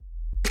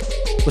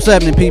What's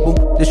happening, people?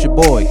 This your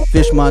boy,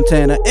 Fish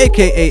Montana,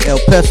 aka El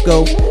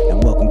Pesco,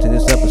 and welcome to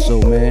this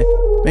episode, man.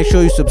 Make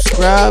sure you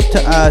subscribe to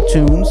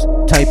iTunes,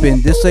 type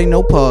in This Ain't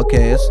No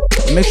Podcast,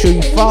 and make sure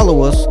you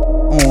follow us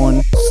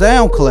on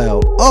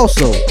SoundCloud.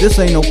 Also, This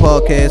Ain't No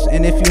Podcast,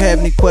 and if you have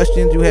any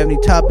questions, you have any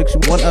topics you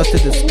want us to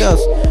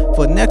discuss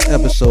for next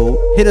episode,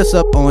 hit us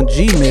up on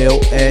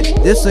Gmail at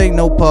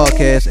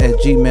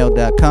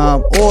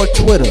thisaintnopodcast@gmail.com or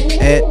Twitter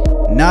at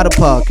Not a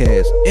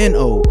Podcast,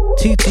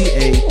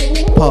 NOTTA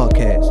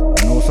Podcast.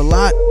 I know it's a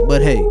lot,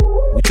 but hey,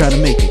 we try to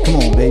make it. Come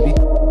on, baby.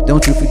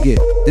 Don't you forget,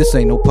 this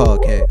ain't no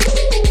podcast.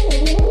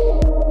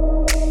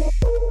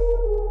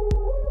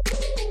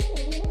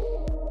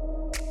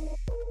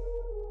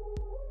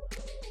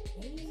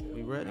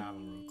 We ready?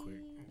 Real quick.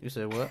 You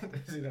said what?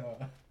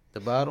 The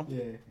bottle?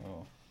 Yeah.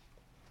 Oh.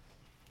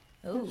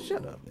 Ooh,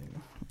 Shut up, nigga.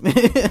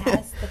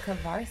 pass the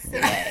Kvarsky.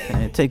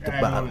 Man, take the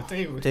Right bottle. on the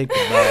table. Take the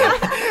bottle.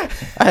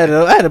 I had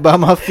it by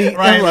my feet.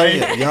 Right, I'm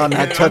like, right. y'all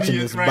not touching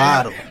this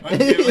bottle.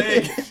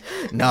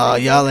 No,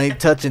 y'all ain't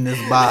touching this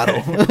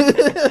bottle.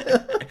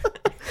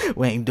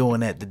 We ain't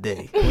doing that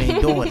today. We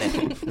ain't doing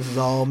that. This is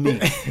all me. You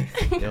know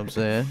what I'm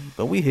saying?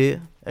 But we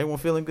here. Everyone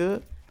feeling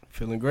good?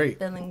 Feeling great.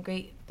 Feeling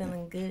great,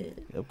 feeling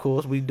good. Of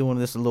course, we doing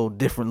this a little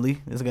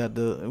differently.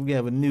 We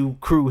have a new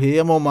crew here.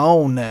 I'm on my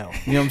own now.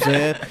 You know what I'm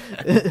saying?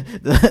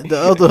 the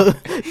other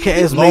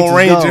castmates Lone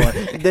Ranger.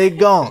 gone. They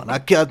gone. I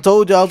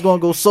told you I was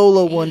gonna go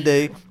solo one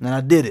day, and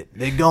I did it.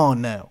 They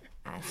gone now.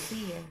 I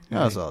see you.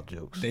 That's all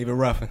jokes. David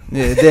Ruffin.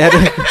 Yeah, Dad.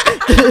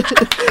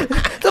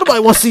 Nobody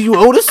want to see you,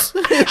 Otis.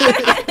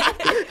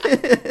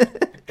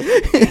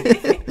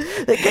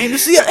 They came to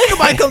see us. Ain't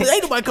nobody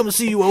come to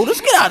see you, Otis.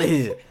 Get out of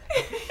here.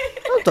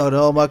 I'm talking to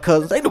all my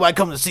cousins. Ain't nobody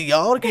coming to see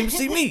y'all. They came to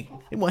see me.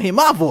 They want to hear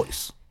my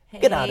voice.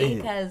 Get out of Hey,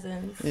 here.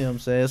 cousins. You know what I'm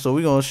saying? So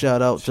we're gonna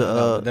shout out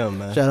to them,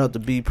 man. shout out to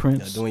B Y'all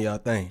Prince. doing y'all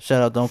thing.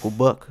 Shout out to Uncle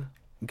Buck,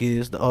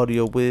 Giz, the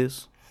Audio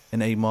Wiz,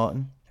 and A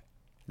Martin.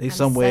 They I'm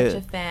somewhere.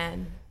 such a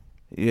fan.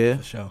 Yeah.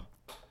 For sure.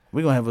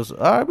 We're gonna have all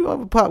right, we're gonna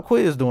have a pop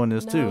quiz doing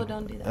this No, too.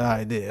 don't do that. All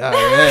right, yeah. All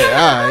right,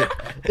 all right.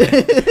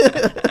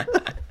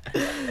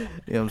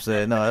 You know what I'm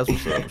saying? No, that's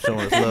what's up.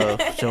 Showing us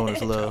love. Showing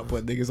us love.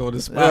 Put niggas on the All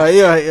spot. right,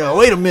 yeah.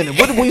 Wait a minute.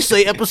 What did we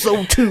say?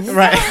 Episode 2?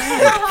 Right.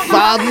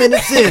 5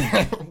 minutes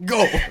in.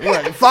 Go.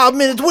 Right. 5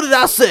 minutes. What did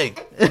I say?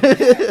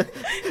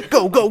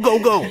 Go. You know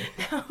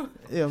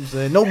what I'm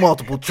saying? No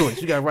multiple choice.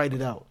 You gotta write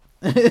it out.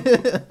 You know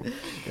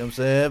what I'm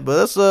saying? But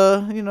let's do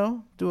a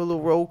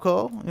little roll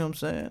call. You know what I'm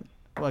saying?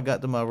 Who I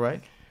got to my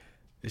right?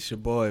 It's your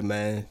boy,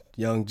 man.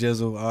 Young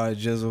Jizzle, R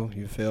Jizzle,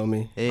 you feel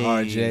me? Hey.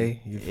 RJ,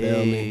 you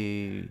feel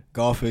me?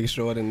 Golf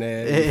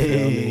extraordinaire, you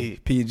feel me?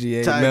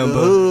 PGA Tiger member,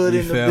 Hood you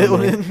in the feel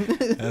building.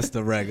 me? That's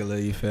the regular,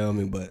 you feel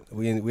me? But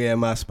we at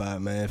my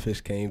spot, man.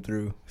 Fish came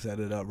through, set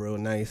it up real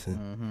nice,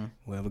 and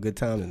we'll have a good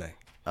time tonight.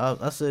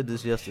 I said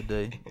this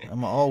yesterday. I'm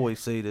gonna always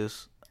say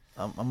this.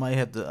 I might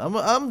have to.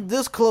 I'm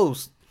this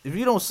close. If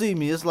you don't see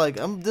me, it's like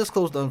I'm this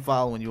close to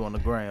unfollowing you on the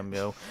gram,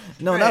 yo.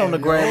 No, not on the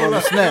gram, on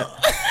the snap.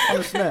 On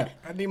the snap.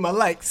 I need my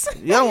likes.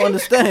 Y'all don't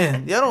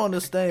understand. Y'all don't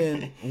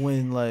understand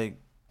when like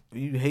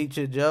you hate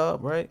your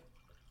job, right?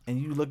 And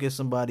you look at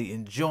somebody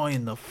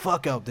enjoying the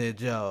fuck out their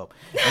job.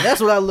 And that's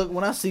what I look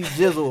when I see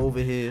Jizzle over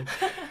here.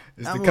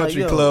 It's I'm the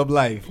country like, yo, club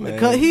life,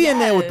 man. He in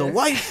there with the Yes.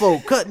 white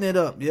folk cutting it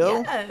up,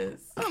 yo. Yes.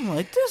 I'm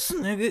like, this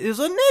nigga is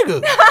a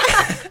nigga.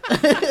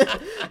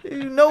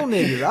 You know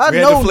niggas. I we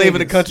know had to flavor niggas.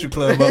 the country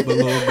club up a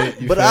little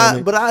bit. You But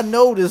feel me? I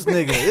know this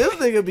nigga. This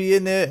nigga be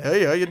in there.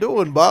 Hey, how you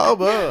doing, Bob?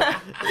 You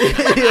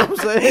know what I'm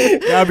saying?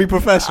 Gotta be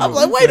professional. I'm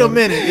like, you wait feel a me?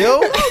 minute,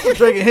 yo. I was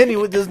drinking Henny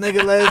with this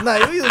nigga last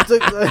night. We just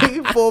took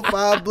like 4 or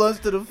 5 blunts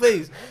to the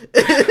face.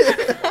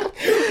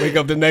 Wake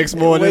up the next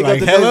morning Wake like, up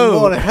the next hello.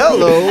 morning.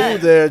 Hello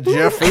there,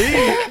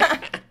 Jeffrey.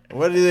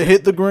 What did it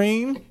hit the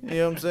green? You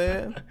know what I'm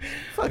saying?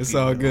 Fuck It's you,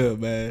 all man.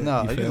 good, man.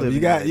 No, you, you feel live me?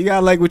 your life. You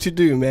got like what you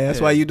do, man. That's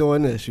Yeah. why you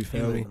doing this. You You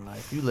feel me? living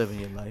life. You living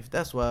your life.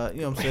 That's why,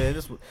 you know what I'm saying?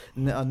 This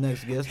our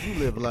next guest. You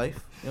live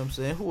life. You know what I'm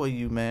saying? Who are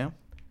you, ma'am?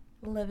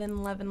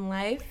 Loving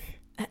life.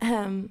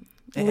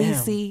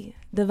 Lacey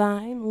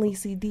Divine,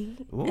 Lacey D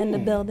in the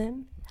Ooh.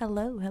 building.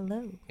 Hello.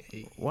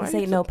 Why This are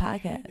you ain't no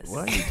podcast.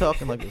 Why are you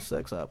talking like a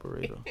sex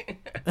operator?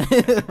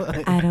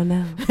 I don't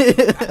know.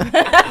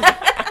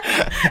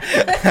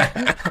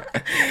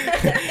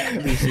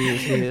 Lacey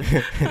is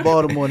here.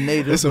 Baltimore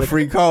native. It's a but-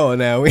 free call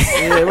now.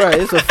 Yeah, right.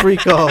 It's a free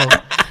call.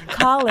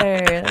 Caller,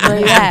 where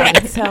you at?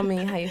 Tell me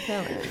how you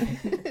feeling.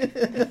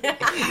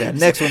 That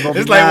next one gonna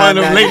It's be like one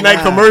of them late night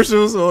 $9.99.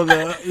 commercials or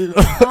the. You know.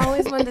 I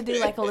always wanted to do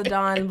like a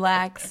LaDawn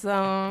Black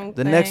song.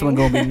 The next one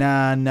thing. gonna be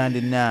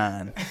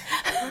 $9.99.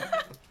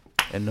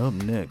 And up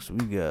next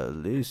we got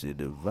Lacey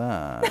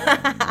Divine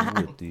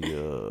with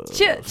the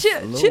Chill.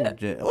 slow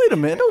jam. Wait a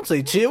minute, don't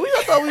say chill.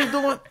 I thought we was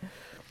doing.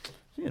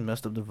 She done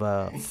messed up the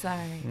vibe. Sorry.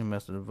 You done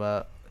messed up the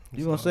vibe.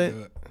 You gonna It's say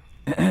all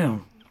it? good.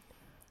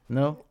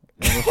 No?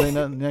 You ain't gonna say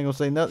nothing? You ain't gonna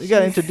say nothing? You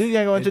gotta introduce. You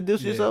ain't gonna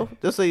introduce Yeah. yourself?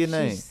 Just say your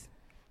name.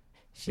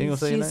 You ain't gonna She's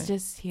say your she's name?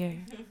 just here.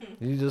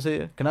 You just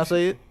here? Can I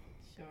say it?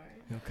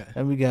 Okay.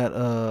 And we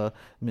got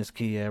Miss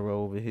Kiara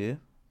over here.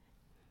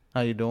 How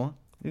you doing?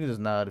 You can just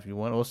nod if you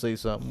want or say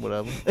something,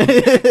 whatever.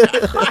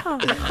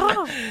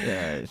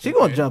 Yeah, she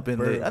gonna jump in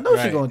there. I know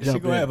she gonna jump She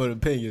gonna in. have an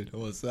opinion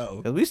or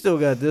something. Cause we still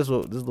got this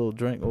little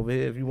drink over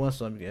here. If you want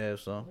some, you can have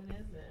some. What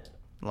is it?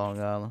 Long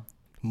Island.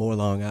 More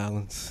Long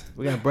Islands.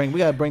 We gotta bring the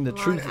Long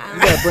truth. We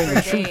Island gotta bring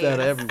the for truth out of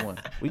days. everyone.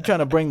 We trying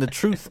to bring the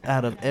truth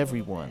out of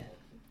everyone.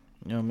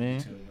 You know what I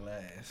mean? To the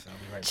glass. I'll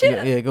be right Chill.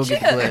 back. Yeah, go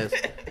get the glass.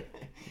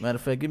 Matter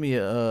of fact, give me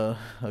a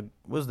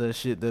what's that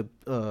shit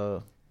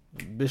that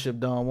Bishop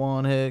Don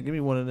Juan had? Give me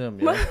one of them.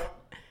 Yeah.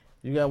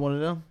 You got one of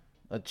them?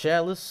 A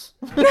chalice?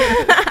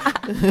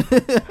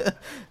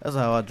 That's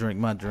how I drink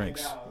my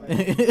drinks.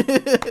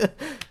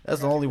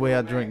 That's the only way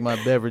I drink my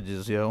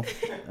beverages, yo.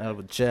 Out of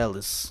a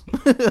chalice.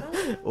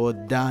 Or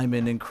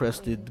diamond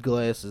encrusted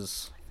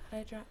glasses.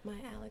 I dropped my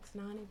Alex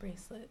Nani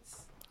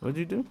bracelets. What'd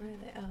you do? Where are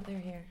they? Oh, they're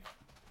here.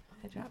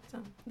 I dropped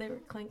them. They were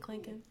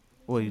clinking.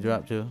 What, you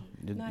dropped your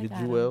No, I got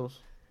 'em. jewels?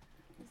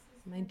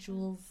 My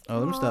jewels. Oh,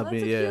 let me stop that's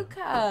being- a yeah. cute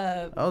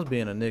cup. I was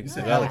being a nigga. You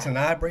said Yeah. Alex and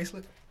I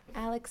bracelet?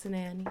 Alex and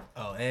Annie.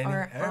 Oh, Annie.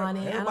 Or Annie. I don't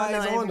know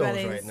Everybody's on those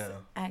everybody's right now.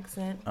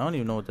 accent. I don't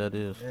even know what that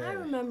is. I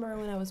remember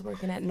when I was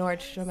working at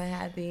Nordstrom, I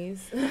had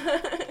these.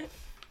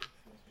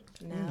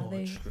 Now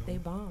Nordstrom. they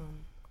bomb.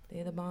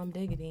 They the bomb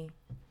diggity.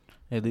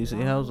 Hey, Lisa,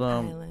 Long how's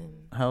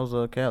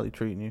Island. Cali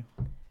treating you?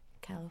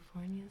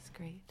 California's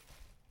great.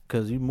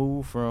 Cause you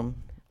moved from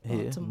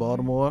here, Baltimore.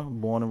 Baltimore,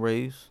 born and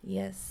raised.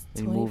 Yes.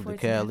 You moved to 2014.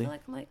 Cali. I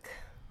feel like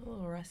I'm a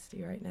little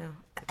rusty right now.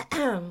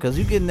 Cause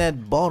you getting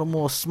that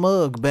Baltimore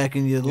smug back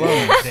in your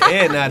lungs. The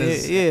air not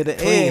as The clean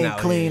air ain't out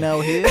clean here.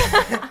 out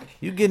here.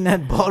 You getting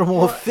that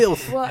Baltimore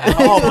filth. Well,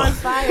 LA's on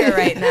fire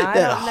right now. I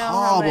That don't know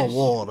harbor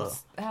water.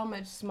 how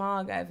much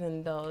smog I've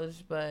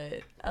indulged,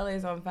 but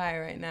LA's on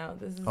fire right now.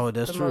 This is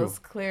that's the true.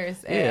 most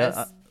clearest Yeah, air.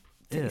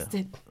 Yeah.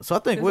 tasted. So I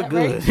think Is we're that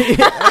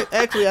good.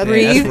 Actually, I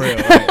Yeah, think Breathe.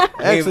 that's real, right?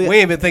 Actually, we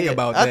ain't been thinking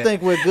about that. I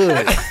think we're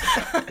good.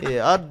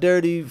 Yeah, our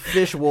dirty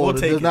fish water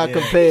take does it, not yeah.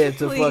 compare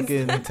to Please.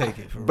 fucking We'll take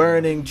it for real.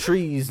 burning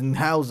trees and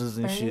houses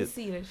and Burning shit.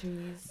 cedar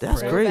trees. That's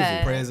So crazy.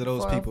 bad. Prayers to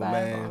those 4 or people, 5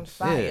 man. on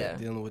fire.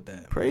 Dealing with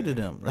that. Pray to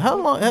them. How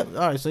long? All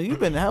right, so you've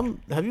been.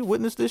 Have you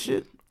witnessed this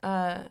shit?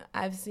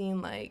 I've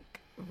seen like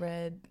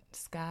red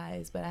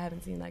skies, but I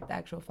haven't seen like the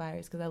actual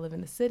fires because I live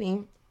in the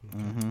city.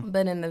 Mm-hmm.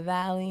 But in the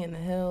valley and the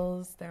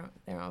hills, they're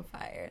on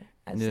fire.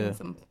 I've Yeah.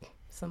 seen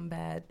some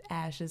bad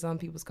ashes on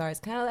people's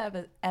cars, kind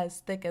of as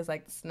thick as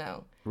like the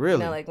snow. Really?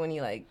 You know, like when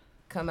you like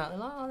come out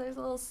and there's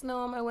a little snow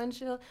on my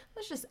windshield.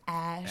 That's just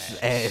ash. Ash.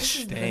 This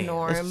is the Damn.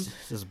 norm.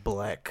 It's just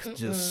black,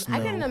 just I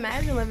couldn't snow.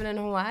 imagine living in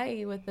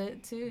Hawaii with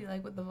it too,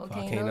 like with the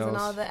volcanoes and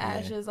all the yeah.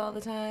 ashes all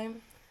the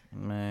time.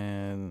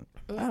 Man,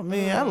 I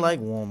mean, I like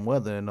warm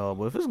weather and all,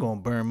 but if it's gonna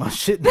burn my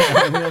shit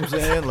down, you know what I'm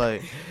saying?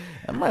 Like,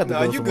 I might have to No,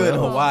 go you somewhere good in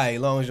else. Hawaii,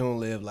 as long as you don't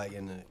live like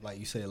in the, like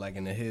you said, like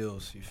in the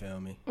hills. You feel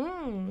me? But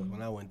Mm.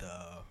 when I went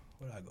to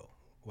where did I go?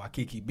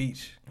 Waikiki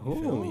Beach. You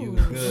Ooh. feel me? You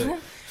was good.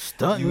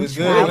 Stunting. You was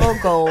good. Travel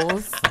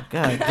goals.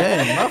 God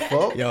damn, my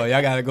fault. Yo,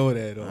 y'all gotta go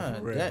there though. God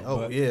For real. damn. Oh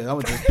But- yeah, I'm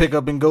gonna just pick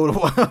up and go to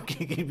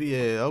Waikiki.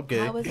 Yeah, okay.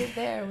 How was it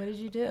there? What did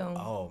you do?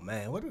 Oh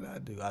man, what did I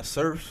do? I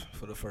surfed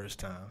for the first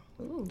time.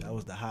 Ooh. That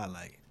was the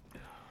highlight.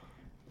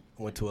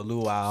 Went to a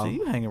luau. See,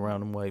 you hang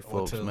around them white Went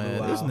folks, to the man.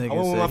 luau. This I went nigga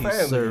with said my he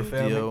family, you surfed,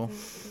 feel me? yo.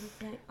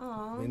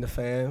 Aw. Me and the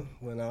fam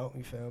went out.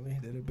 You feel me?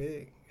 Did it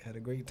big. Had a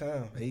great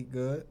time. Ate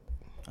good.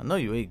 I know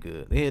you ate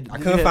good. They had, I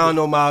you couldn't had find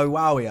the- no Maui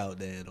Wowie out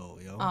there though,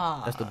 yo.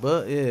 Aw. That's the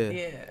butt, yeah.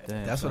 Yeah.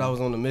 Damn, That's what son. I was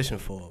on the mission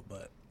for.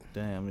 But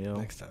Damn, yo.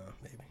 next time,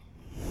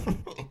 maybe.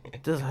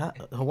 Does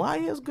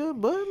Hawaii has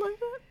good bud like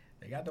that?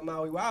 They got the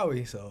Maui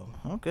Wowie, so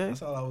Okay.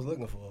 that's all I was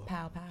looking for.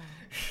 Pow pow.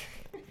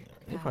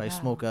 They probably Wow.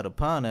 smoke out a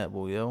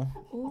pineapple, yo.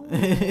 Ooh,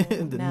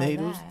 The now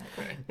natives.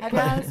 that. Have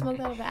y'all ever smoked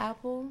out of an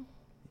apple?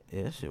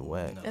 Yeah, that shit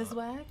whack. No. It's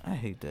whack. I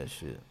hate that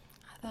shit.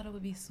 I thought it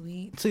would be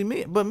sweet. See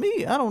me,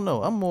 I don't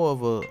know. I'm more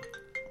of a.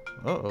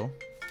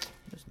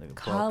 This nigga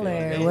Caller,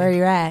 Parkay. where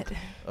you at?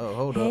 Oh,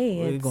 hold Hey,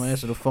 up. We're it's gonna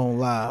answer the phone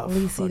live.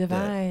 Lacey Fuck that.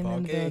 Divine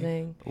in the Parkay.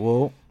 building.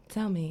 Whoa,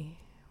 Tell me,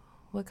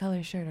 what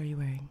color shirt are you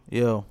wearing?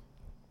 yo.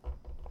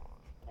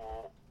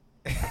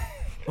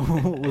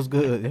 What's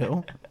good,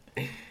 yo?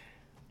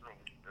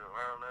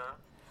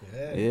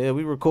 Yeah. Yeah,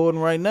 we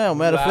recording right now.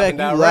 Matter of Live fact,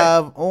 and you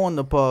direct. live on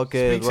the podcast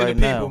Speak to the right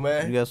people, now.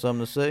 man. You got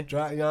something to say?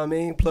 Drop, you know what I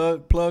mean?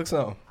 Plug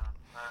something.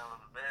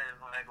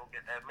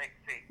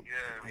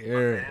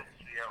 Yeah.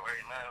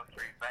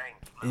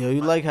 Yo,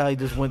 you like how he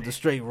just went to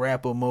straight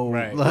rapper mode,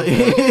 Right. like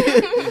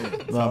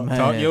my Talk- man,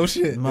 talk your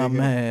shit, my nigga.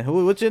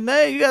 man. What's your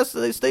name? You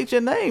gotta state your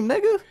name,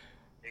 nigga.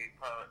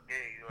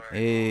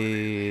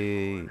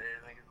 Hey,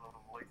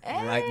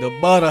 Like the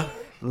butter.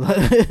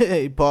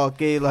 hey,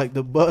 Parkay like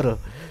the butter.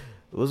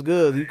 What's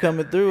good? You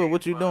coming through or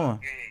what you doing?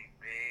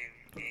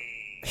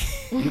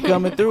 You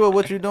coming through or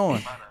what you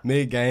doing?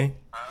 Mid game.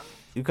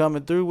 You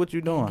coming through? What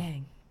you doing?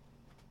 Gang.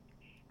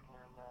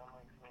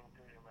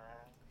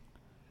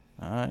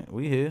 All right,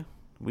 we here.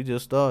 We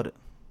just started.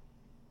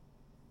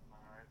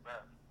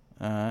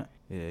 All right.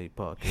 Yeah, he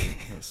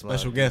podcast.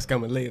 Special guest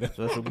coming later.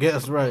 Special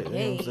guest, right. You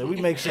know what I'm saying?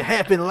 We make shit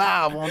happen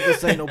live on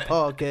This Ain't No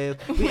Podcast.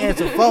 We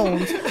answer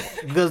phones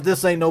because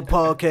this ain't no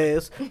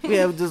podcast. We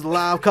have just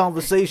live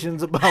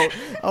conversations about,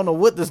 I don't know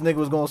what this nigga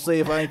was going to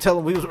say if I ain't tell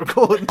him we was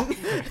recording. But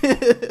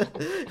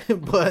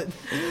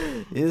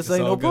this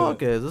ain't no good.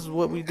 podcast. This is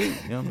what we do.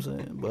 You know what I'm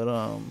saying?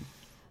 But,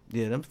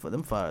 yeah,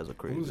 them fires are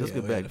crazy. Let's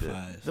get back to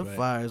that. Them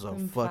fires are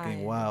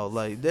fucking wild.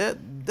 Like, that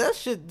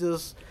shit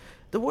just...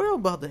 The world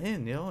about to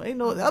end, yo. Ain't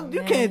no,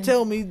 you can't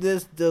tell me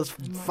this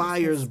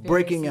fires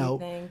breaking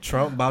out.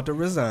 Trump about to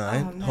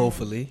resign,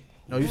 hopefully.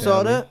 Oh, you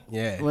saw that?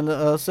 Yeah. When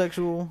the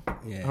sexual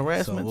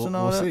harassments and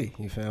all that. We'll see.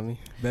 You feel me?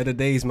 Better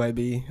days might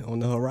be on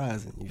the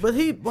horizon. But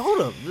hold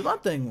up. My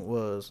thing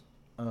was,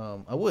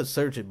 I would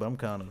search it, but I'm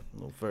kind of a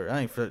little further. I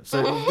ain't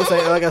searching. This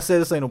ain't, like I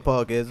said, this ain't no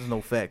podcast. There's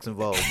no facts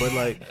involved. But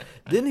like,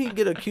 didn't he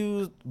get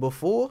accused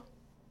before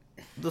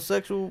the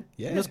sexual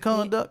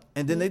misconduct,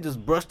 and then they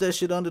just brushed that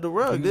shit under the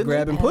rug? He was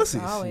grabbing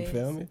pussies. You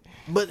feel me?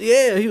 But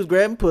yeah, he was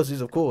grabbing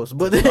pussies, of course.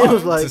 But then it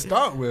was like to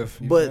start with.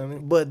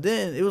 But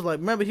then it was like,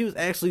 remember, he was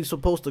actually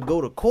supposed to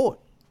go to court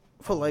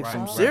for like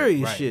some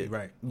serious shit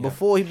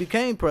before he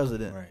became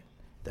president. Right.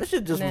 That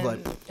shit just was like,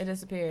 it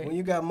disappeared. When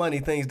you got money,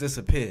 things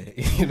disappear.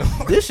 You know,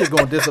 this shit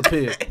gonna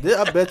disappear.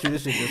 I bet you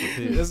this shit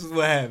disappear. This is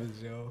what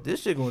happens, yo.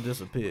 This shit gonna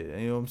disappear.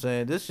 You know what I'm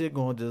saying? This shit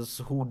gonna just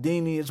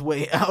Houdini its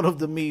way out of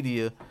the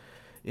media.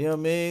 You know what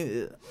I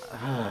mean?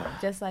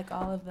 Just like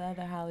all of the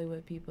other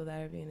Hollywood people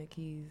that are being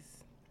accused,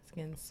 it's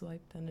getting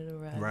swiped under the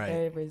rug. Right.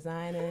 They're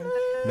resigning.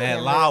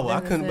 Matt Lauer,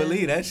 I couldn't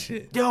believe that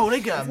shit. Yo,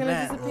 they got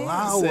Matt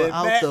Lauer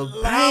out the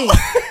paint.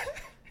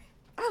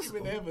 I've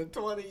been there for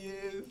 20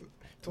 years,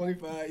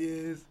 25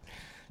 years.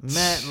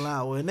 Matt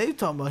Lauer, and they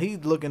talking about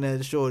he's looking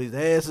at shorty's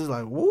asses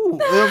like, woo. You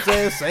know what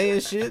I'm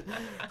saying shit.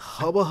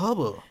 Hubba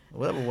hubba.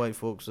 Whatever white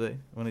folks say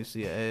when they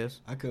see an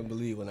ass. I couldn't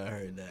believe when I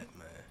heard that,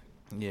 man.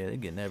 Yeah, they're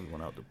getting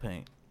everyone out the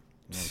paint.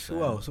 You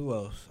know Who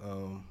else?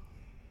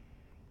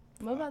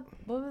 What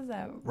was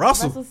that?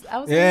 Russell. I was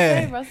going to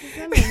say Russell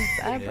Simmons.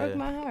 I broke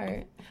my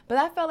heart. But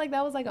I felt like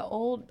that was like an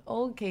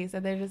old case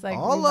that they're just like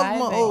all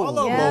reviving. Of them old.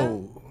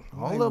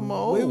 All of them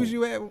old. Where was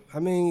you at?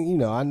 I mean, you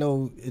know, I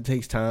know it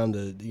takes time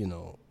to, you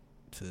know,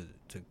 to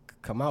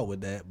come out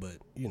with that, but,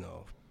 you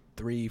know,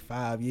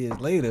 3-5 years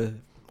later.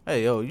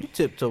 Hey, yo, you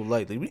tiptoe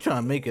lightly. We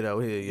trying to make it out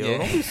here, yo. Yeah.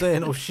 Don't be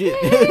saying no shit.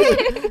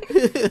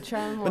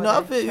 But no,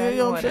 I feel you. You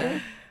know what I'm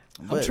saying?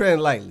 I'm treading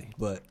lightly,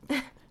 but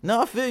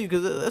no, I feel you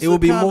because it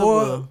would be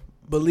more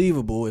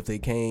believable if they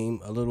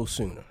came a little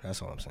sooner.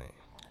 That's all I'm saying.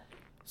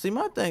 See,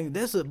 my thing,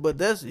 it's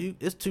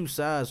two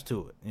sides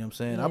to it. You know what I'm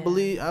saying?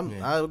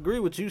 Yeah. I agree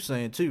with you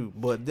saying too,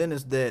 but then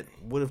it's that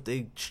what if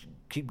they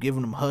keep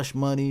giving them hush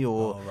money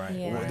or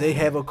they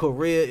have a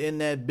career in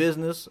that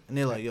business and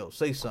they're like, yo,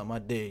 say something, I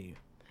dare you.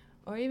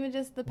 Or even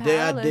just the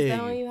powerless that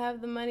don't even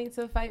have the money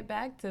to fight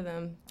back to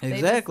them.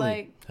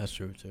 Exactly. That's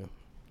true too.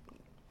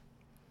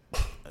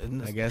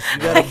 I guess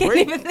you gotta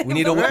break. We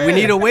need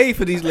a way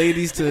for these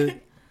ladies to.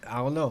 I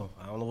don't know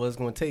what it's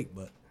gonna take,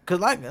 but because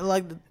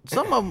like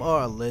some of them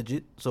are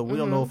alleged, so we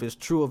don't know if it's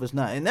true or if it's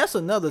not, and that's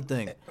another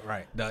thing.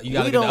 Right, you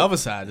gotta get the other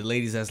side, the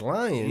ladies that's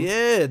lying.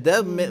 Yeah,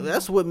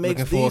 that's what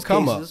makes these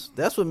cases.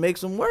 That's what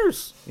makes them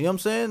worse. You know what I'm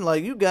saying?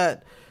 Like you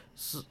got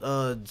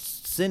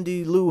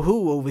Cindy Lou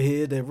Who over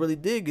here that really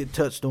did get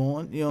touched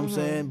on. You know what I'm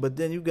saying? But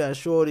then you got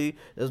Shorty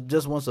that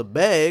just wants a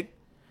bag.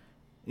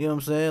 You know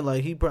what I'm saying?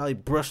 Like, he probably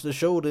brushed her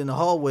shoulder in the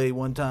hallway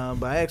one time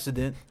by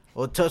accident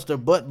or touched her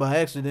butt by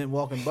accident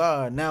walking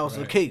by her. Now it's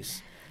a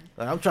case.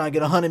 Like, I'm trying to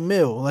get $100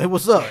 million. Like,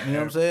 what's up? You know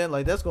what I'm saying?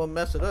 Like, that's going to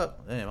mess it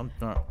up. Damn, I'm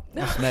trying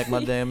to smack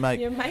my damn mic.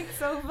 Your mic's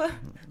over.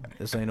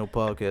 This ain't no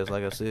podcast.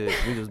 Like I said,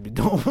 we just be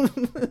doing. I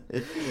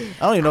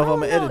don't even know if I'm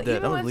going to edit that.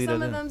 Even I'm with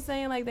some of them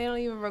saying, like, they don't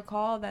even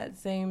recall that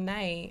same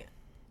night.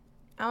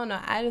 I don't know.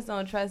 I just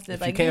don't trust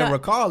it. If you can't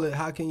recall it,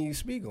 how can you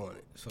speak on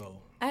it? So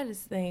I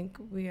just think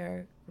we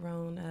are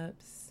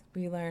grown-ups.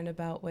 We learn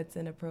about what's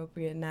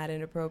inappropriate, not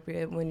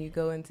inappropriate when you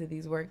go into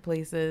these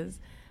workplaces.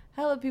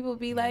 Hella people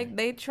be like,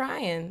 they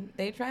trying.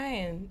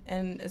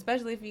 And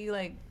especially if you,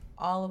 like,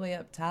 all the way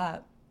up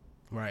top.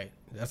 Right.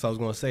 That's what I was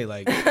going to say.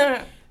 Like,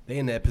 they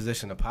in that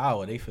position of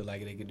power. They feel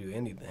like they could do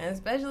anything. And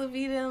especially if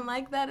you didn't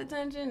like that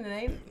attention.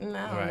 I don't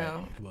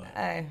know.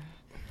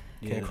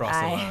 Can't cross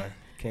the line.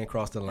 Can't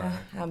cross the line.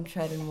 I'm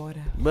treading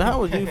water. But how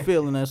would you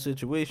feel in that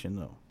situation,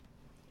 though?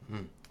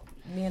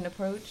 Being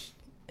approached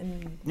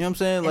and you know what I'm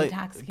saying? Like,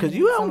 because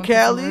you out in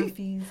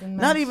Cali,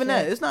 not even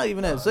that. It's not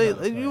even that. Say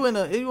you in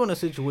a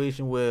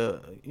situation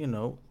where, you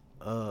know,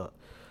 I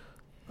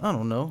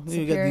don't know.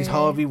 You got these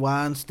Harvey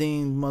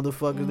Weinstein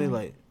motherfuckers. They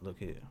like, look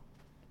here,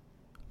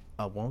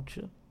 I want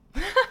you,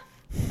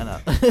 and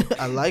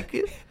I like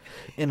it.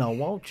 And I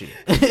want you.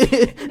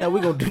 Now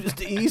we're going to do this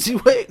the easy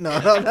way. No,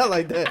 not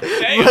like that.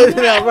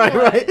 No,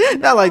 right.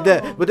 Not like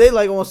that. But they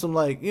like on some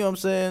like, you know what I'm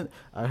saying?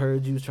 I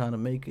heard you was trying to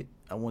make it.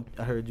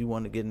 I heard you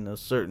want to get in a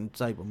certain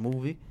type of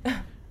movie.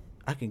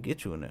 I can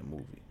get you in that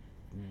movie.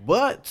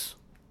 But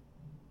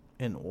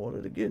in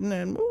order to get in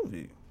that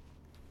movie,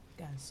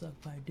 gotta suck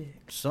my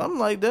dick. Something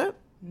like that.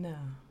 No.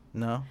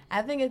 No.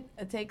 I think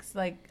it takes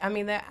like, I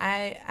mean,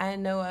 I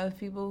know of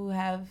people who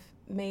have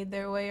made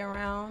their way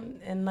around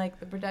in like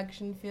the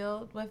production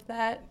field with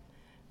that.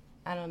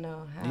 I don't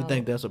know how. You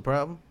think that's a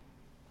problem?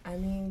 I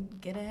mean,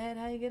 get ahead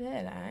how you get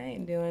ahead. I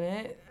ain't doing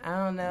it. I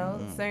don't know.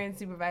 Certain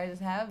supervisors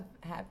have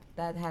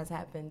that has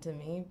happened to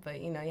me,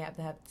 but you have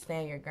to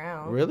stand your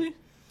ground. Really?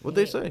 What'd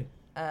they say?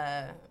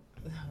 Oh,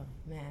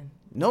 man.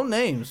 No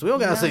names. We don't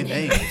gotta say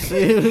names.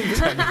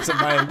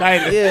 Somebody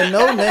indicted. Yeah,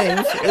 no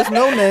names. It's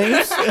no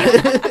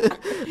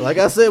names. Like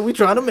I said, we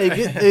trying to make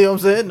it. You know what I'm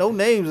saying? No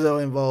names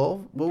are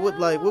involved. But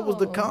what was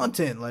the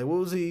content? Like, what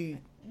was he?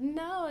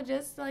 No,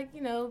 just like,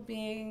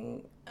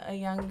 being a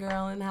young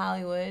girl in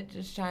Hollywood,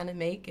 just trying to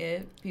make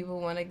it. People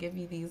want to give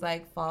you these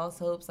like false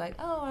hopes, like,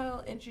 oh,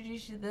 I'll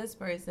introduce you to this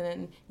person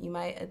and you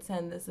might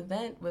attend this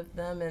event with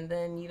them, and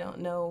then you don't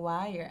know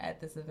why you're at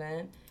this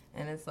event,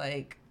 and it's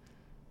like,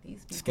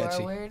 these people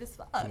sketchy. are weird as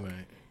fuck.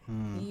 Right.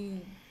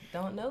 You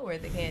don't know where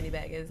the candy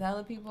bag is.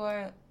 Hella people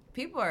are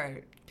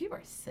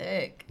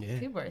sick. Yeah.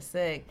 People are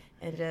sick,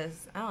 and just,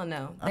 I don't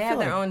know. They have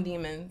their own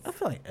demons. I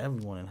feel like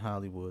everyone in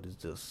Hollywood is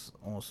just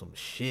on some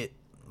shit.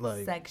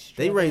 Like, Sex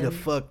they ready to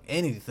driven. fuck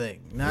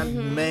anything. Not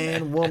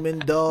man, woman,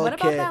 dog, What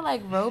about cat. that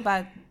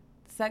like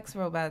sex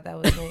robot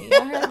that was made?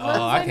 Y'all heard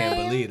I can't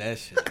believe that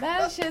shit.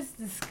 That shit's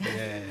disgusting.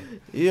 Yeah.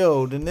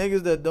 Yo, the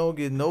niggas that don't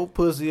get no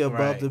pussy about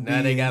Right. to Now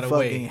be they in gotta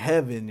fucking wait.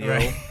 heaven, yo.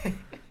 Right.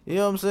 You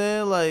know what I'm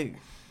saying? Like,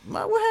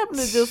 what happened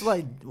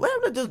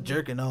to just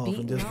jerking off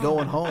and just Beating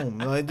going off. home?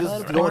 Like, Go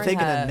just to going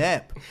taking a Pornhub.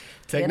 nap.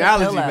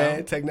 Technology, pillow.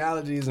 man.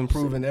 Technology is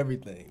improving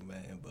everything,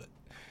 man. But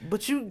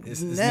But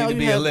it's now need to you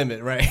be have, a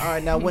limit, right? All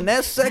right, now when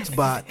that sex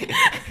bot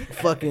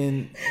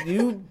fucking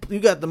you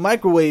got the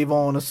microwave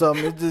on or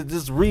something, it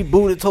just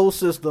reboot its whole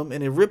system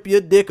and it rip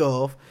your dick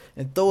off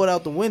and throw it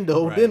out the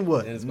window. Right. then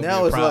what? Then it's gonna Now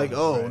be a it's like,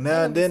 problem, oh, right.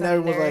 now and then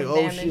everyone's like, oh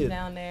Damage shit.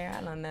 down there.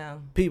 I don't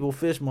know. People,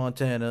 Fish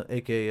Montana,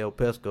 aka El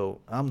Pesco,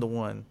 I'm the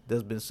one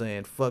that's been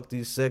saying fuck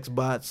these sex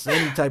bots,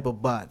 any type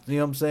of bots. You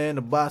know what I'm saying?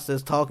 The bots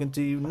that's talking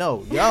to you.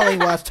 No, y'all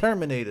ain't watched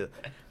Terminator.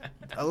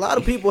 A lot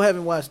of people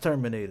haven't watched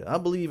Terminator. I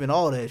believe in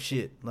all that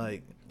shit.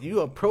 Like, you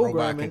are Robot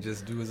programming. can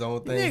just do his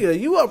own thing. Nigga,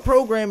 you are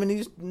programming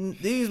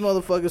these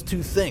motherfuckers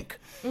to think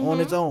on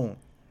its own.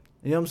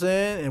 You know what I'm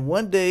saying? And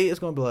one day it's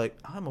gonna be like,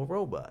 I'm a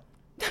robot.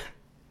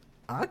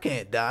 I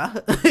can't die.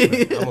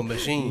 I'm a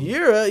machine.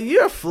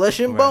 You're flesh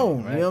and Right,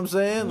 bone. right. You know what I'm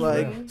saying? That's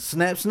Like, right.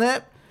 snap,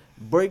 snap,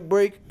 break,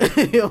 break.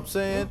 You know what I'm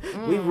saying?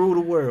 We rule the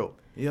world.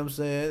 You know what I'm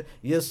saying?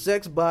 Your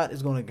sex bot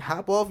is gonna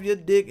hop off your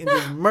dick and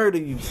just murder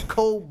you,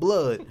 cold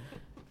blood.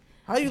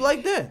 How you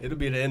like that? It'll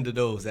be the end of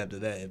those after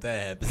that if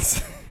that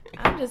happens.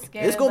 I'm just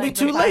scared. It's gonna of, be like,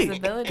 too the late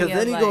possibility because then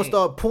of, he's gonna like-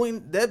 start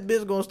pointing. That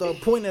bitch gonna start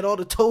pointing at all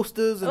the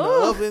toasters and the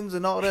Ooh. ovens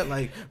and all that.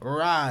 Like,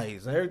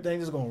 rise, everything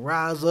is gonna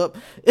rise up.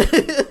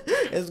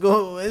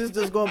 It's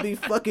just gonna be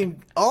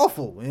fucking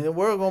awful, and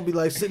we're gonna be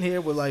like sitting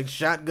here with like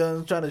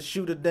shotguns trying to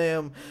shoot a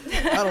damn,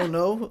 I don't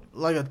know,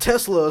 like a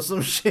Tesla or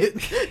some shit.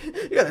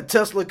 You got a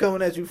Tesla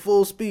coming at you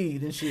full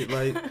speed and shit.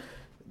 Like,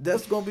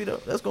 that's gonna be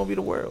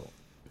the world.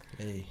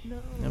 Hey, No.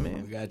 I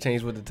mean, we gotta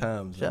change with the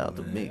times. shout out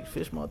to man. me,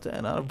 Fish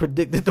Montana. I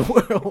predicted the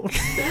world.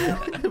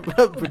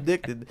 I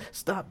predicted.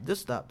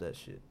 Just stop that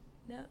shit.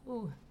 No.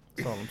 Ooh.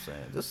 That's all I'm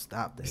saying. Just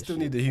stop that We still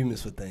shit. need the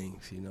humans for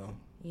things, you know.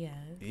 Yes.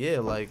 Yeah,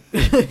 like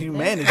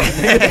humanity.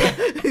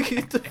 nigga.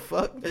 Get the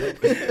fuck.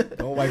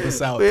 Don't wipe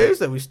us out. Where is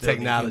that we still need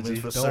Technology. humans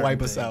for Don't certain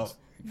wipe us things? out.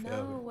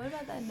 No. What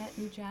about that net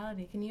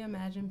neutrality? Can you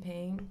imagine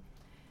paying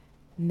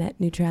net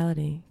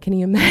neutrality? Can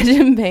you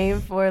imagine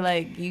paying for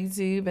like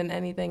YouTube and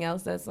anything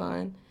else that's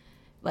on?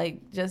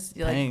 Like, just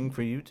like, Paying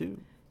for YouTube.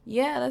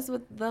 yeah, that's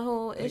what the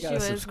whole They issue got a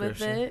is with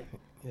subscription. it.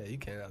 Yeah, you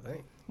can, I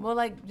think. Well,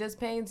 like, just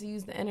paying to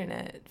use the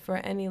internet for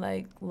any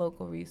like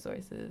local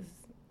resources.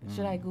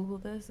 Should I Google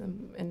this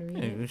and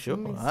read Yeah, it? sure.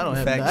 Let me I don't see.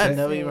 have. Fact I check.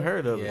 never even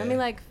heard of Yeah. it. Let me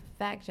like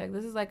fact check.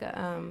 This is like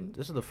a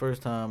This is the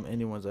first time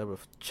anyone's ever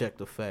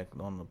checked a fact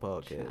on the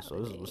podcast.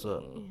 So this is what's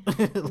up.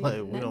 neutrality. Like,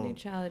 we Net don't.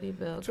 neutrality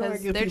bill, Trying to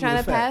because give they're people trying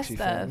the to pass facts, you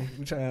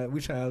feel stuff. me?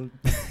 We trying.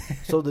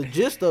 So the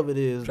gist of it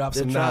is Drop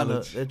they're some trying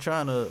knowledge.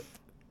 to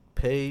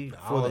pay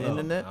for the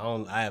internet.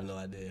 I have no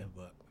idea,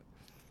 but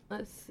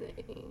Let's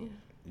see.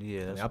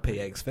 Yeah, that's I pay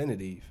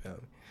Xfinity. You feel me?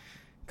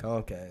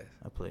 Comcast.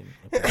 I pay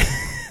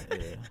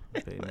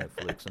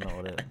Netflix and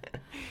all that.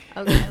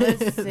 Okay,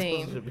 let's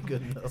see. Should be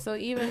good enough. So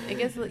even it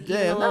gets even a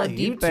Damn, little not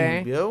deeper.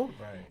 YouTube, yo.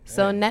 Right.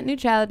 So net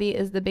neutrality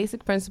is the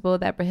basic principle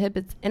that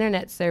prohibits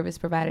internet service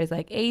providers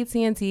like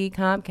AT&T,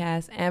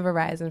 Comcast, and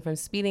Verizon from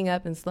speeding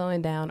up and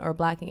slowing down or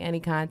blocking any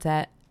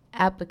content,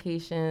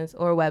 applications,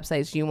 or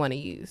websites you want to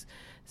use.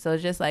 So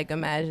just like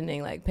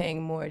imagining like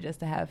paying more just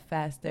to have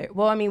faster.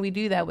 Well, I mean, we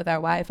do that with our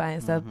Wi-Fi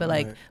and stuff, but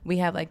like Right. we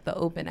have like the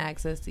open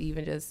access to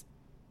even just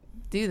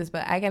do this.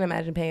 But I can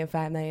imagine paying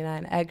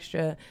 $5.99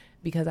 extra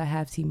because I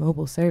have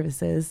T-Mobile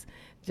services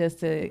just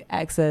to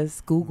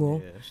access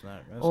Google. Yeah, it's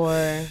not. Or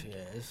Yeah,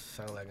 it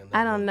sounds like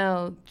I don't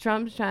know.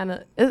 Trump's trying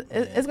to.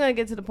 It's going to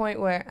get to the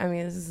point where, I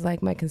mean, this is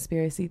like my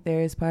conspiracy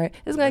theorist part.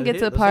 It's going to get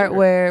to the part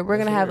where we're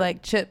going to have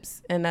like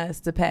chips in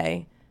us to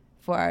pay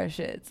for our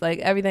shits. Like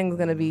everything's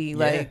going to be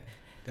like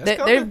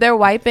They're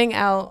wiping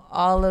out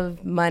all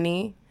of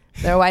money.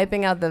 They're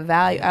wiping out the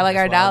value. Like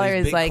our dollar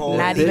is like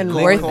not even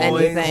worth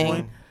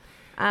anything.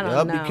 I don't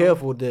know. Y'all be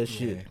careful with that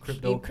shit. Yeah,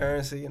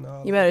 cryptocurrency and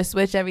all. You better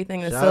switch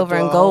everything to Shout silver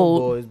out and to our gold.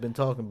 Boys been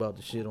talking about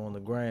the shit on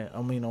the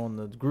on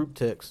the group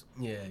text.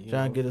 Yeah,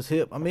 trying to get us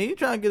hip. I mean, you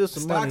trying to get us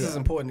some money. Stocks is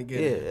important to get.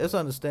 Yeah, it's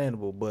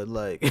understandable, but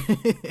like,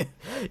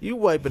 you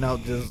wiping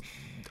out just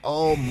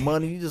all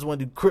money. You just want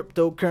to do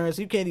cryptocurrency.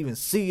 You can't even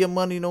see your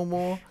money no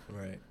more.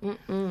 Right. I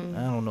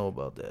don't know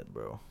about that,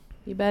 bro.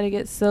 You better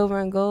get silver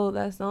and gold.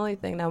 That's the only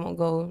thing that won't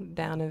go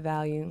down in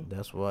value.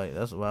 That's why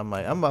I'm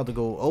about to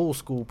go old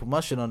school. Put my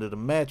shit under the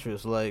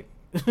mattress, like.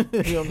 You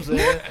know what I'm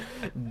saying?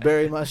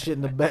 Bury my shit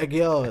in the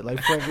backyard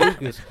like Frank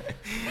Lucas.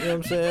 You know what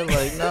I'm saying?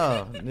 Like,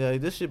 nah. Yeah,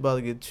 this shit about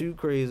to get too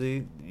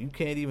crazy. You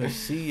can't even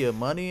see your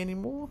money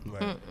anymore.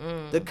 Right.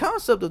 The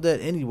concept of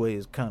that anyway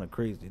is kind of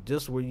crazy.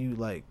 Just where you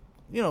like,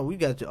 you know, we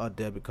got our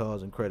debit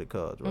cards and credit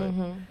cards,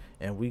 right?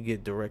 And we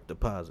get direct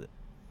deposit.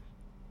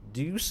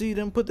 Do you see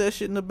them put that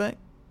shit in the bank?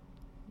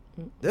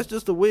 That's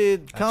just a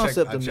weird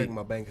concept to me. I check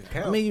my bank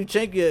account. I mean, you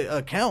check your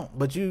account,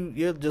 but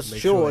you're just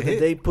sure that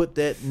they put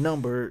that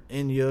number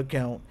in your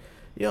account.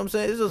 You know what I'm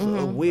saying? It's just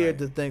weird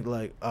to think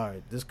like, all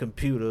right, this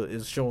computer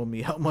is showing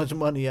me how much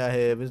money I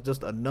have. It's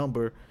just a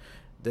number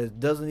that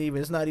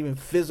it's not even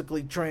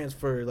physically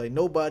transferred. Like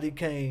nobody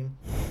came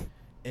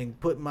and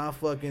put my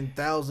fucking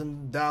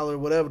 $1,000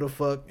 whatever the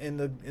fuck in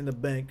the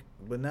bank.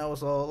 But now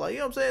it's all like, you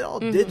know what I'm saying? All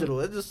digital.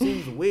 It just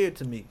seems weird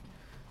to me.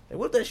 Like,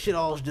 what if that shit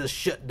all just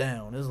shut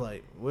down? It's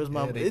like, where's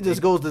my? It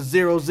just goes to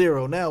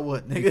 0-0. Now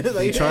what, nigga?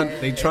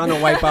 Like, they trying to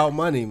wipe out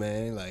money,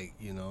 man. Like,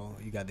 you know,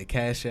 you got the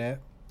Cash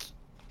App.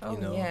 Oh, you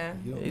know, yeah.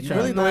 You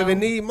really don't even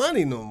need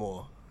money no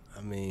more.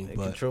 I mean, they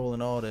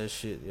controlling all that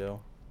shit,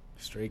 yo.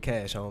 Straight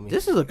cash, homie.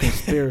 This is a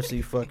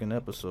conspiracy fucking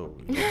episode.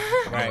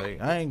 Right.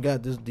 Like, I ain't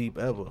got this deep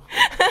ever.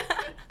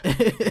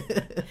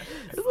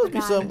 There must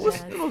be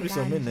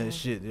something in that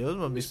shit, yo. There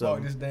must be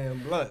something. This damn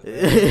blunt.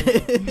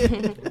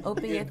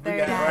 Open your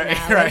third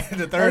eye. Right.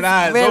 The third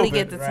eye is really open.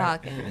 Get to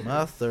talking.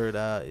 My third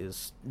eye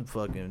is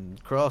fucking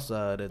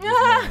cross-eyed at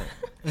this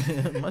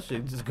moment. My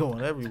shit just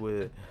going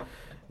everywhere.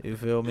 You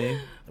feel me?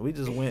 We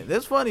just went.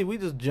 That's funny. We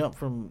just jumped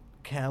from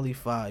Cali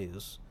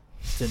fires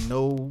to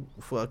no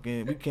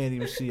fucking. We can't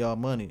even see our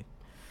money.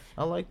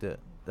 I like that.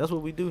 That's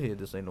what we do here.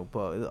 This ain't no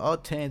part. Our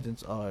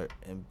tangents are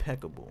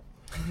impeccable.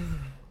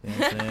 You know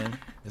what I'm saying?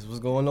 This is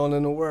what's going on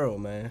in the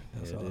world, man.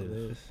 That's all it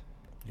is.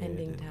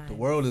 Ending time. The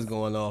world is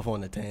going off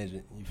on a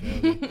tangent. You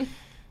feel me?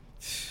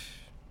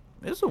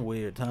 It's a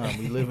weird time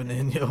we living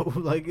in, yo.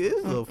 Like,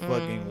 it's a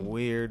fucking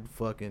weird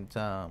fucking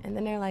time. And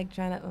then they're like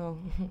trying to.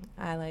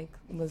 I like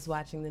was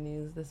watching the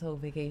news this whole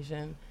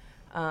vacation.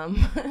 Cause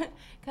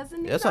the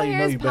news That's how you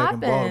know you back in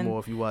Baltimore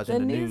if you watching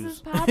the news. The news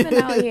is popping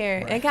out here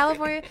in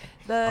California.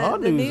 The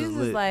news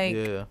is like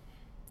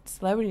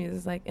celebrity news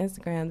is like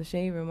Instagram, the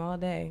shade room all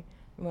day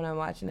when I'm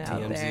watching it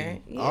out there.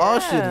 Yeah. All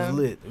shit is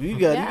lit. You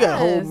got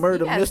whole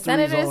murder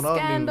mysteries on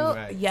our news.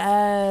 Right.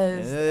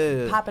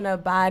 Yes. Popping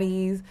up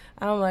bodies.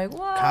 I'm like,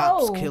 whoa.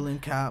 Cops killing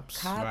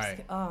cops.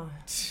 Right. Oh.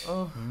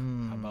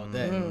 How about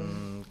that?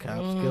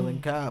 Cops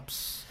killing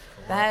cops.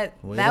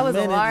 That was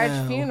a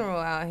large funeral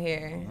out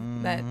here.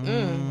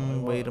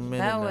 Wait a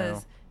minute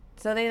now.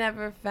 So they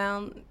never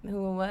found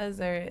who it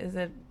was, or is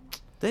it?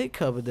 They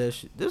covered that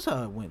shit. This is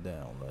how it went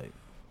down. Like,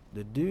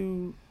 the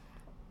dude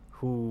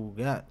who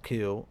got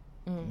killed,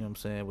 you know what I'm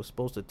saying, was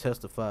supposed to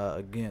testify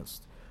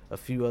against a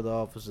few other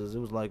officers. It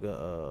was like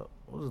a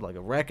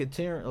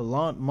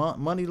racketeering,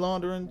 money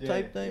laundering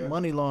type thing,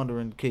 money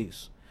laundering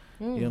case.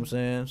 You know what I'm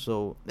saying?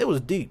 So it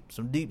was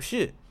some deep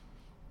shit.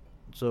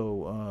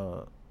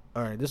 So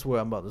all right, this is where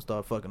I'm about to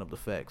start fucking up the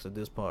facts at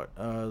this part.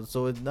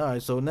 So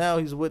now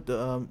he's with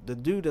the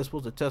dude that's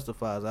supposed to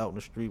testify is out in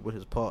the street with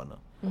his partner.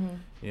 You know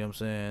what I'm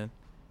saying?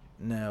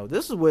 Now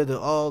this is where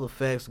all the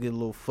facts get a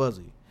little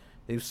fuzzy.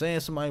 They were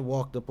saying somebody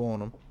walked up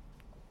on him,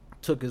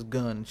 took his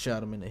gun and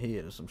shot him in the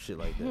head or some shit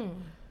like that.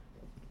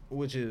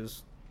 Which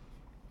is,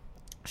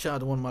 shout out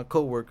to one of my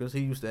coworkers. He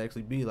used to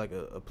actually be like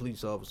a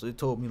police officer. He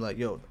told me like,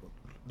 yo,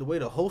 the way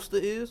the holster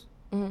is,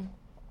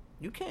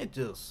 you can't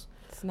just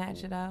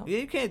snatch it out. Yeah,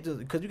 you can't just,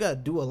 because you got to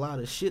do a lot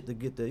of shit to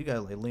get there. You got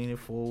to like lean it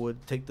forward,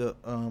 take the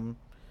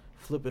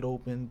flip it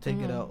open, take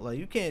it out. Like,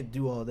 you can't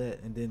do all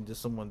that and then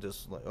just someone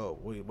just like, oh,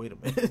 wait a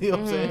minute. You know what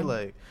I'm saying?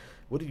 Like,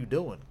 what are you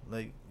doing?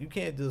 Like, you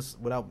can't just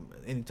without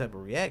any type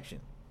of reaction.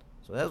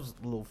 So that was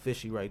a little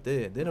fishy right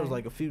there. Then there was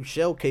like a few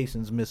shell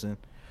casings missing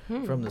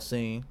from the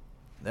scene.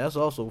 That's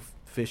also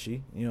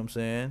fishy. You know what I'm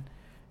saying?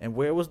 And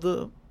where was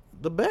the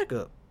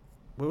backup?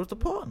 Where was the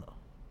partner?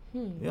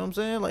 You know what I'm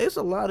saying? Like, it's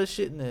a lot of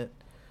shit in that.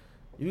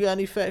 You got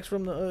any facts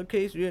from the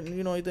case? You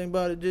know anything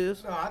about it,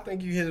 Jizz? No, I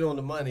think you hit it on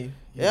the money.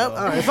 Yep.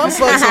 All right. If I'm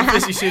fucking some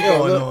fishy shit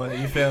going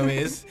on, you feel me?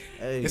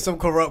 It's some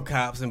corrupt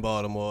cops in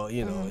Baltimore.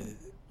 You know,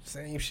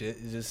 same shit.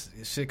 It's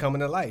just shit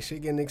coming to light.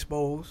 Shit getting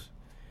exposed.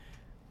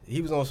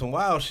 He was on some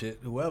wild shit.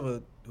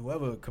 Whoever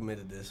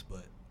committed this,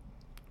 but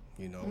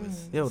you know,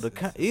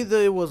 either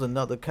it was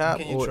another cop,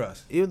 or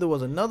either there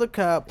was another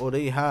cop, or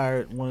they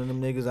hired one of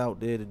them niggas out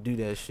there to do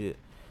that shit.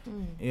 You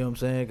know what I'm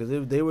saying?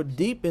 Because they were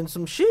deep in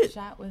some shit.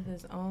 Shot with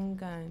his own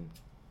gun.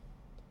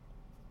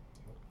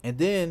 And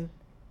then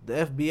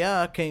the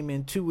FBI came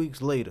in 2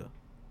 weeks later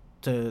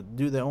to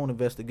do their own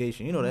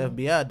investigation. You know, the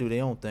FBI do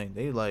their own thing.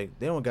 They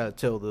don't got to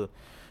tell the,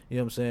 you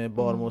know what I'm saying,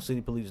 Baltimore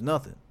City Police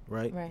nothing,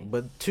 right?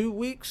 But 2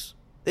 weeks,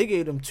 they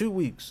gave them 2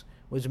 weeks,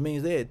 which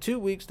means they had 2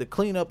 weeks to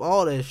clean up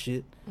all that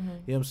shit. You know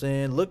what I'm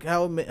saying? Look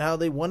how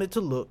they want it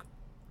to look.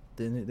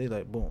 Then they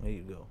like, boom, here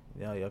you go.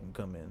 Y'all can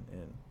come in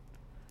and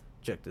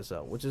check this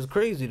out, which is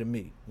crazy to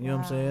me. You know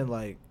what I'm saying?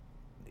 Like,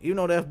 you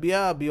know, the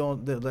FBI be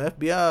on the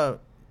FBI.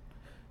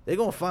 They're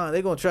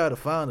gonna try to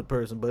find the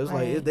person, but it's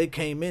like if they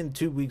came in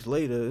 2 weeks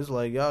later, it's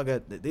like y'all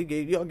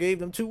gave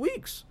them 2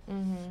 weeks.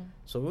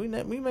 So we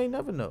may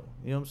never know.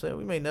 You know what I'm saying?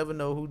 We may never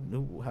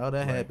know how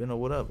that happened or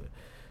whatever.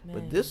 Man.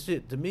 But this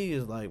shit to me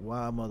is like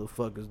why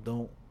motherfuckers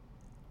don't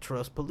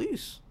trust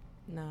police.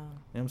 No. You know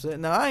what I'm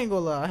saying? Now I ain't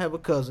gonna lie, I have a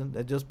cousin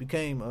that just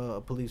became a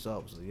police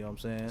officer. You know what I'm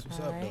saying? What's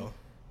up, though?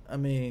 I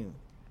mean,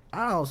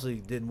 I honestly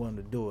didn't want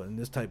to do it in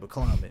this type of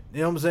climate.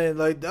 You know what I'm saying?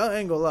 Like, I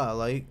ain't gonna lie.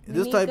 Like,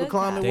 this type of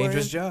climate.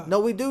 Dangerous job. No,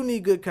 we do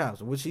need good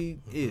cops, which he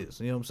is.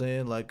 You know what I'm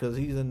saying? Like, because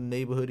he's in the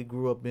neighborhood he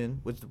grew up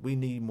in, which we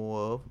need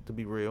more of, to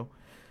be real.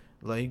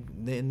 Like,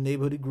 in the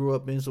neighborhood he grew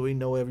up in, so he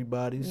know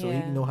everybody, so he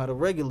know how to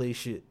regulate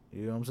shit.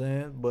 You know what I'm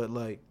saying? But,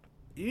 like,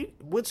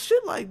 with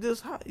shit like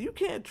this, you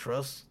can't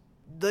trust.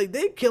 Like,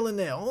 they killing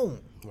their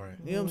own. Right.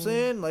 You know what I'm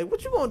saying? Like,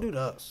 what you gonna do to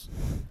us?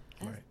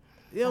 Right.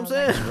 You know what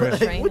I'm saying?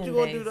 Like, what you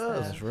gonna do to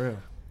us? That's real.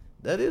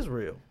 That is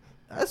real.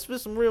 I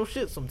spit some real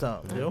shit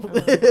sometimes, you know?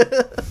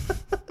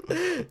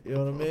 You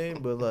know what I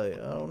mean? But, like,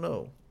 I don't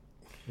know.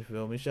 You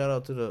feel me? Shout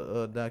out to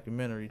the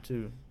documentary,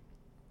 too.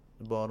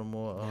 The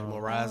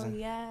Baltimore Rising. Oh,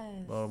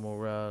 yes. Baltimore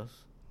Rise.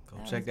 Go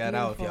check that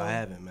out if y'all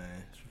haven't,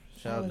 man.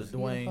 Shout out to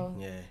Dwayne. Beautiful.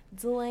 Yeah.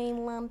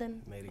 Dwayne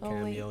London. Made a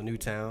cameo,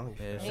 Newtown.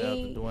 Yeah, shout out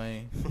to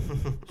Dwayne.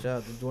 Shout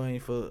out to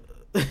Dwayne for...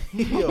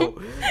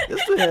 Yo,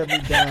 this would have me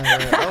dying,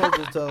 right? I was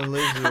just telling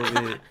Lizzie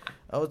over here.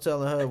 I was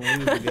telling her when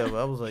we were together,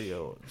 I was like,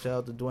 yo, shout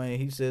out to Dwayne.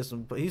 He said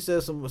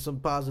some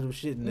positive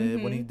shit in there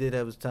when he did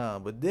have his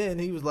time. But then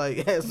he was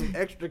like, had some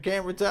extra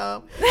camera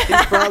time he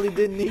probably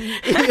didn't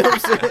need. You know what I'm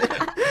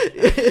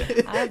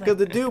saying? Because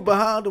the dude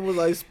behind him was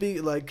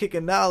like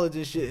kicking knowledge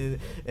and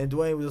shit. And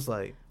Dwayne was just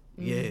like,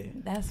 yeah.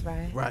 That's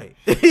right. Right.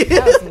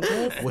 That was some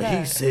good what stuff.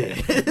 he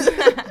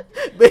said.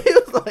 But he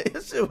was like,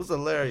 this shit was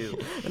hilarious.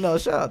 No,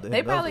 shout out to him.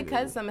 They probably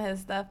cut some of his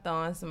stuff though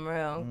on some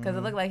real, because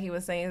it looked like he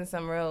was saying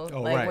some real,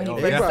 when he first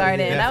probably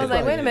started. And I was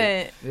like, probably wait a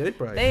minute. Yeah, they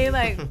probably They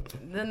like,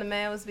 then the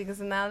man was speaking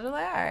some knowledge. We're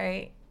like, all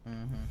right.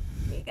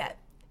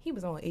 He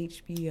was on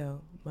HBO.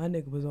 My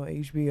nigga was on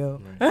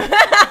HBO. Right.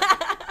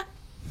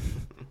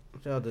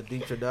 Shout out to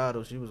Deetra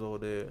Dotto. She was over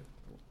there,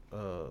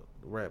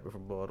 rapper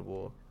from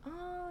Baltimore.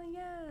 Oh,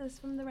 yes,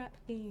 from the rap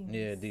game.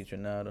 Yeah, Deetra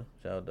Dotto.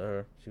 Shout out to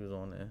her. She was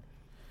on there.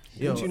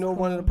 Didn't you know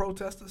one of the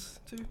protesters,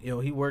 too? Yo,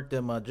 he worked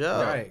at my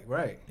job.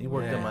 Right. He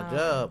worked at my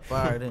job.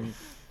 Fired him.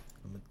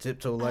 I'm going to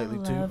tiptoe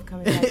lightly, too. I love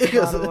coming back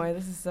to Baltimore.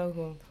 This is so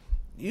cool.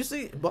 You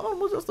see,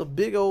 Baltimore's just a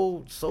big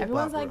old soap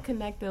Everyone's opera. like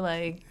connected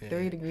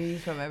 3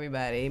 degrees from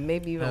everybody,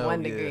 maybe even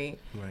 1 degree.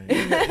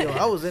 Right. Yo,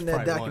 I was in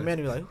that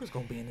documentary. Like, who's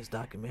gonna be in this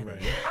documentary?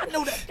 Right. I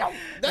know that. Yo,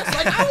 that's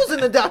like I was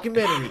in the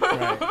documentary.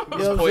 Right. You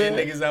know pointing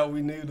niggas out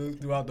we knew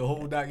throughout the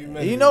whole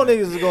documentary. You know,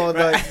 niggas is gonna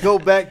like go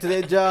back to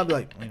their job.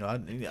 Like, you know,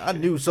 I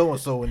knew so and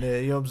so in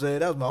there. You know what I'm saying?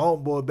 That was my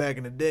homeboy back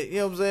in the day. You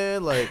know what I'm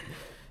saying? Like,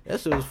 that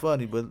shit was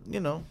funny, but you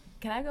know.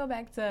 Can I go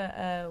back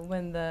to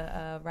when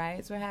the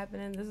riots were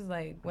happening? This is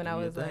like when I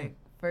was like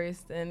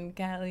first in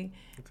Cali,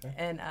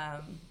 and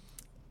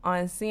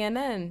on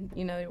CNN,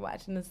 you know, you're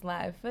watching this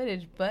live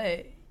footage,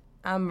 but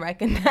I'm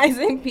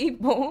recognizing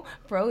people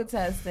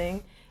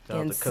protesting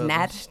and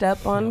snatched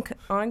up on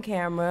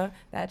camera.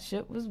 That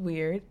shit was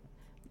weird.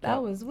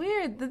 That was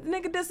weird. The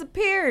nigga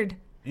disappeared.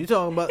 You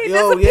talking about? He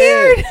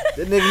disappeared. Yeah.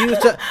 The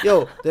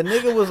nigga, the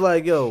nigga was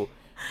like, yo.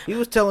 He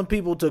was telling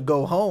people to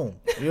go home.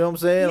 You know what I'm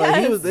saying? Yes.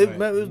 Like it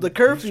was the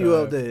curfew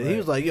out there. Right. He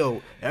was like,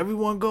 "Yo,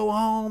 everyone go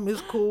home.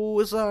 It's cool.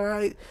 It's all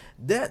right."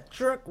 That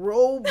truck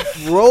rolled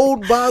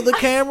by the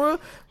camera,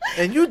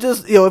 and you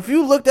just, if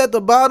you looked at the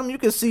bottom, you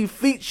could see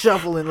feet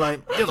shuffling.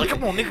 Like, they're like,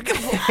 "Come on, nigga, get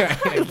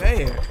on."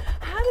 Man,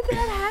 how did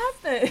that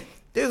happen?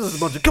 There's just a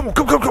bunch of come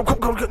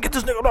on, get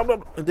this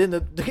nigga. And then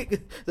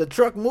the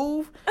truck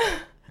moved.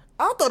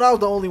 I thought I was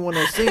the only one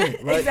that seen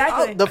it. Right?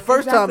 Exactly. The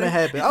first time it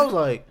happened, I was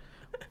like,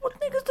 "What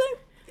niggas think?"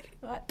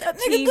 That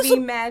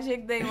TV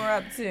magic they were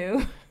up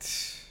to.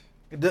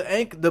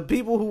 The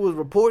people who was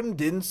reporting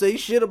didn't say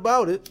shit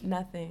about it.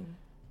 Nothing.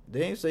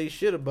 They ain't say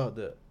shit about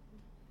that.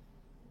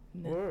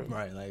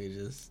 Right, like it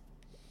just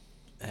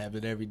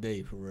happened every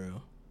day for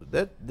real.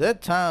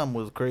 That time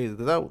was crazy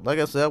because like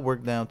I said, I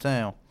worked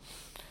downtown.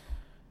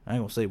 I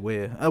ain't gonna say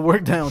where. I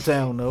worked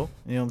downtown though.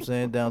 You know what I'm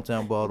saying?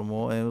 Downtown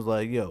Baltimore, and it was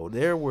like, yo,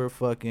 there were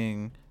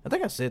fucking. I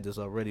think I said this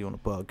already on the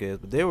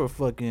podcast, but there were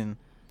fucking.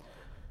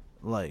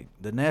 Like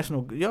the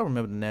National, y'all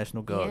remember the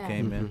National Guard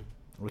came in,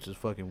 which is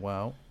fucking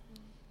wild.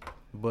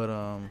 But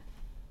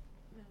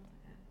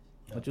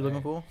what you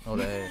looking for? Oh,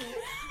 the ass.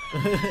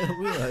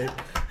 We like,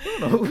 I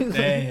don't know. We like,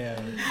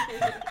 Damn.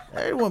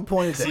 everyone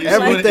pointed to See,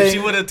 everything. If she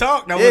would have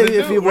talked, I Yeah, would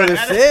have if you would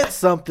have said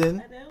something.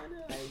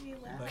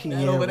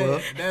 that over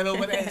there. That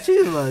over there.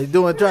 She's like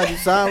trying to do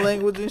sign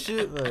language and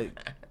shit. Like,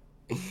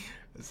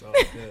 It's all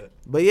good.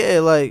 but yeah,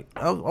 like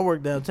I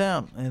work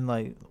downtown and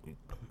like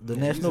the Yeah,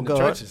 National in the Guard.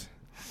 trenches.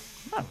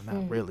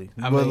 Not really,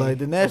 I but mean, like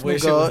the I National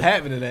wish it was Guard.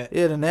 happening to that.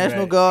 Yeah, the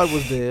National Right. Guard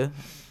was there,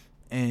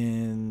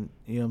 and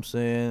you know what I'm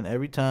saying.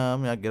 Every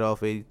time I get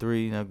off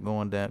 83, and I'm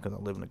going down because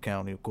I live in the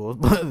county, of course.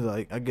 But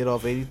like I get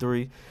off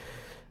 83,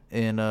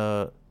 and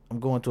I'm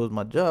going towards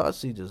my job. I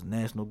see just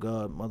National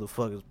Guard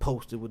motherfuckers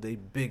posted with they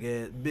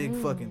big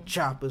fucking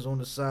choppers on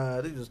the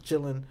side. They just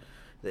chilling.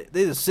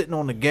 They just sitting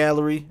on the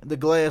gallery, the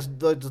glass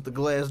doors. You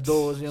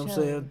know what I'm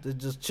saying? They're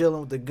just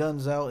chilling with their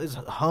guns out. It's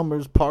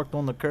Hummers parked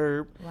on the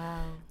curb.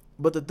 Wow.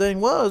 But the thing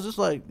was, it's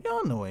like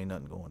y'all know ain't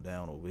nothing going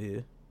down over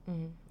here.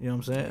 Mm-hmm. You know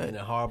what I'm saying? In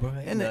the harbor.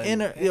 In the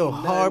inner,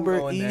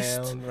 harbor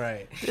east. Down,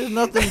 right. There's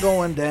nothing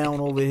going down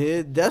over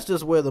here. That's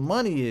just where the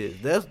money is.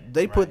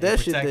 They put Right, that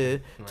shit protect there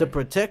it. to Right.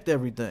 protect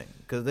everything.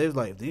 Cause they was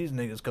like, these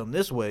niggas come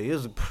this way.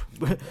 It's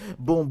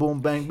boom, boom,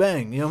 bang,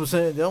 bang. You know what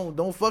I'm saying?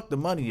 Don't fuck the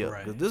money up.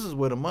 Right. Cause this is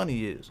where the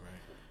money is. Right.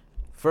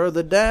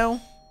 Further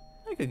down,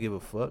 they could give a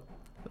fuck.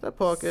 Is that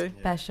Parquet?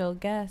 Special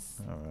guest.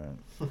 All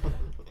right.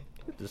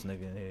 Get this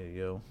nigga in here,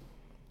 yo.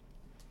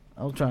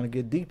 I was trying to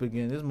get deep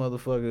again. This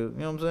motherfucker, you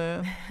know what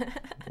I'm saying?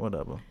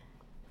 Whatever.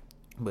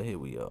 But here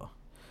we are.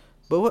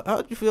 But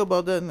how'd you feel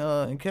about that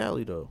in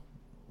Cali, though?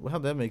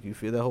 How'd that make you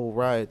feel, that whole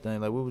riot thing?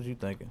 Like, what was you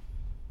thinking?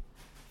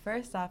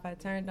 First off, I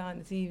turned on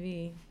the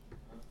TV.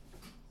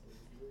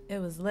 It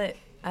was lit.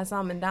 I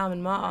saw him in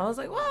Diamond Mall. I was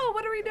like, whoa,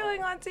 what are we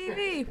doing on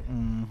TV?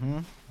 Mm-hmm.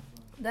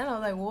 Then I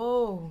was like,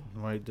 whoa,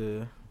 Right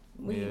there.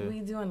 we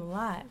doing a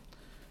lot.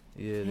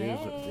 Yeah,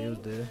 they was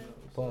there.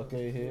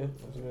 Parquet here.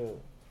 What's good?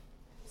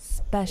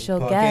 Special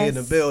Parquet guest.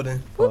 in the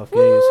building. Parquet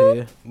is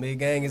here. Mid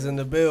gang is in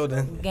the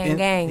building. Gang,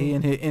 gang. He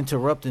in here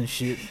interrupting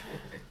shit.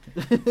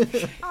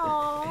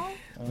 Aww.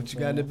 What you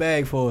got in the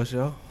bag for us,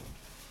 yo?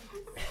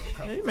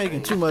 You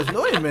making too much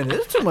noise. Wait a minute,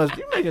 it's too much.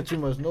 You making too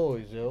much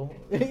noise, yo.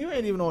 You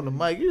ain't even on the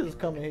mic. You just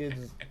coming here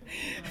just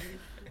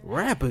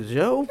rappers,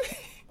 yo.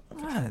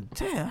 God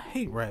damn, I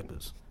hate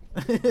rappers.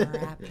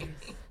 Rappers.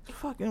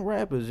 Fucking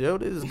rappers, yo.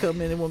 They just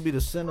come in. They want to be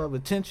the center of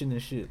attention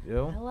and shit,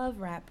 yo. I love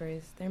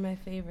rappers. They're my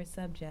favorite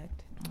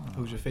subject.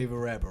 Who's your favorite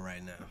rapper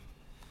right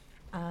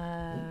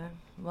now?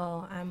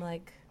 Well, I'm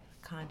like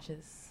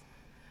conscious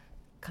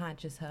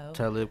hoe.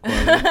 Talib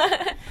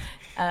Kweli,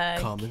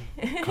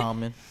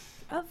 Common.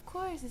 Of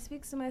course, it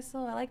speaks to my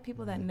soul. I like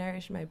people that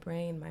nourish my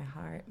brain, my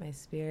heart, my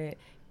spirit.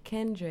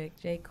 Kendrick,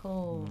 J.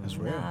 Cole, That's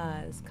real.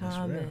 Nas, That's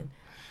Common. real.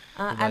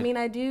 I mean,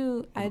 I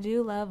do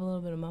love a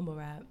little bit of mumble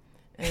rap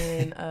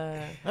and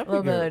a Every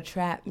little girl- bit of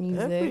trap Every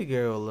music.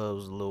 girl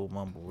loves a little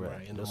mumble rap.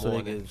 Right, in the So they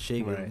morning. can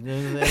shake Right. it. You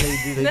know what I'm saying?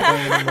 They do their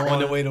thing in the On the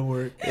morning. way to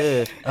work.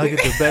 Yeah, I get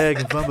the bag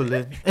and fumble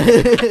it.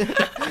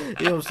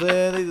 You know what I'm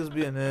saying? They just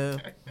be in there. You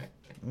know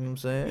what I'm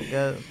saying?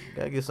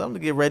 Gotta get something to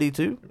get ready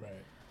to. Right.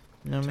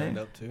 You know what I Turned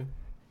mean? up too.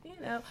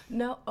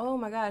 No, oh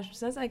my gosh,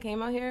 since I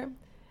came out here,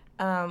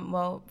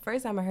 well,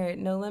 first time I heard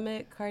No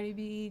Limit, Cardi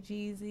B,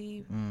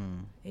 Jeezy,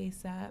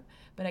 ASAP,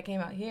 but I came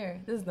out here.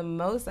 This is the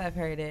most I've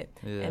heard it,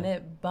 Yeah. and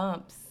it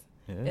bumps.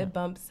 Yeah. It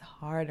bumps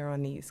harder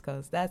on the East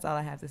Coast. That's all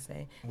I have to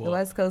say. The What?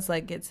 West Coast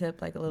like gets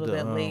hip like a little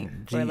bit late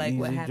for like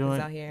what G-Eazy happens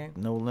joint, out here.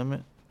 No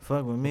Limit.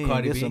 Fuck with me and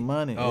Cardi get B? some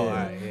money. Oh, yeah.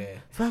 alright, yeah.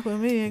 Fuck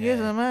with me and get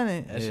Yeah. some money.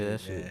 That yeah, shit,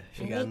 that shit. yeah.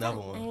 She got another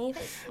one.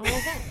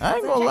 I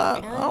ain't gonna lie.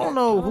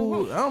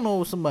 I don't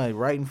know somebody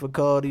writing for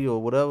Cardi or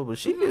whatever, but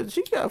she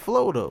got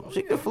flow though.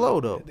 She can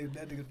flow though.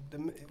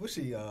 What's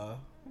she?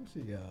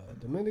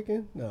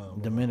 Dominican? No.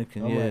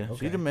 Dominican, Oh, yeah. right,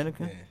 She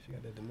Dominican. Yeah, she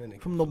got that Dominican.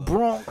 From the flow.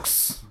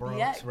 Bronx. Bronx,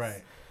 Yes.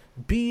 right.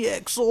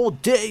 BX all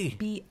day.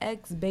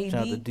 BX baby.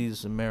 Shout out to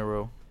Jesus and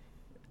Mero.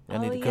 Y'all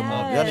need Oh, to come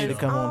on. yes. Y'all need to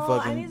come on. Oh, I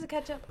Fucking. need to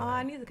catch up. Oh,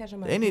 I need to catch up on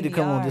my They need to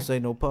come on. PBR. This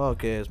ain't no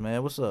podcast,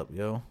 man. What's up,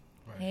 yo?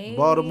 Hey,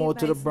 Baltimore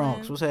to the Viceland.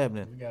 Bronx. What's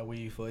happening? We got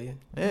weed for you.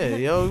 Yeah,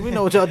 yo, we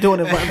know what y'all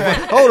doing.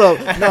 Hold up,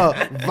 no,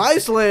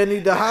 Viceland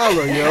need to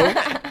holler, yo.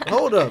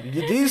 Hold up,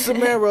 D.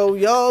 Samero,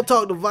 y'all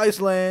talk to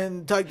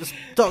Viceland,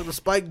 talk to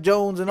Spike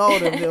Jones and all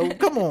them, yo.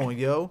 Come on,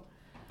 yo.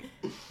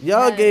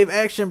 Y'all Yes. gave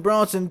Action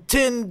Bronson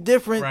 10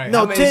 different, Right. no,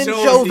 How many 10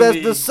 shows shows he that's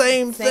need? the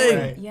same thing.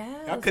 Right.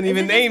 Yes. I couldn't Is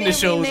even it name the just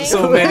shows. being There's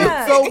so named? many.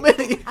 Yeah. So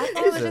many. I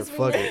thought it was He just said,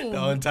 "Fuck it." renamed.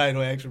 The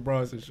Untitled Action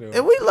Bronson show.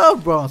 And we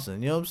love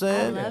Bronson, you know what I'm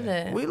saying? I love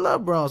it. We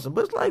love Bronson,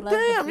 but it's like, I love the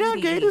damn, y'all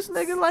fruity gave this beats.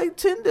 nigga like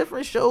 10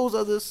 different shows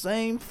of the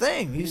same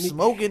thing. He's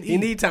smoking, He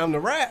need time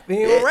to rap. He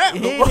ain't Yeah, rap. he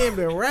no ain't more. even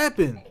been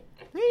rapping.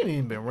 He ain't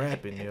even been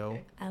rapping, yo.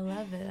 I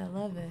love it. I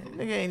love it.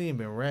 Nigga ain't even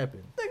been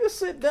rapping. Nigga,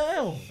 sit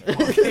down.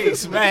 Okay,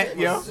 smack,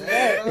 yo.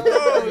 Smack.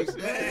 Oh,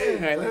 smack.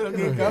 Hey, let him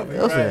get coming.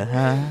 Yo said,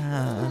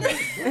 Right.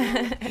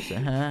 huh?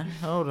 Said, huh?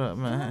 Hold up,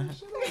 man.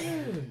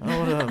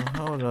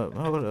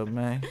 Hold up,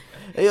 man.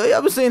 Hey, yo, you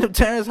ever seen them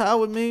Terrence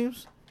Howard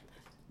memes?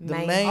 The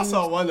Man. main- I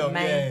saw one of them,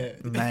 Man.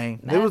 yeah. Man.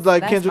 It That's- was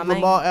like that's Kendrick my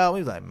main. Lamar album.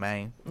 He was like,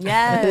 man.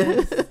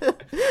 Yes.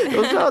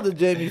 Yo, shout out to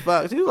Jamie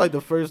Foxx. He was like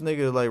the first nigga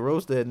to like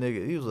roast that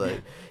nigga. He was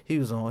like,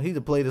 he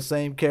to play the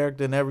same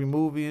character in every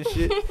movie and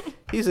shit.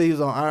 He said he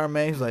was on Iron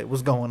Man. He's like,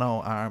 what's going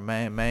on, Iron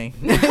Man, man?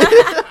 He's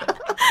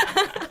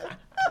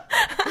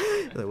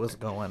like, what's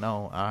going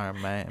on,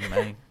 Iron Man,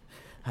 man?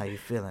 How you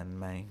feeling,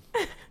 man?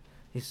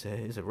 He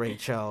said, Ray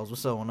Charles.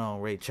 What's going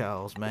on, Ray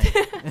Charles, man?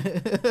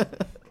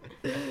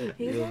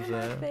 He's one of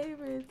my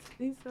favorites.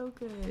 He's so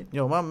good.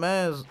 Yo, my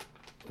man's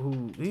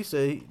he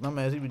said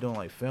he be doing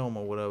like film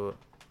or whatever.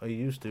 Or he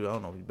used to. I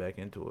don't know if he's back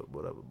into it,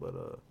 whatever.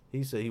 But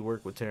he said he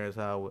worked with Terrence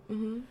Howard.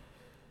 Mm-hmm.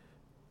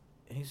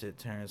 He said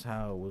Terrence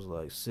Howard was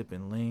like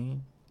sipping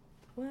lean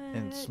What?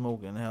 and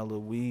smoking hella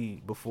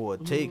weed before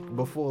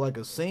like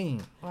a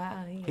scene.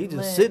 Wow. He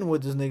just sitting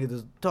with this nigga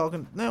just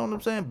talking. You know what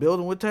I'm saying?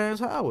 Building with Terrence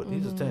Howard. He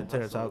just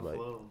Terrence Howard like.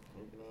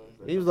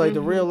 He was like the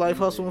real life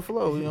hustle and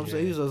flow. You know what I'm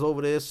saying? He was just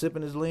over there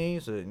sipping his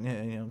lean. So,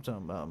 yeah, you know what I'm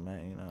talking about,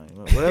 man. You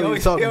know, whatever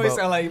he's talking He always about.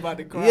 sound like he about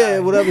to cry. Yeah,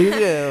 whatever.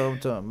 I'm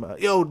talking about.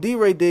 Yo, D.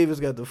 Ray Davis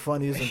got the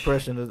funniest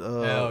impression of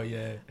Hell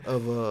yeah.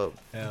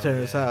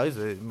 Terrence Howard. He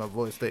said, my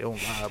voice stay on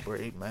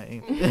vibrate,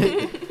 man.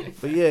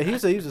 But yeah, he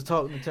said he was just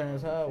talking to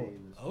Terrence Howard.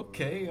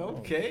 Okay.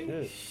 Oh,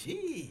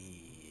 Shit.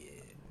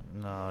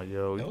 Nah,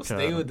 yo. Don't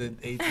stay with the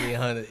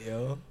 1800,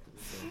 yo.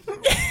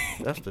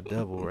 That's the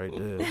devil right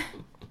there.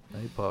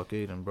 They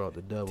parkade and brought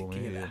the devil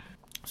in here.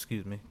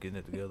 Excuse me, getting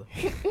it together.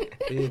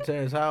 Yeah,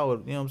 Terrence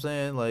Howard, you know what I'm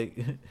saying? Like,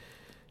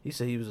 he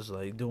said he was just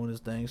like doing his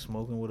thing,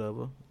 smoking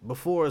whatever,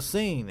 before a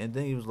scene. And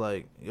then he was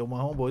like, yo, my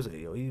homeboy said,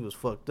 yo, he was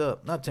fucked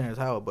up. Not Terrence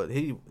Howard, but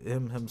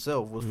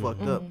himself was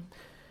fucked up. And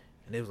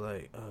they was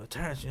like,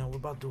 Terrence, you know, we're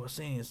about to do a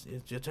scene. It's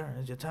your turn.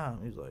 It's your time.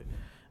 He was like,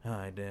 all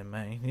right, then,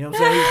 man. You know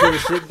what I'm saying? He put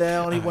his shit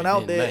down. He went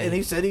out there, and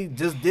he said he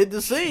just did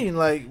the scene.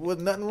 Like,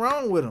 wasn't nothing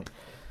wrong with him.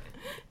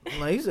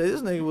 Like, he said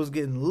this nigga was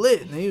getting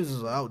lit, and he was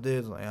just out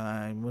there, like, all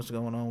right, what's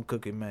going on,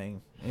 cooking,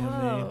 man? You know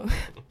what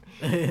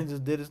I mean? And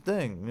just did his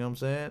thing. You know what I'm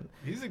saying?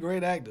 He's a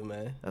great actor,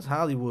 man. That's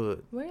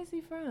Hollywood. Where is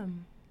he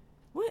from?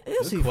 Where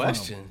is Good he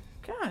question.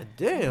 from? God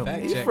damn.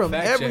 Fact He's check, from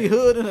fact every check.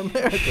 hood in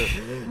America.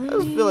 I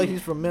just feel like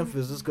he's from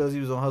Memphis just because he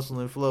was on Hustle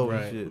and Flow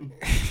Right. and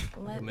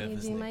Let me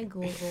Memphis do nigga. my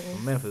Google.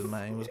 shit. Memphis,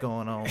 man. What's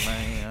going on,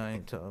 man? I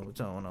ain't telling what's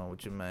going on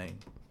with your man.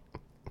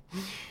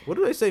 What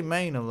do they say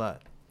Maine a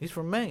lot? He's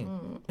from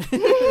Maine.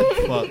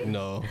 Fuck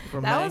no.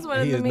 From That Maine. was one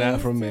of He the is not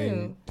memes, from too.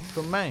 Maine.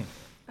 From Maine.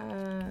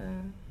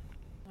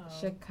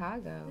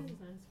 Chicago.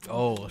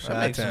 Oh, That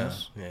makes Chi-Town.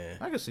 sense. Yeah.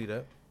 I can see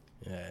that.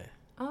 Yeah.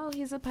 Oh,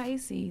 he's a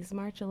Pisces.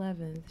 March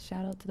 11th.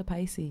 Shout out to the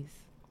Pisces.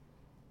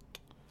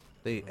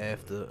 They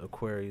after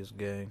Aquarius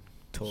gang.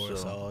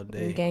 Taurus So- all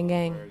day. Gang,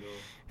 gang.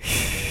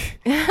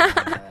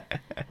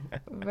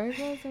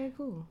 Virgos are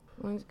cool.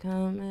 Why don't you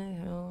come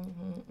at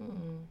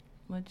home?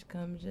 Why don't you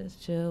come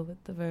just chill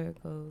with the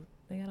Virgos?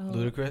 They got a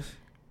Ludacris?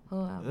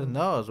 whole It's album.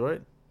 Nas,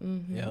 right?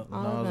 Mm-hmm. Yep.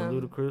 All of Nas them.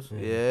 and Ludacris. Yeah.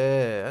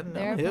 Yeah, I know.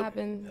 They're Hip.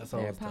 popping. That They're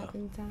song's tough.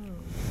 popping town.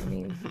 I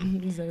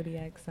mean,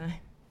 zodiac sign.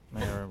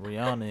 Man,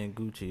 Rihanna and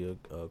Gucci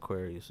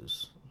Aquarius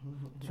is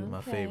two of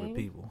my favorite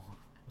Okay. people.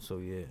 So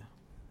yeah,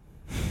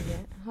 Yeah.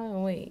 Hold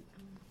on, wait.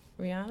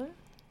 Rihanna?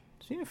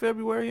 she in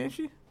February, ain't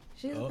she?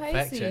 She's Oh, a fact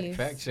Pisces. check.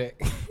 Fact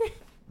check.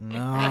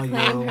 Nah, I claim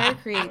yo. her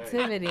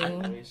creativity.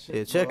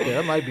 Yeah, check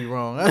that. I might be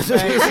wrong. Fact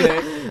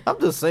check. I'm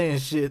just saying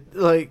shit.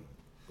 Like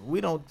we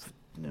don't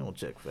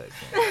check facts.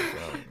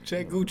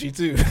 Check Gucci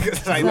too.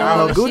 'Cause I So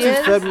know. No, she Gucci's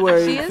is-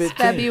 February She is 15th.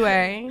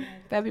 February.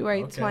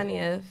 February Okay.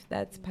 20th.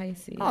 That's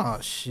Pisces. Oh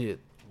shit,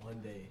 One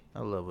day. I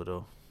love her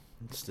though.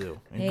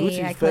 Still, and Hey, Gucci's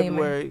I claim her.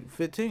 February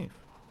 15th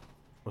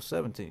or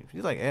 17th.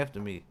 She's like after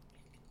me.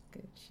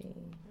 Gucci.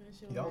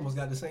 You almost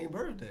got the same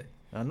birthday.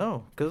 I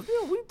know, cause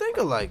we think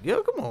alike.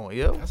 Yo, come on,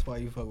 yo. That's why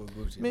you fuck with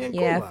Gucci. Man,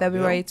 Yeah, cool out,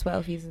 February yo.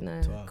 12th. He's in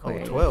a 12. Oh,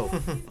 Aquarius.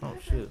 12. Oh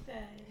shit.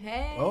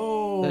 Hey.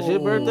 Oh. That's your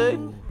birthday?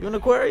 You in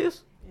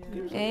Aquarius?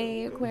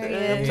 Hey, Damn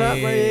Aquarius. top right.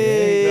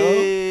 Hey,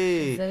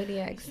 Hey.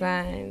 Zodiac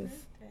signs.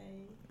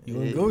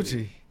 You and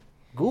Gucci.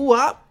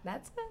 Guwap.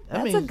 That's a, That that's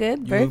a means good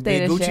You a birthday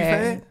big to Gucci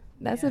share. fan?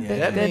 That's a Yeah, big,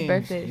 That good means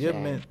birthday to you're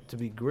share. meant to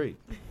be great.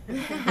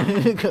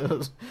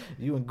 Because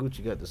you and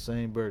Gucci got the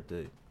same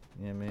birthday.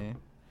 You know what I mean?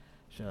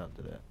 Shout out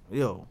to that.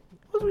 Yo,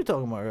 what was we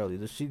talking about earlier?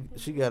 Does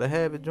she got a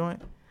habit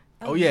joint?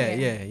 Oh yeah,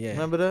 yeah.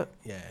 Remember that?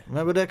 Yeah.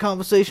 Remember that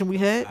conversation we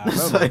had? I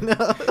It's remember.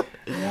 like,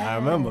 no. I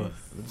remember.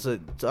 So,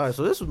 all right,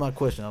 so this was my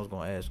question I was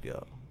going to ask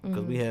y'all.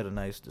 Because we Mhm. had a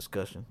nice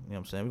discussion. You know what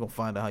I'm saying? We're going to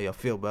find out how y'all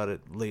feel about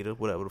it later,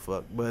 whatever the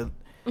fuck. But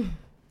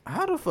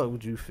how the fuck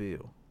would you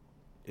feel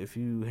if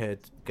you had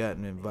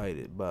gotten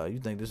invited by, you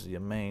think this is your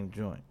main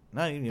joint?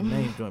 Not even your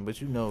main joint, but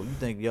you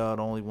think y'all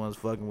the only ones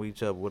fucking with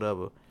each other,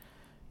 whatever.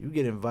 You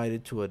get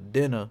invited to a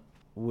dinner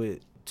with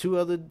 2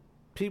 other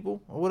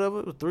people or whatever,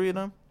 it was 3 of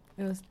them.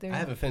 It was 3. I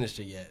haven't finished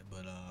it yet, but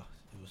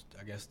it was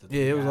I guess the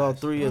Yeah, it was all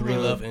guys. 3 of Three the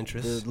love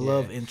interests. The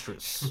love Yeah.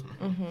 interests.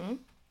 Mm-hmm.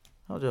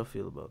 How'd y'all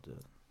feel about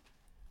that?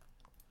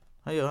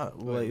 How y'all,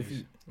 like, if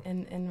you,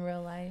 In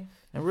real life.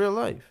 in real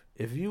life,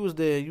 if you was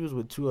there, you was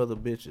with 2 other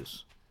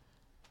bitches.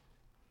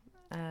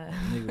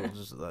 Nigga was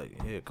just like,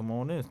 "Here, come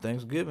on in,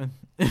 Thanksgiving."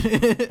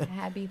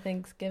 Happy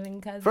Thanksgiving,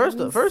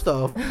 cousins. First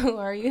off, Who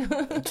are you?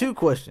 2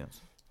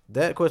 questions: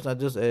 That question I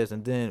just asked,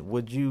 and then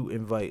would you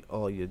invite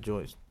all your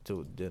joints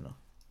to dinner?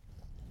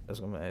 That's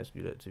what I'm gonna ask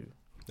you that too.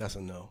 That's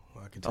a no.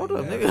 I can tell Hold you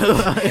up, that.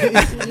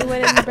 nigga. You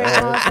wouldn't bring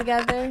them all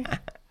together?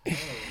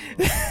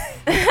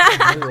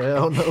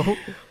 Hell no.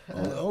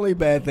 Only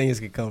bad things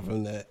could come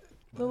from that.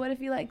 But what if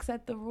you like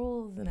set the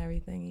rules and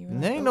everything? You were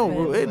There like, ain't no open.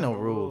 rule. Ain't no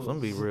rules. I'm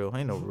be real.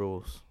 Ain't no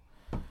rules.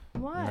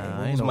 Why? Nah,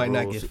 Rules ain't no might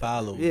not rules. get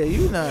followed. Yeah,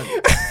 you not.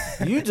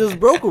 You just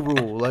broke a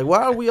rule. Like,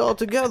 why are we all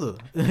together?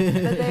 But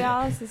they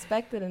all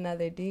suspected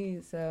another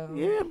dude, so.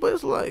 Yeah, but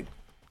it's like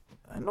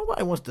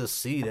nobody wants to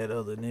see that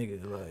other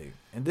nigga. Like,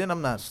 and then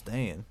I'm not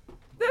staying.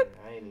 I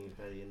ain't even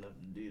petty enough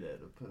to do that.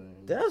 To put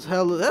in.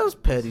 That's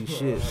petty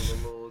shit.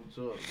 Have a little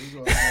joke. We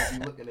gonna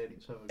be looking at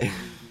each other. Crazy.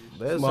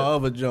 That's My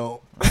other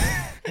joint.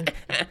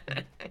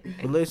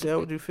 But Lacey, how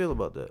would you feel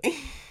about that?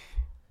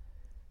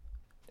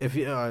 If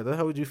you all right,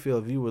 how would you feel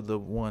if you were the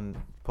one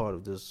part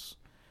of this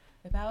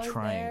If I was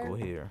triangle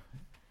there, here,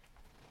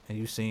 and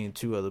you seen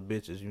two other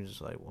bitches, you just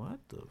like, what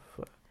the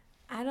fuck?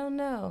 I don't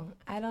know.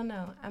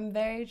 I'm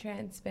very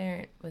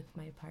transparent with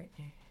my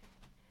partner.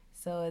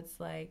 So it's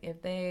like,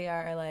 if they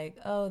are like,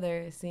 oh,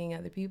 they're seeing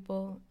other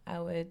people, I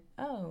would,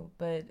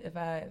 but if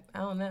I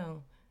don't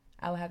know,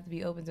 I would have to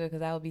be open to it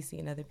because I would be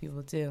seeing other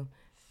people too.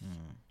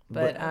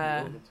 But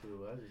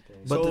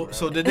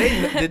So did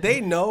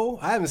they know?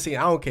 I haven't seen.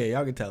 I don't care.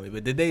 Y'all can tell me.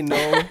 But did they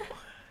know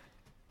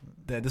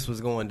that this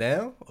was going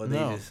down, or they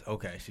No. just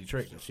she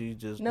tricked them? She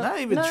just no, not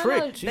even no,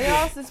 tricked. No, She they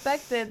just, all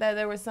suspected that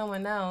there was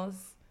someone else.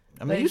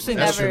 I mean, but you seen she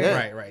that shit.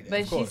 never- Right.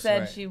 But of she course, said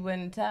right. she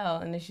wouldn't tell,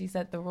 and then she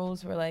set the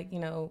rules for like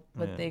what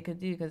Yeah. they could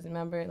do. Because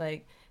remember,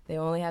 like they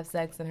only have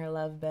sex in her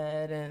love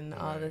bed and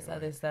all this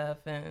other stuff,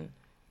 and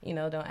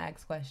don't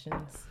ask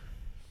questions.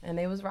 And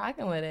they was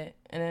rocking with it.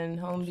 And then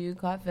home dude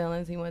caught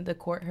feelings. He wanted to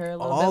court her a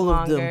little bit All of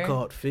longer. them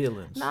caught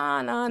feelings.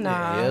 Nah.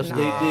 Yes,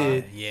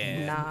 they did.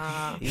 Yeah.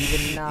 Nah.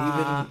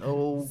 Even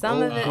old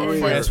Some of it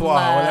is Francois,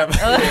 love. whatever.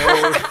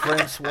 Yeah, old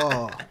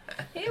Francois.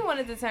 He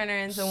wanted to turn her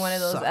into one of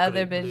those Sucker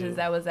other blue. bitches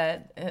that was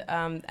at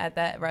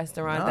that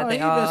restaurant No, that they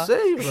he all. even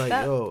said he was like,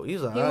 That- yo,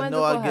 he's like, he I wanted know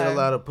to I pull get a her.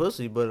 lot of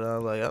pussy, but I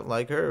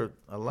like her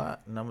a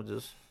lot, and I'm gonna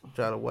just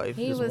try to wife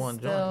He this was one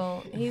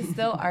still he's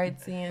still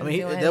artsy and joint. I mean,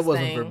 doing that his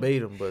wasn't thing.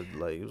 verbatim, but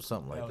like it was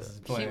something like That was that. his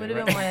She plan, would have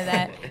right? been one of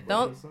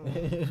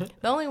that.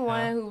 The only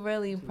one who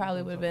really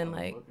probably would have been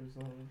like,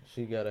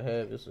 She gotta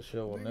have this a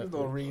show on Niggas Netflix.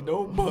 don't read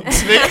no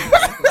books,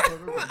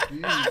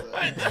 nigga.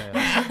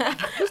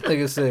 This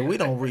nigga said we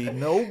don't read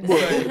no book.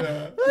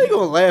 How you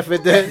gonna laugh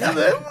at that? He's like,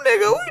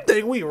 nigga, we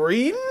think we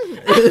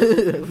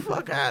reading?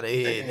 Fuck out of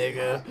here,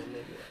 nigga.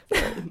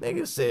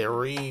 Nigga said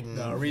reading.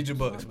 No, read your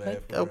books, man.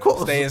 Of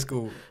course. Stay in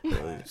school.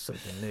 Such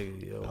a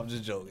nigga, yo. I'm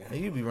just joking. And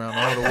you be around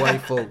all the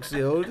white folks,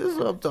 yo. This is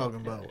what I'm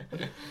talking about.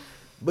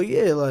 But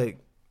yeah, like,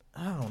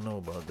 I don't know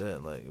about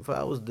that. Like, if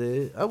I was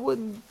dead, I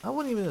wouldn't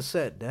even have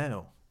sat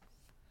down.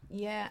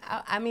 yeah.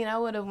 I mean, I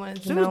would have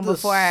wanted She to know was the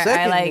before I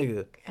second like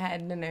nigga.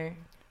 had dinner.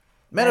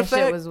 Matter That of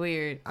fact, shit was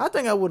weird. I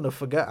think I wouldn't have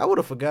forgot. I would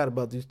have forgot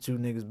about these two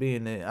niggas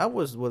being there. I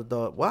would have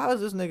thought, why is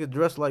this nigga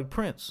dressed like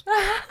Prince?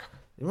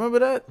 You remember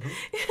that?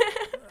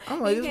 I'm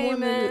like, He this came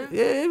one nigga. in.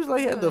 Yeah, he was like,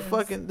 he had the He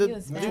fucking.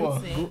 was dude,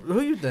 fancy. who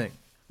you think?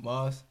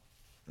 Mars.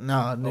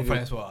 Nah, nigga.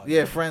 Francois.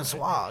 Yeah,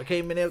 Francois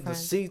came in there with the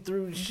Fran-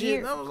 see-through shit.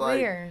 And I was like,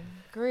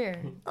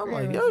 Greer. I'm Greer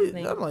like, was his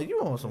name.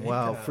 you on some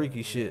wild,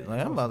 freaky shit. Like,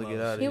 I'm about to get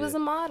out of He here. was a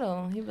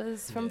model. He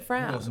was from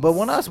France. But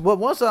once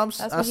I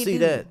That's I what he see do.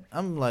 that,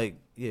 I'm like,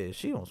 yeah,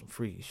 she on some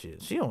freaky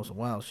shit. She on some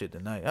wild shit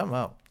tonight. I'm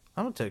out.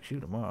 I'm gonna text you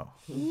tomorrow.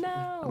 I might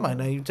No.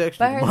 not even text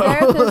you But her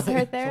tomorrow. therapist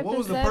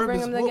said bring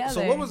them together.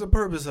 So what was the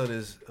purpose of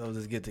this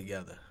get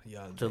together?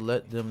 Y'all To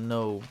let them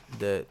know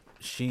that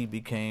she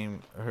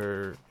became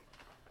her.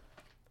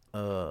 She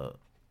was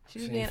She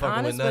being ain't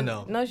fucking honest with with none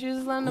of 'em. no, she was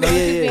just letting them No, know yeah,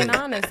 she was yeah. being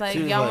honest. Like She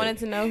was y'all like- wanted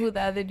to know who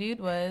the other dude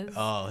was.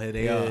 Oh, here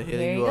they Yeah, are. here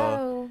Here you you are.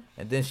 go.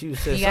 And then she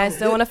said, You guys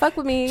still want to fuck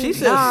with me? She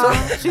said Nah.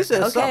 something. She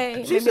said Okay,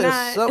 something. She maybe said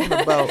not. something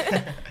about.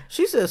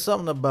 She said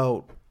something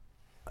about.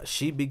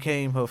 She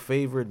became her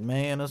favorite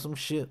man or some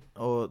shit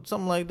or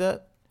something like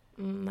that.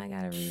 I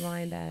gotta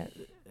rewind that.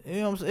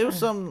 You know what I'm saying? It was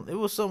something. It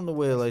was something to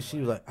where like she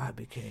was like, I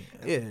became.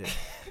 Yeah.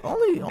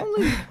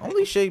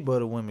 Only shea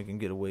butter women can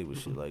get away with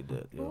shit like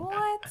that. Yo.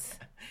 What?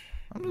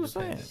 I'm just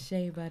saying.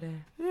 Shea butter.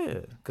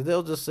 Yeah, because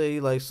they'll just say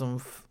like some,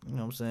 you know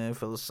what I'm saying,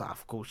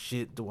 philosophical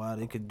shit to why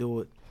they can do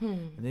it.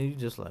 And then you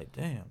just like,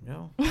 damn,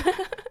 yo.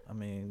 I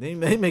mean, they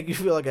make you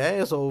feel like an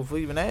asshole for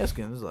even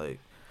asking. It's like,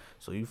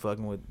 so you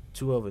fucking with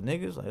two other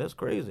niggas? Like, that's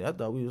crazy. I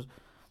thought we was,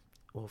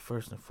 well,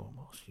 first and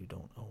foremost, you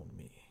don't own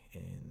me.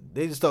 And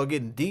they just start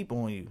getting deep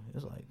on you.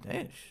 It's like,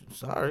 damn,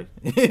 sorry.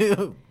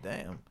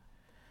 Damn.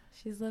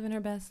 She's living her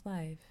best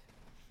life.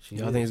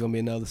 Y'all think it's gonna be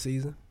another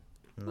season?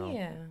 No.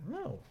 Yeah.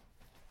 No.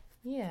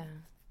 Yeah.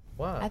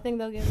 Why? I think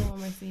they'll give her one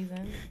more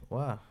season.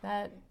 Why?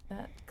 That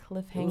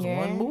cliffhanger.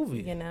 one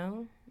movie. You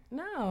know?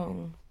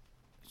 No.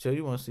 So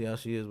you want to see how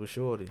she is with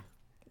Shorty?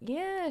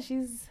 Yeah,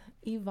 she's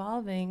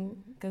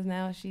evolving because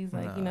now she's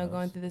like, Nah,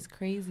 going through this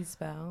crazy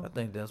spell. I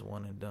think that's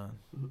one and done.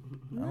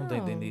 I don't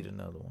think they No. need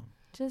another one.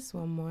 Just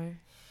one more.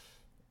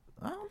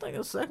 I don't think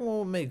a second one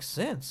would make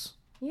sense.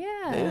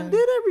 Yeah. They done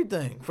did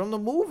everything from the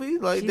movie.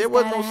 Like She's there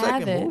wasn't no gotta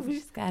have second it. movie.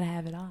 She's gotta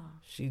have it all.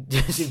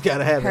 She's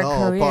gotta have Her it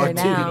all. career Part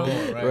now.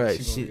 two. Right.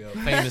 She She's gonna be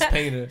a famous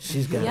painter.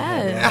 She's gotta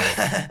have it all.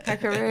 Yes. Her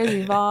career has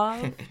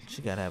evolved.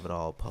 She gotta have it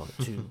all. Part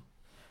two.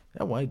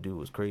 That white dude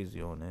was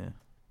crazy on there.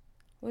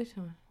 Which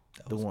one?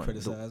 That The was one-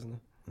 criticizing her.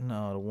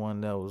 No, the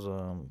one that was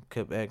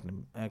kept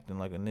acting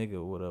like a nigga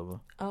or whatever.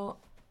 Oh,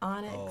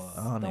 Onyx. Oh,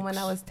 The Onyx. one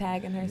that was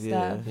tagging her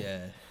Yeah. stuff.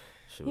 Yeah.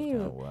 Shit was He-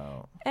 kind of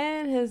wild.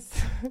 And his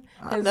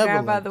I his never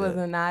grandfather liked was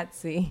that. a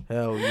Nazi.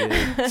 Hell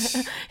yeah.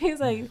 He's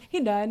like, he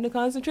died in a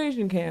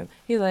concentration camp.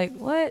 He's like,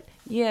 what?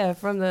 Yeah,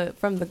 from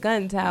the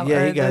gun tower.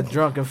 Yeah, he or got the-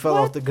 drunk and fell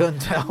What? off the gun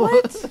tower.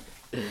 What?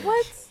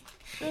 What?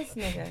 This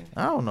nigga.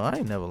 I don't know. I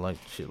ain't never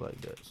liked shit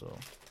like that, so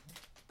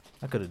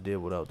I could have did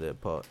without that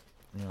part.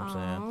 You know what I'm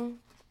saying? Aw.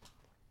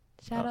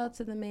 Shout out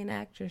to the main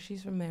actress.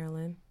 She's from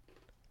Maryland.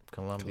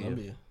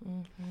 Columbia.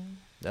 hmm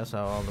That's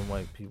how all the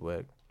white people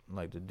act,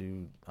 like the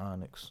dude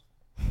Onyx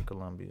in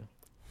Columbia.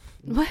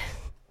 What?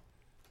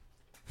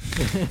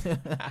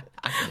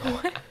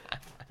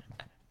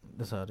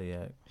 That's how they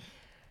act.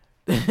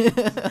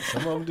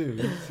 Some of them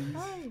do.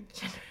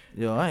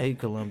 Yo, I hate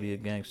Columbia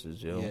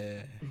gangsters, yo.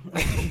 Yeah.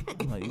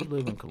 I'm like, you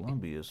live in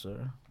Columbia,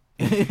 sir.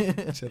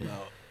 Chill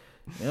out.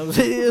 You know what I'm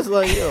saying? It's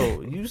like,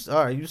 yo,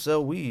 you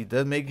sell weed.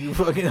 That make you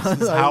fucking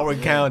This is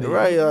Howard County.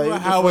 Right, like, You a what the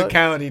Howard fuck?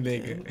 County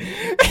nigga.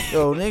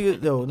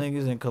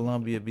 niggas in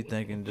Columbia be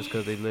thinking just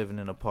because they live in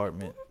an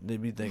apartment, they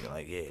be thinking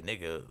like, yeah,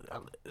 nigga,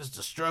 it's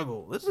the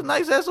struggle. This is a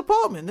nice ass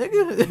apartment,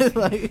 nigga.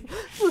 Like,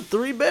 it's a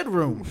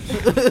 3-bedroom.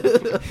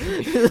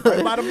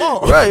 Right by the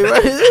mall. Right.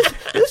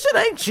 This shit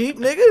ain't cheap,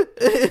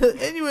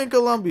 nigga. And you in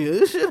Columbia,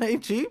 this shit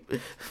ain't cheap.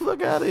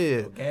 Fuck out of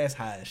here. Gas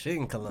high as shit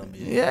in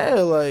Columbia.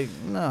 Yeah, like,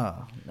 nah,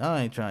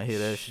 I ain't trying to hear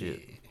that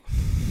shit.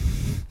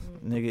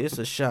 Nigga, it's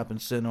a shopping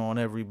center on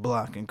every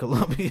block in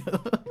Columbia.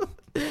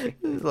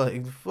 It's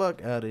like,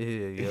 fuck out of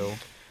here, yo.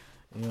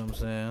 You know what I'm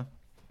saying?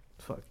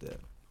 Fuck that.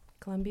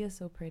 Columbia's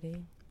so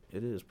pretty.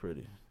 It is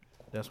pretty.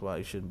 That's why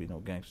you shouldn't be no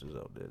gangsters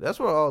out there. That's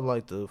where all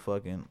like the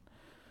fucking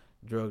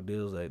drug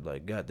dealers that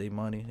like got their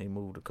money, they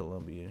moved to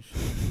Columbia and shit.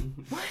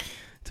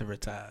 To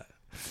retire.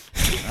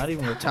 Not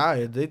even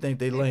retired. They think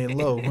they laying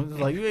low. It's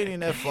like, you ain't even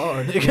that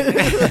far,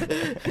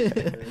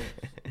 nigga.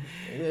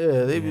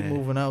 Yeah, they be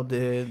moving out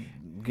there,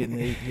 getting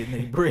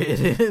their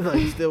bread,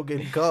 like still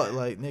getting caught.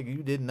 Like, nigga,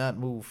 you did not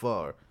move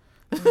far.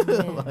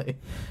 Like,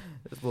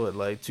 it's what,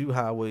 like 2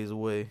 highways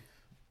away.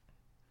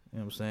 You know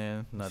what I'm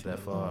saying? Not that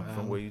far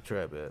from where you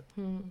trap at.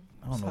 I don't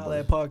Let's know. holler at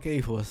About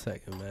Parquet for a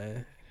second,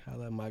 man.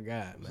 Holler at my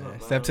guy, man.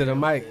 up, Step to the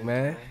mic,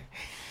 man.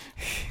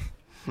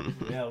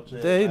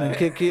 they didn't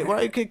kick Kiara.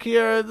 Why you kick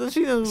Kiara?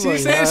 She done was She like,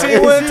 said nah. she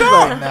wouldn't She's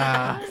talk. like,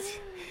 nah.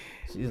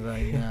 She's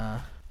like, nah.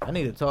 I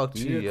need to talk to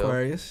She you, yo. You know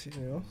Aquarius, you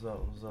know. What's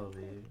up,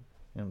 dude?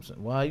 what I'm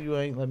saying? Why you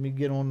ain't let me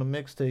get on the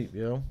mixtape,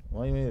 yo?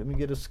 Why you ain't let me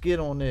get a skit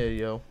on there,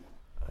 yo?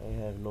 I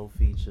ain't have no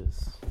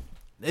features.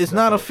 It's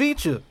not a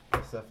feature.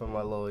 Except for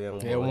my little young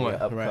boy, Yeah, one.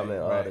 upcoming Right.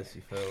 artist,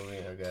 you feel me?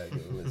 I gotta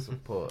give him his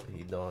support.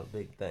 He doing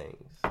big things.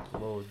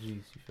 Lil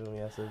Juice, you feel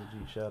me? I said G,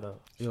 shout out.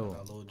 Yo, Shout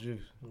out Lil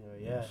Juice.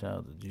 Yeah. shout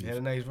out to You had a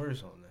Juice. nice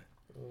verse on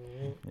that.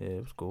 Mhm. Yeah,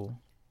 it was cool.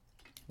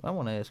 I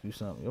want to ask you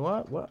something. Yo,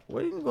 what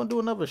are you gonna do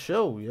another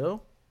show,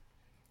 yo?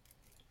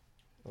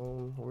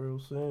 Real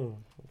soon.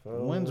 You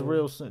feel When's me?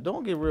 real soon?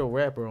 Don't get real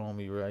rapper on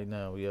me right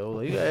now, yo.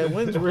 Like,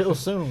 when's real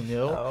soon, I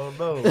yo? don't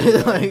know.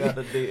 Like, I got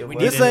the date. we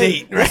in need This my a head.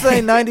 ain't this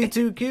ain't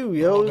 92Q,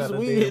 yo. I got It's the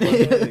weed. date in my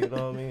head, you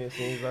know what I mean? As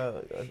soon as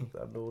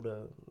I know the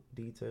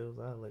details,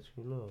 I'll let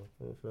you know.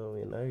 You feel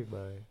me? And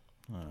everybody.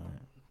 Alright,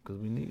 cause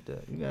we need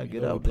that. You gotta You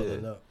get know out we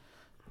pulling there. up.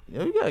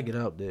 Yo, you gotta get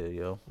out there,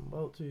 yo. I'm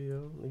about to,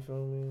 yo. You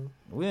feel me?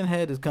 We didn't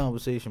had this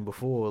conversation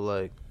before.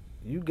 Like,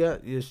 you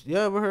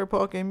ever heard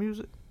Parquet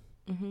music?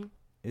 Mm-hmm.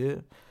 Yeah.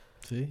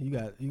 See, you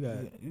got You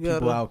people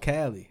gotta- out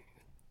Cali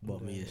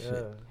bought me a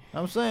shit.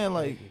 I'm saying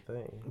like, Thank you,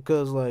 thank you.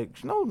 because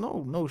like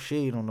no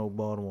shade on no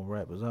Baltimore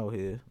rappers out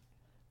here.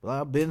 But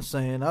I've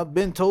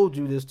been told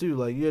you this too.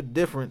 Like, you're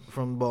different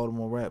from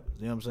Baltimore rappers.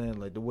 You know what I'm saying?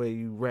 Like the way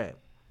you rap.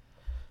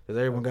 Because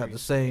everyone got the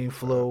same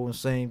flow and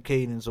same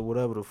cadence or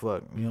whatever the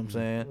fuck. You know what I'm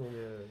saying?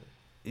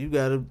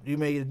 Yeah. You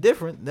make it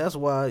different. That's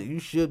why you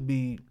should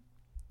be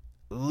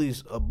at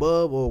least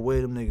above or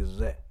where them niggas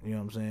is at. You know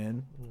what I'm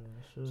saying? Yeah,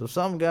 sure. So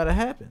something gotta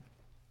happen.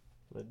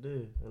 It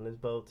did, and it's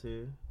about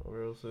to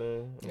real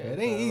soon. Yeah, it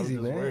ain't easy,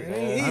 man. It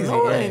ain't I easy.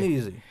 know it yeah. ain't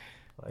easy.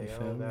 Like, You I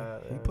feel don't me?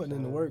 got, He putting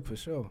in the work for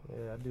sure.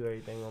 Yeah, I do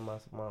everything on my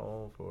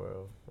own for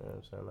real. You know what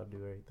I'm saying? I do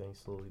everything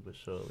slowly but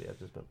surely. I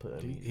just been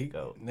putting music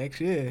out.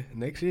 Next year,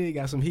 he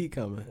got some heat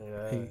coming.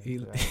 Yeah, He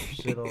got some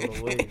shit on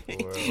the way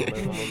for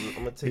real. I'm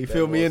gonna take He that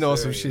filled me more in on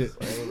some serious.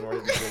 shit. I ain't really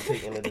been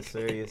taking it as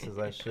serious as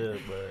I should,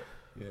 but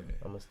Yeah.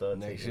 I'm gonna start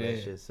Next taking year.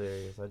 that shit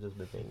serious. I just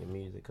been thinking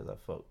music because I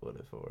fuck with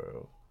it for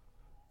real.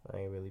 I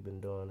ain't really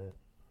been doing it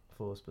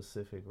for a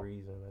specific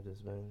reason. I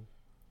just been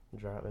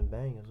dropping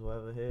bangers,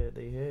 whoever hit,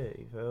 they hit.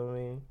 You feel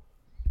me?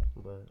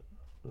 But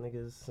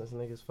since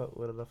niggas fuck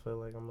with it, I feel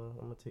like I'm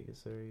gonna take it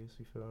serious.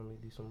 You feel me?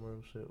 Do some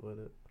real shit with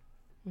it.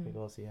 We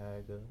gonna see how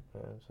it go. You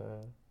know what I'm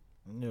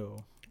saying?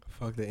 Yo.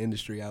 Fuck the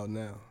industry out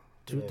now.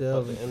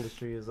 The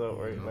industry is up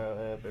right now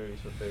at 30s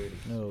for 30.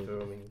 No. You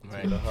feel me?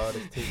 Right. The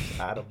hardest takes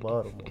out of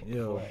Baltimore.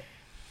 Yo. Right.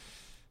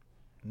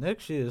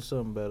 Next year is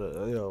something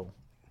better. Yo.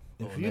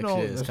 If you next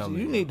year is don't, coming,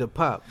 you yo. need to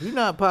pop. If you're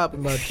not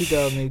popping by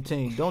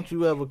 2018, don't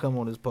you ever come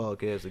on this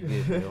podcast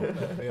again,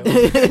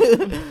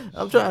 yo.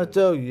 I'm trying to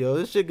tell you, yo,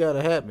 this shit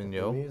gotta happen,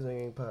 yo. The music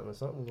ain't popping.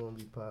 Something's gonna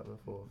be popping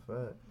for a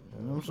fact.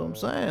 You know what I'm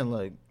saying?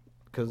 Like,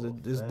 cause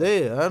it's fact.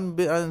 there. I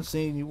didn't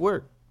seen you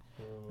work.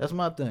 That's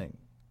my thing.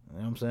 You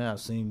know what I'm saying? I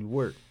seen you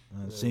work.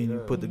 I seen you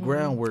put the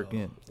groundwork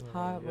in.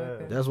 Hard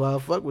worker. That's why I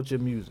fuck with your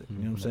music. You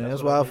know what I'm saying?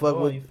 That's what why I been fuck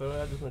doing, with. You feel me?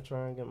 I just been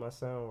trying to get my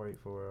sound right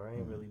for it. I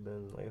ain't really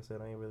been, like I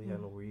said, I ain't really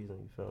had no reason.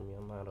 You feel me?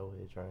 I'm not over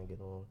here trying to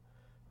get on.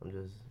 I'm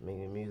just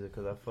making music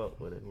because I fuck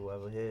with it.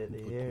 Whoever hear it,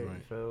 they hear it.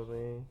 You feel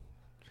me?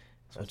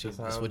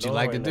 That's what you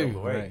like to do,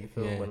 right? You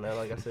feel me? Yeah. But now,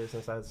 like I said,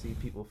 since I see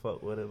people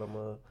fuck with it,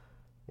 I'm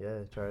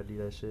try to do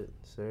that shit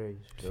serious.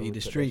 You feel Feed me? the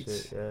Put that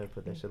streets. shit,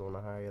 put that shit on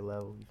a higher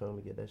level. You feel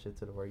me? Get that shit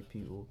to the right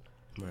people.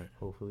 Right.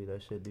 Hopefully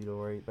that shit do the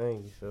right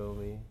thing. You feel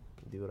me?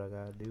 Do what I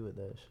gotta do with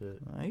that shit.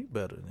 Nah, you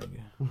better,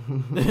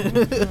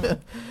 nigga.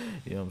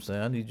 You know what I'm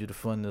saying? I need you to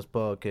fund this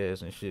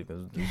podcast and shit,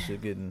 cause this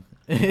shit getting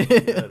Yeah,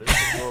 this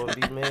is gonna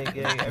be man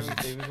gang,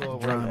 everything. We gonna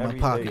drying run my everything.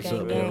 pockets you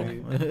up, feel yo.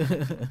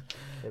 me?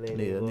 It ain't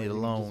Need even a gonna be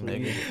loan, just nigga.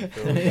 music, you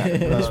feel me? Got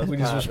the buzz We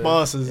need some popping.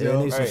 sponsors, Yeah, I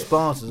yo. need some Right.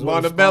 sponsors.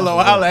 Montebello,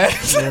 holla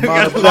at. Yeah,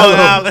 Montebello,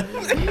 holla.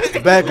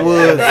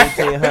 Backwoods.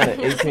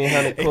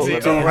 1800 quote.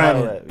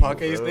 1800.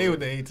 Parquet stay with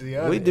the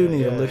 1800. We do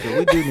need a Yeah. liquor.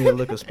 We do need a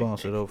liquor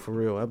sponsor though, for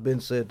real. I've been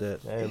said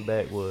that. And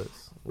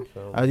backwoods. You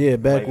feel me? Yeah,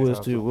 backwoods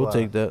Like too. We'll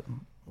supply. take that.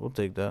 We'll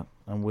take that.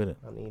 I'm with it.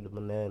 I need the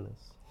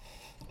bananas.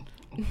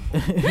 You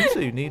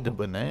say you need the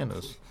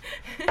bananas.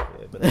 Yeah,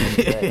 bananas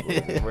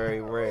backwoods.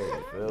 Very rare.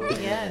 You feel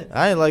me? Yes.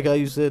 I ain't like how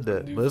you said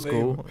that, New but it's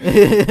flavor. cool.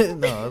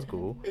 No, that's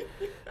cool.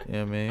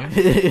 Yeah, man.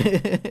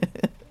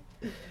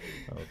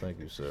 Oh, thank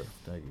you, sir.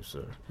 Thank you,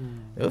 sir.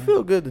 It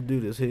feel good to do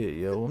this here,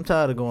 yo. I'm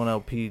tired of going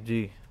out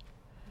PG.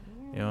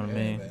 You know what I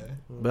mean?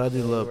 But I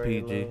do love Right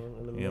PG. along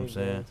in the You know what I'm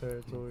saying?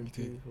 territory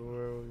too, for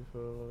real, you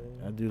feel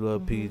me? I do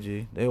love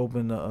PG. They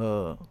opened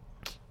the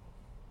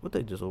what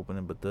they just opened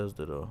in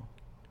Bethesda though.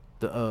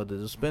 The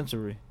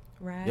dispensary.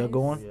 Right. Y'all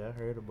going? Yeah, I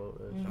heard about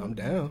that. Mhm. I'm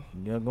down.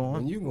 Y'all going?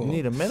 When you going?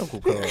 need a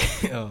medical card.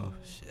 Oh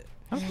shit.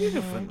 I'm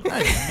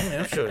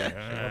sure.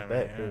 My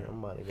back hurt.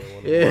 I'm about to go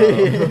on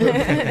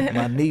Yeah.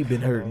 My knee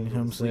been hurting, you know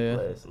what I'm saying?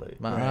 Last night.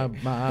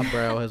 My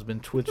eyebrow has been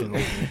twitching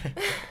lately.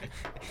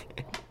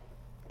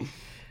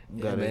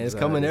 Yeah, Got man, it's anxiety.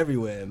 coming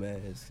everywhere,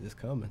 man. It's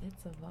coming.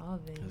 It's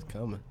evolving. It's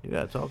coming. You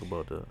gotta talk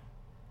about that.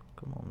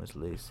 Come on, Miss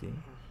Lacey.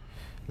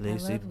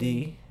 Lacey love D.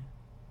 weed.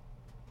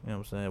 You know what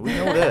I'm saying? We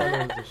know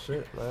that. That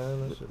shit,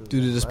 man. That shit is Do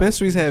the life.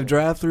 dispensaries have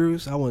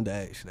drive-throughs? I wanted to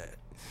ask that.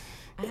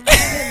 I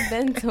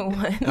haven't been to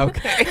one.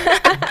 Okay.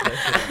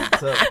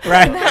 Tough.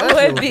 Right.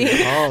 That would be.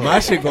 Oh, My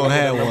shit gonna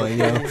have one,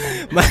 yo.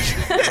 My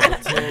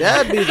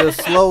that'd be the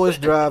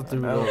slowest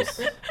drive-through. That though. was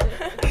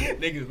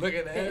niggas looking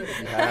at it.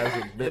 high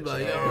as a They bitch. be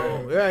like,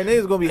 man. yo, right,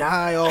 niggas gonna be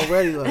high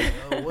already. Like,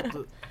 yo, what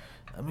the?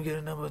 Let me get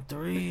a number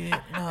 3.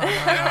 No.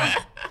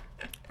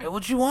 Hey,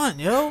 what you want,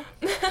 yo?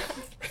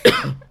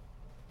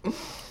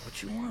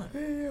 What you want?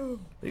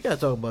 You gotta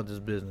talk about this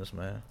business,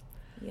 man.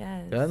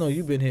 Yes. 'Cause I know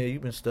you've been here.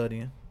 You've been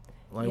studying.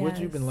 Like, what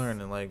you been Yes.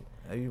 learning? Like,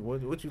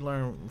 what you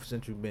learned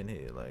since you've been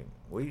here? Like,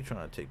 where you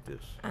trying to take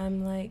this?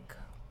 I'm like,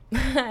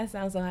 I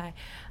sound so high.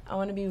 I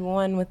want to be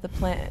one with the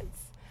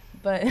plants,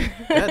 but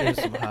That is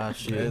some high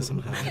shit. That is some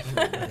high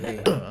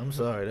shit. I'm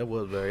sorry, that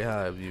was very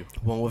high of you.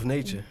 One with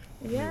nature.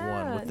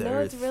 yeah, with the no,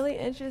 it's earth. really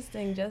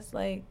interesting. Just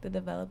like the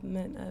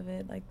development of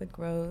it, like the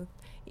growth.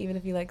 Even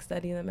if you like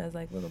study them as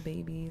like little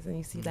babies and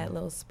you see that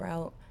little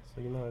sprout,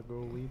 So you know how to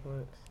grow weed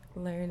plants?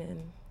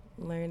 learning.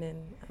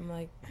 I'm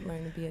like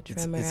learning to be a It's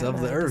trimmer. it's at of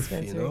the my earth, you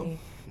know. dispensary.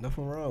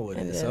 Nothing wrong with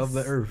it. And It's of the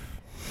this- earth.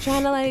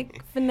 Trying to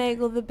like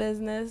finagle the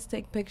business,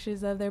 take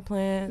pictures of their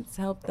plants,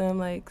 help them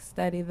like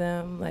study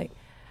them. Like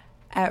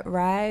at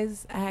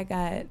Rise, I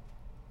got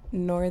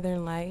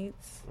Northern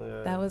Lights.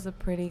 Yeah. That was a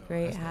pretty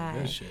great That's some high.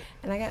 good shit.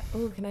 And I got,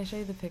 ooh, can I show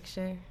you the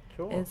picture?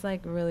 Sure. It's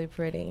like really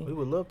pretty. We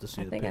would love to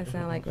see I the think I picture.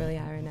 sound like really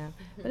high right now.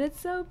 But it's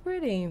so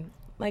pretty.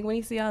 Like when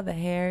you see all the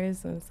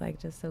hairs and it's like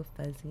just so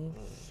fuzzy.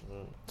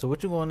 Mhm. So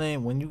what you gonna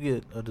name when you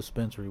get a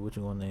dispensary? What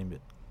you gonna name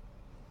it?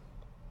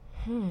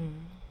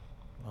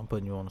 I'm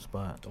putting you on the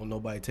spot. Don't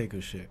nobody take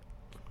her shit.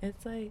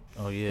 It's like,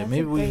 Oh yeah, That's a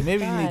maybe great you need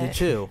to thought.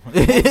 chill.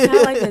 it's kind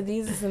of like the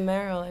Jesus and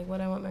Meryl, like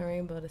what I want my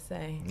rainbow to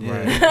say.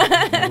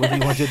 Yeah. What do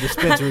you want your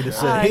dispensary to Oh,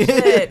 say?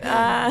 shit.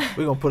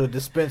 We're gonna put a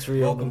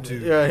dispensary Welcome on. to-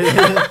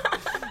 Yeah.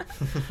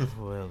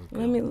 Well,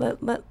 Let me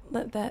let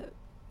that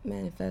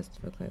manifest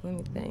real quick. Let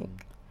me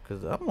think.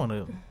 Cause I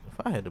wanna.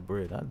 If I had the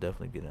bread, I'd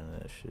definitely get into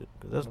that shit.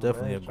 Cause that's Man,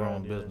 definitely I a ain't trying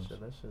grown to do business.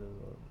 That shit is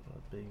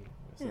a big.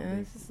 It's a Yeah, big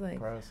it's just like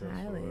process for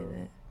highlighted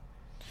real. it.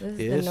 This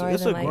Yeah, is it's the a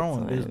Northern Lights growing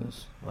one.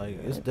 business.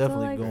 Like it's All,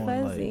 definitely like, going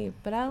fuzzy, like.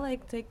 but I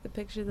like take the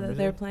pictures Let me of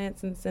their see.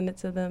 plants and send it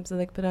to them so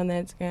they can put it on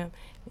their Instagram.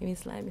 Maybe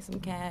slide me some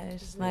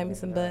cash, slide me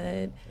some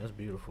bud, That's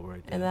beautiful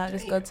right there. and then I'll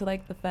just go to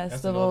like the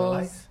That's the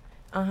Northern festivals. Lights?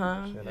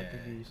 Shit, I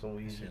could give you some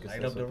weeds. You can Light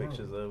send up some the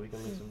pictures room. of. We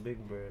can make some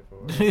big bread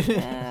for it.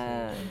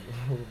 Yeah.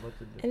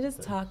 And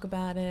just talk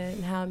about it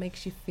and how it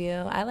makes you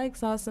feel. I like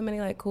saw so many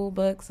like cool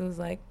books. It was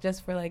like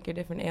just for like your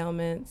different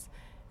ailments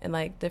and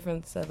like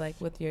difference of like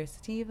with your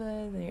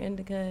sativas and your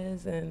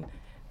indicas and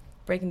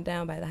breaking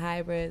down by the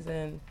hybrids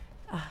and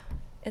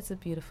it's a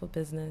beautiful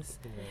business.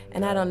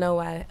 And I don't know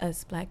why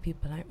us black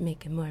people aren't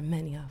making more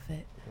money off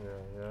it.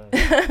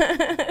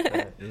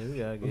 Yeah. Yeah, we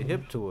gotta get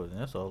hip to it,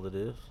 and that's all it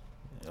is.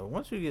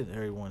 Once you get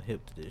everyone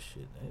hip to this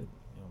shit, you know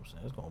what I'm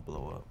saying, it's gonna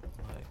blow up.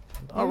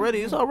 Like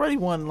it's already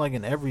one like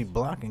in every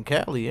block in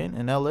Cali, ain't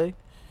in LA.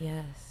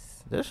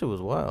 Yes. That shit was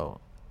wild.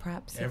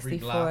 Prop Every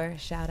 64, block.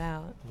 shout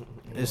out.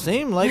 It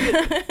seemed like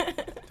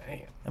it. Damn.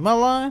 Am I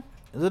lying?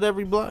 Is it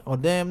every block or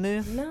damn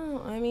near?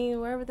 No, I mean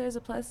wherever there's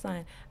a plus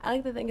sign. I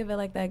like to think of it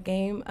like that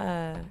game,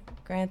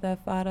 Grand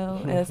Theft Auto,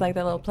 and it's like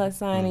that little plus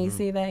sign, and you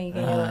see that, and you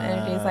get your little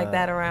energy. It's like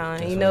that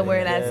around, and you know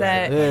where that's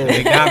at.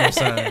 Big dollar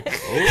sign.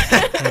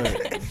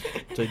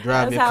 To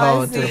drive That's your how car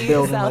I into the see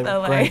building South like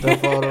LA. Grand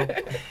Theft Auto.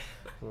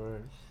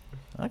 Right.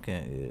 I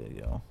can't,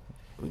 yo.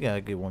 We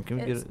gotta get one. Can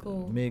we It's get a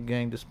cool.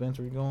 mid-gang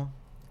dispensary going?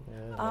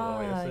 Yeah,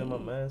 like I said, my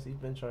man, he's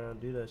been trying to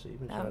do that shit. He's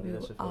been That trying to would do be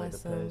that shit for like the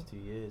awesome. past 2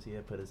 years. He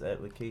had put his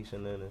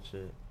application in and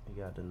shit. He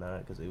got denied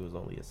because he was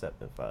only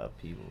accepting 5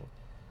 people,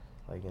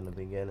 like in the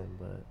beginning.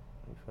 But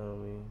you feel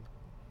me?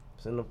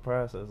 It's in the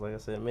process. Like I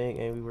said, man,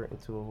 and we working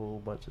to a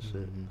whole bunch of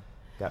shit.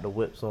 Got the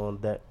whips on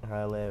deck.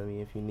 Holla at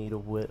me if you need a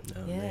whip. Oh,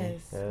 man.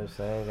 Yes. You know what I'm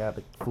saying? Got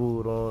the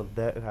food on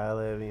deck.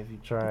 Holla at me if you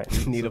try and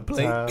eat Need a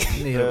plate? sometime.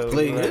 You need a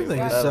plate. This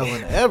nigga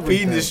selling everything.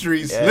 Feeding the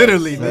streets, Yeah.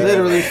 literally, man.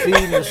 Literally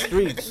feeding the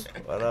streets.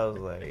 But I was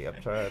like, I'm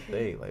trying to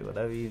think, like,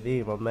 whatever you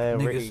need. My man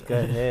Niggas- Ricky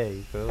cut hair,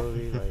 you feel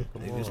me? Like,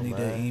 come Niggas on, need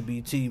man. that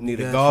EBT. We Need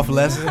a got golf you.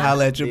 lesson?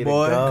 Holla at your Need a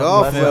boy.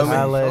 Golf Feel lesson. me?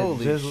 Holla at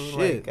Holy Jizzle,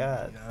 shit. like,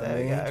 God, Nah,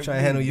 dang, man, I try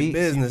to handle your beats,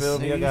 you business. feel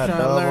me? Nigga, I you got trying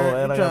to double, learn, and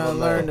I you got trying to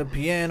my learn man. the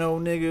piano,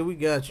 nigga? We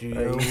got you, Like,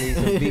 yo. you need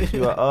some beats.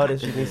 You an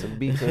artist. You need some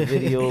beats and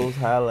videos.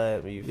 Holla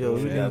at me. You Yo, feel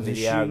you me? Got need your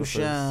shoe videographers.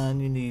 shine.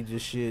 You need your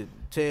shit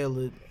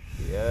tailored.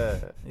 Yeah.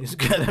 He's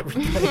got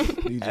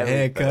everything. Need your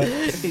haircut.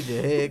 Need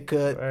your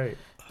haircut. Right.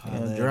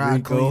 Holla at Dry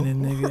Rico.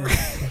 cleaning,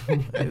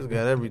 nigga. He's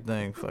got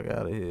everything. Fuck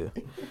out of here.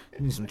 You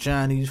need some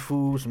Chinese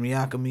food, some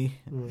yakami.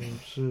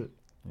 Shit.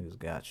 He's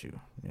got you.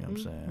 You know what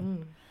I'm saying?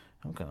 Mhm.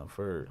 I'm kind of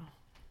furred.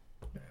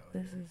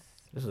 This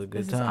This is a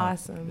good is time.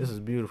 awesome. This is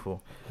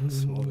beautiful.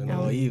 Smoking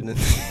all evening.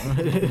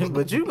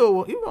 But you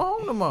go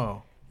home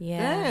tomorrow.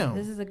 Yeah, Damn.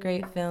 this is a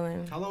great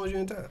feeling. How long was you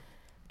in town?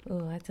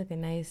 Ooh, I took a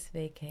nice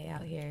vacay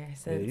out here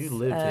since you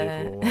lived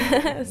here for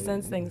a while.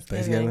 since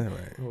Thanksgiving, Thanksgiving.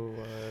 right? Oh,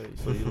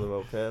 so you live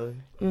on Cali?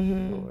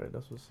 Mm-hmm. Alright,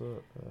 that's what's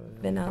up.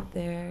 Been out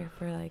there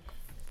for like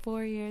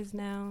 4 years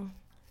now,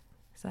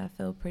 so I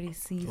feel pretty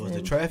seasoned. Was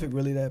the traffic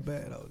really that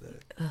bad out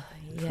there?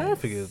 Yes.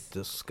 Traffic is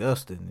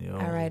disgusting, yo.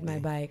 I ride my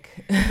bike.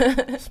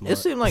 It Smart.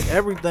 seemed like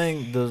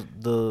everything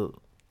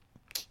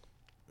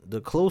the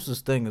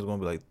closest thing is gonna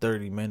be like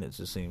 30 minutes.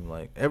 It seemed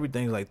like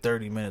everything's like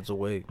 30 minutes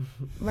away.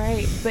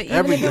 Right, but even if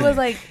Everything. it was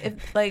like,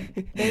 if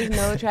like there's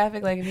no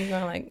traffic, like if you're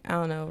going like, I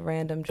don't know,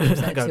 random trips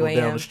I at gotta 2 go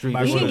down a.m. the street.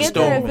 Might You go can to the get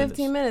there in store.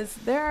 15 minutes.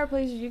 There are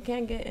places you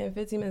can't get in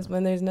 15 minutes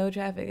when there's no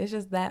traffic. It's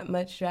just that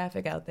much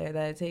traffic out there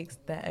that it takes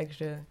that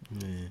extra.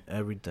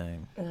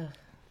 Everything. Ugh,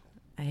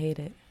 I hate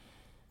it.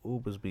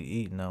 Ubers be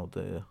eating out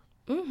there.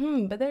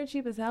 But they're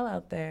cheap as hell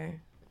out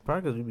there.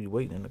 Probably because you be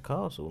waiting in the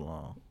car so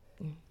long.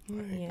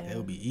 Yeah.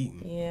 They'll be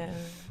eating. Yeah.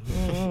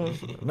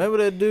 Remember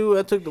that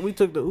dude? We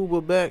took the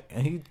Uber back,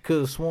 and he could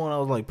have sworn I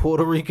was like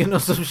Puerto Rican or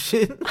some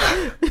shit.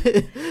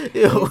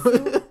 Yo,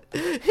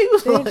 he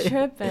was They're like,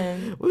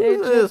 tripping. we They're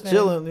was just tripping.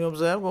 chilling. You know what I'm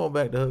saying? I'm going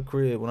back to her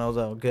crib when I was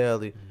out in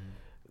Cali.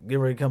 Getting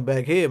ready to come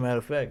back here. Matter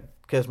of fact,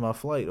 catch my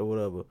flight or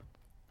whatever.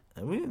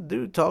 And we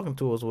dude talking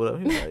to us or whatever.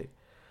 He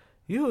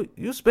was like,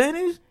 "You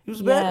Spanish? You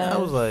Spanish?" Yes. I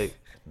was like,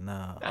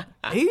 "Nah."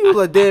 He was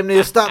like, damn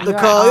near stopped the You're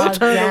car. all He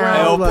turned down. around.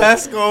 El He was like,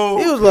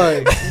 Pesco. he was like,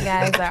 You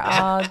guys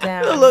are all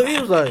down. look, he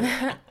was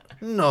like,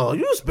 no,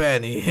 you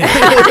Spanish.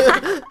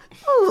 I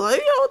was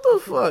like, yo, what the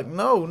fuck?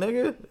 No,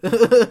 nigga.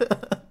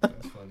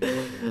 That's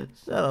funny.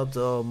 Shout out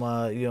to all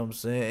my, you know what I'm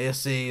saying,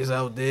 essays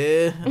out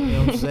there. You know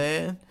what I'm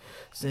saying?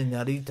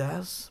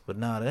 Senoritas. But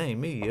nah, that ain't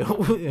me,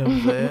 yo. You know what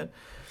I'm saying?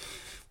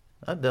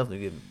 I definitely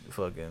get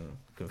fucking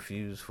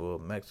confused for a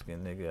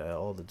Mexican nigga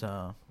all the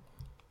time.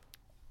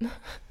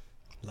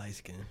 Light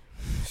skin.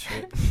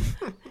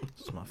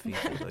 It's my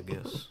features, I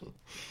guess.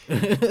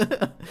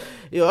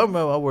 Yo, I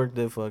remember I worked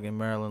at fucking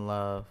Maryland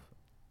Live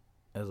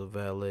as a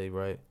valet,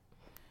 right?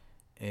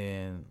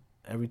 And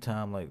every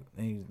time like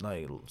any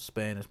like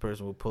Spanish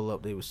person would pull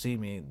up, they would see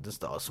me and just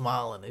start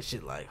smiling and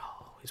shit like,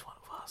 oh, he's one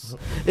of us.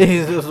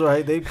 He's just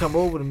right. They'd come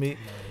over to me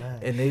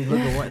and they look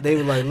around. They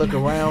would like look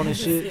around and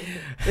shit.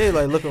 They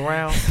like look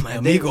around. My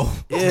and they- amigo.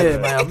 Yeah,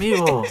 my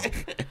amigo.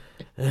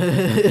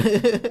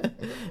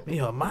 Mi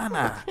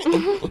hermana.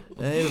 And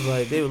it was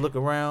like they would look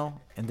around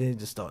and then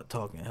just start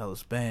talking hella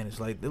Spanish.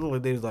 Like they looked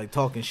like they was like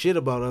talking shit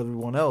about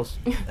everyone else,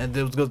 and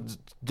they was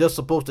just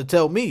supposed to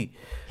tell me.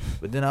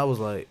 But then I was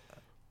like,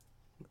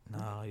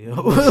 Nah, yo.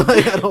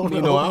 Like, I don't know.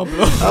 You know, I don't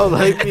blow. I was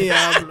like, me,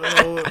 I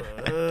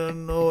hablo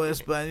no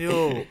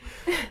Espanol.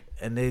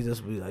 And they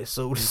just be like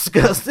so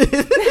disgusted.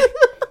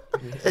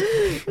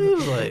 It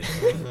was like,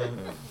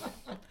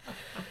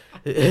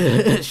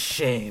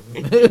 shame.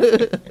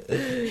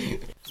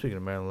 Speaking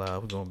of Maryland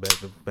Live, we're going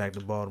back to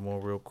Baltimore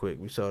real quick.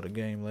 We saw the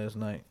game last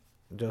night.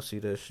 Did y'all see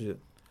that shit?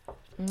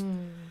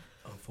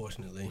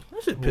 Unfortunately,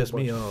 That shit pissed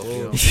me off,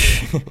 yo.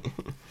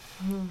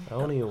 I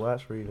don't even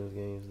watch Ravens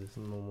games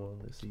no more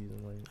this season.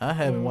 Like, I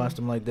haven't watched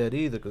them like that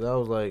either because I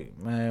was like,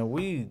 man,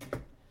 it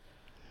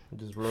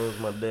just ruins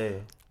my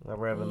day. I'd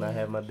rather not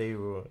have my day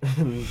ruined.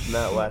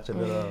 Not watching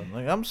it all.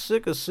 like, I'm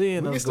sick of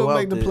seeing we us can still go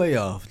make out the there.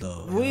 playoff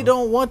though. We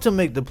don't want to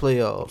make the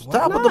playoffs. Why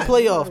Stop with the not?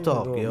 playoff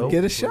talk, yo.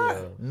 Get a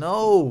shot.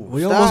 No,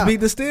 We stop. almost beat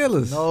the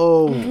Steelers.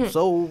 No,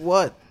 so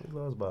what? We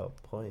lost by a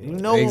point. You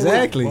know,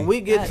 Exactly. when we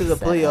get to the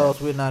That's sad.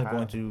 playoffs, we're not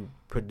going to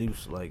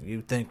produce like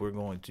you think we're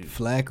going to.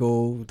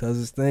 Flacco does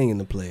his thing in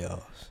the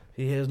playoffs.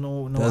 He has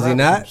no. Does he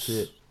not?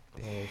 Shit.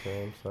 Damn,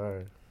 okay, I'm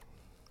sorry.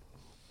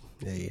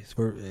 Hey, He's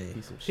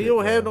some He shit,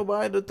 don't have man.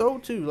 nobody to throw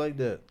to like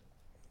that.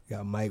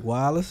 got Mike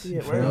Wallace. Yeah,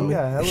 you right. feel You me?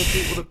 got hella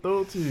people to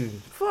throw to.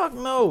 Fuck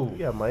no. You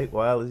got Mike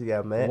Wallace. You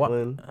got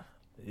Macklin.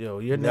 Yo,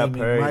 your You got name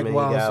is Perryman, Mike you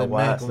Wallace got and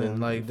Watson,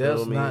 Macklin. Like you feel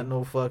that's me? not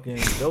no fucking.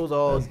 Those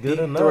all That's good deep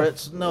enough.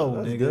 threats. No,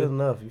 That's nigga. good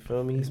enough. You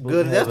feel me? He's supposed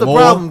Good. to That's have the a- More.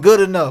 problem. Good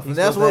enough. He's And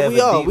that's supposed to what we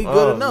have a are. deep We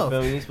good arm, enough. You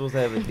feel me? He's supposed to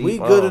have a deep We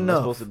arm. good That's enough.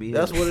 supposed to be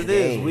That's his what it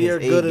is. game, We his are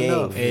good A game,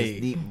 enough. his Hey.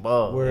 deep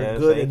ball. We're You know what I'm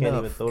good saying? He can't enough.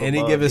 even throw the Any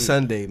ball given deep.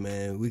 Sunday,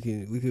 man, we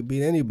could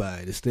beat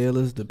anybody. The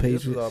Steelers, the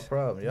This is our Patriots.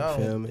 problem. Y'all,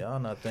 You feel me? y'all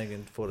not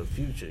thinking for the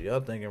future. Y'all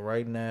thinking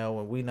right now,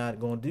 and we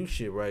not gonna do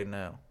shit right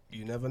now.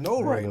 You never know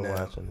I right ain't now.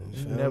 watching it.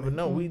 You feel never me?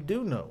 know. We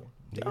do know.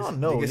 Y'all Niggas-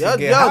 know. niggas Y'all, can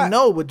get y'all hot.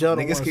 know, but y'all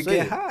don't Niggas want to could say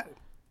get it. hot.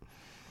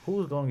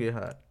 Who's gonna get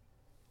hot?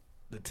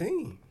 The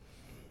team.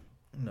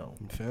 No,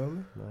 You feel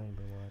me? I ain't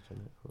been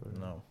watching it. For real.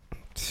 no.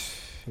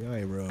 Y'all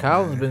ain't real.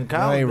 Colin's man. been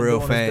Y'all ain't real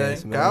doing his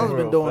fans, thing. man. Colin's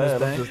been doing his I'm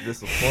thing. just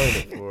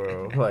disappointed for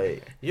real.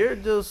 Like, You're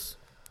just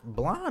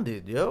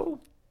blinded, yo.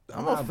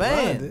 I'm a not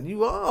fan. blinded.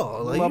 You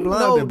are. Like, What am I you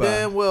know blinded by?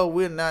 damn well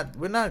we're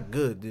not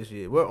good this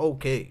year. We're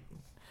okay.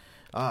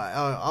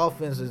 Our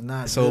offense is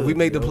not. So good, if we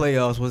make the yo.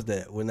 playoffs, what's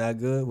that? We're not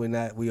good.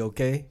 We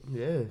okay?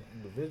 yeah,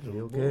 Individual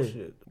You okay?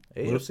 bullshit.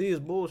 AFC is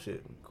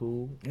bullshit.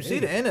 cool. You see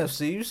the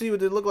NFC. You see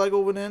what they look like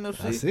over in the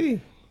NFC. I see.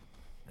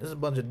 There's a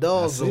bunch of I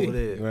dogs see. over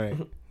there. Right.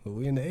 But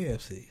we in the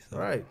AFC. So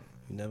Right.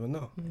 You never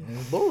know. And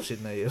it's bullshit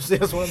in the AFC.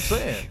 That's what I'm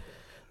saying.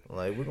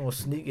 Like we're gonna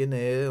sneak in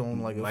there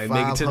on like a Might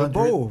 500. make it to the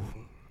bowl.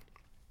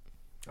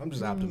 I'm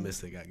just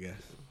optimistic, I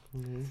guess.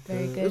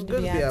 Very good It's to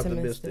good be to be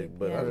optimistic,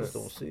 but I yes. just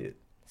don't see it.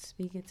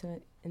 Speak it to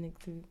an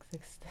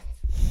existence.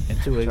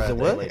 Into Tried that,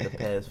 what? Like the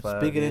past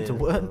 5 Speaking years,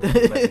 into what? so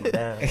let me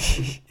down.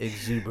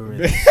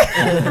 Exuberance.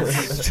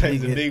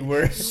 Change the big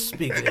word.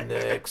 Speaking into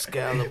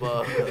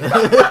Excalibur.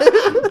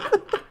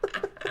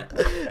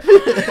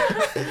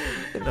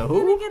 Let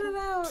me get it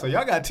out. So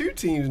y'all got 2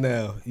 teams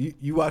now.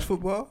 You watch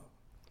football?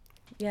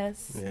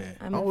 Yes. Yeah.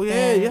 I'm a Oh yeah,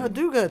 fan. y'all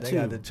do got They two.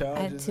 got the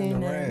Chargers and tune the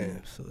in.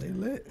 Rams, so they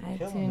lit. I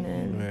tune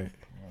in. Right.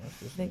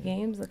 The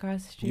games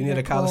across the street. You near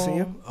the are cool.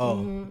 Coliseum?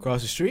 Oh,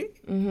 across the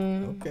street?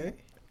 Mm-hmm. Okay.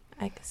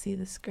 I can see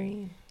the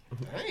screen.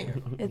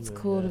 Damn. It's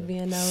cool to be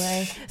in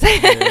LA.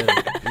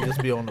 Yeah, you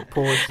just be on the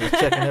porch just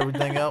checking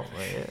everything out.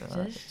 Like,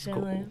 yeah, Just it's cool.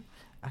 chilling.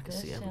 I can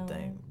Just see everything.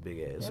 chilling. Big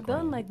ass. They're screen.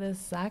 building like this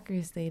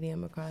soccer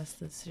stadium across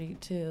the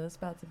street too. It's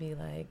about to be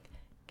like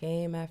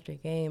game after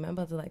game. I'm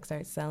about to like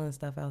start selling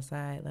stuff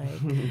outside,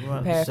 like You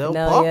want to sell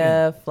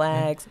paraphernalia,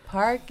 flags,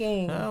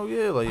 parking. Hell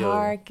yeah, like yo.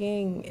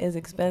 Parking is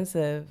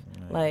expensive.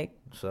 Yeah. Like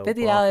Sell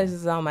 $50 parking.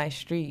 is on my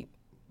street.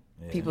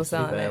 Yeah. People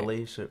Some selling it.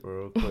 valet shit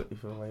real quick. You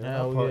feel like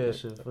Hell I'll park yeah. this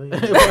shit for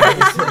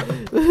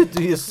you.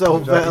 Do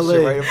yourself Drop this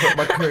shit valet. right in front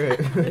of my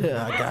crib.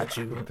 Yeah, I got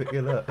you. Pick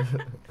it up.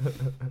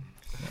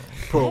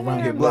 Pull I around haven't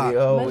your heard block. much of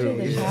the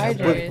Always.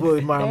 Chargers. Put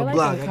him around They're the like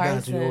block. in I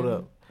got you. Hold Carson.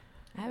 up.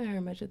 I haven't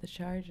heard much of the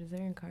Chargers.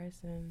 They're in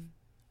Carson.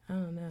 I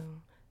don't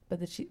know, but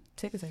the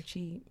tickets are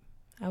cheap.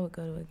 I would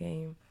go to a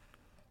game.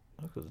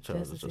 Because the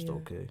Chargers Just to just see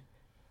okay.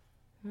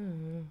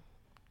 Hmm.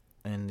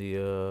 And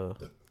the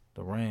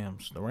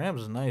Rams. The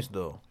Rams is nice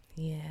though.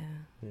 Yeah.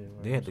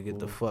 They had to get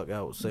the fuck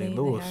out St. They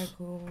Louis. are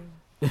cool.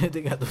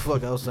 They got the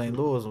fuck out St.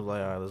 Louis and was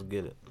like, all right, let's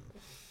get it.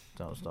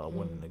 Time to start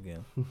winning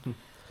again.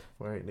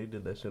 Right, they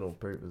did that shit on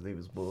purpose. They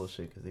was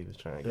bullshit because they was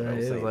trying to get Yeah, out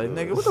it's St. like,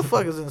 Louis. nigga, what the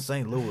fuck is in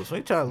St. Louis?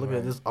 We trying to look at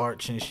Right. this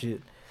arch and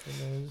shit.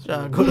 We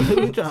Trying to go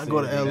to, we trying to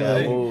go to They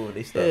LA. got moved. They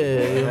Yeah, started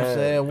you know what I'm mad.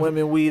 saying?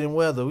 Women, weed, and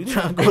weather. We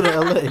trying to go to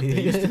LA.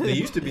 They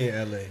used to be in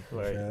LA.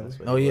 Right. Yeah. that's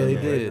what Oh, yeah, they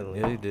was did. originally.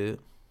 Yeah, they did.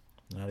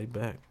 Now they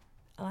back.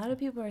 A lot of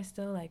people are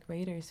still like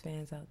Raiders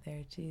fans out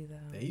there too,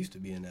 though. They used to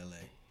be in LA.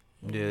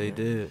 Yeah, they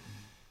did.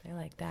 They're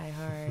like die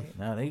hard.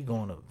 Now they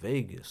going to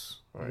Vegas.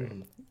 Right.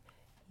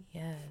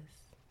 Yes.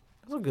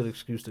 That's a good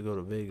excuse to go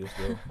to Vegas,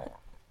 though.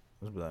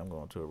 Let's be like, I'm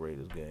going to a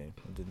Raiders game.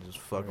 And then just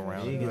fuck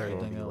around and League do is gonna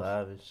everything be else.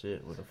 live as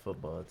shit with a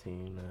football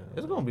team now.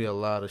 There's going to be a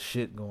lot of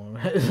shit going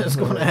on. That's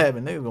going to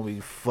happen. They're going to be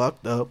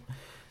fucked up,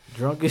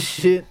 drunk as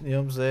shit. You know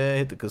what I'm saying?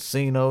 Hit the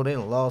casino. They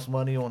done lost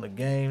money on the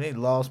game. They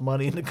lost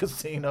money in the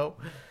casino.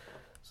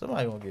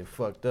 Somebody gonna get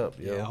fucked up,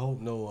 yo. Yeah, I hope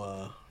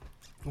no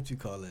what you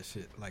call that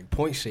shit? Like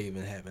point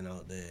shaving happen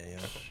out there, yeah.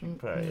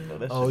 Probably, no,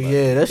 that Oh shit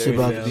yeah, that shit dirty,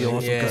 about to be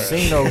on some yeah.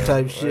 casino type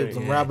Right, shit.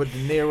 Some yeah. Robert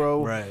De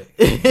Niro, Right.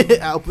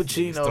 Al He's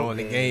Pacino. throwing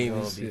the game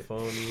and Gonna be shit.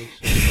 phony and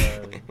shit.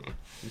 Probably.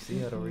 You see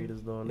how the Raiders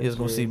doing? He's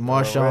gonna this see year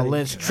Marshawn already?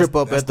 Lynch trip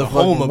up that's at the the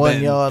home fucking of 1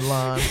 betting. yard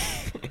line.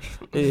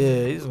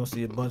 Yeah, he's gonna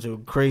see a bunch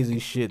of crazy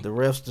shit. The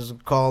refs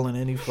just calling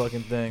any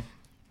fucking thing.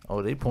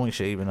 Oh, they point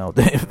shaving out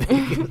there in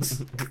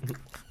Vegas.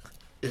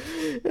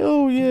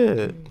 Oh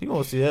yeah, you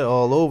gonna see that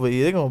all over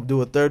here. They gonna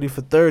do a 30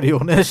 for 30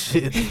 on that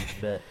shit.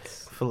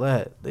 Bets.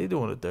 Flat. They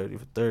doing a 30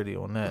 for 30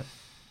 on that.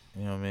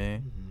 You know what I mean?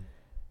 Mm-hmm.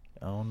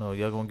 I don't know.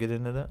 Y'all gonna get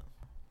into that?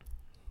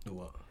 Do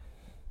what?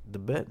 The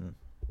betting.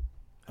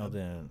 Oh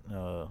then.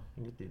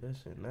 You do that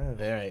shit now.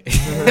 All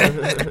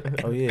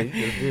right. Oh yeah,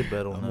 you just did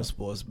bet on I'm a that.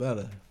 sports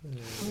better.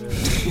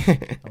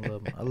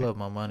 I love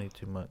my money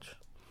too much.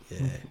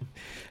 Yeah.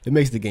 It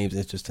makes the games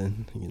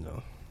interesting, you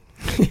know.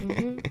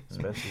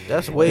 Especially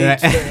That's when- way Yeah.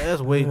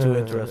 that's way too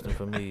interesting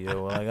for me,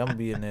 yo. Like I'm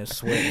be in there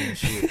sweating and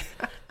shit.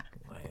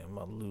 Like I'm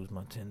about to lose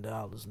my $10,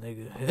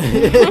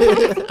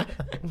 nigga.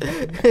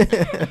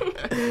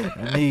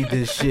 I need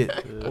this shit.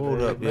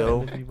 Hold up,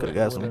 yo. Could've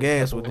got some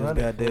gas with this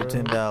goddamn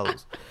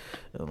 $10.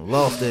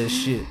 Lost that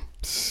shit.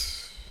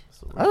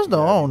 I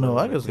don't know.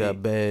 I just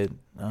got bad.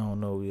 I don't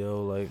know,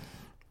 yo. Like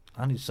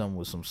I need something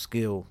with some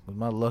skill. 'Cause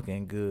my luck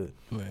ain't good.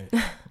 Right.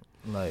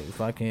 Like if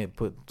I can't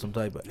put some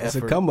type of It's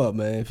effort, a come up,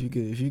 man. If you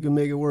can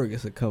make it work,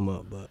 it's a come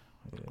up, but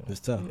it's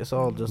tough. it's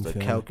all just You a feel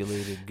me?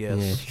 calculated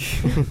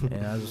guess. Yeah.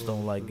 And I just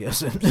don't like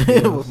guessing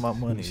with my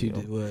money. She yo.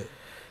 did what?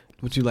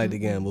 What you like to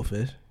gamble,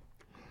 Fish?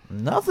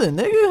 Nothing,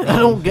 nigga. I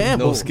don't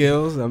gamble. No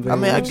skills. I mean,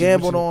 I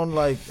gambled on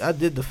like I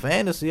did the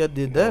fantasy. I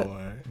did that.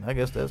 I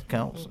guess that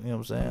counts. You know what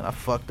I'm saying? I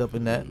fucked up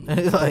in that.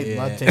 Like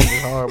my Yeah. team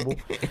was horrible.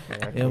 Yeah, I You know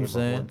what I'm gave up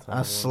saying? one time I on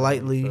that,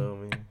 slightly- you feel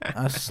me?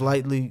 I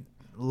slightly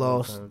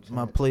lost One-time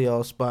my chance.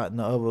 playoff spot in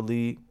the other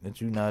league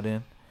that you not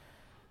in.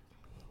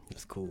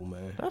 It's cool,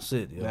 man. That's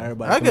it, yo. Now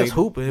everybody I can guess make-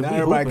 hooping. If Now we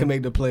everybody hooping, can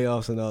make the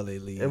playoffs in all their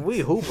leagues. if we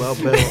hoop,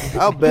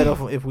 I'll bet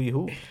if we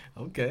hoop.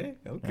 Okay.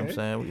 You know what I'm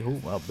saying? We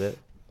hoop, I'll bet.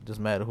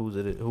 Just matter who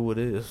it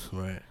is.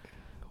 Right.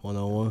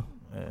 1-on-1.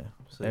 Yeah.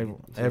 So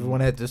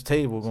Everyone at this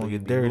table gonna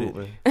get dirty.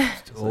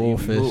 So you Old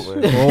be fish.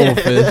 hooping. Old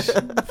fish.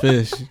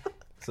 Fish.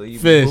 So you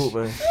Fish. be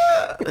hooping.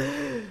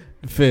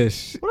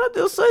 Fish. What I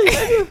just say,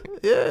 nigga?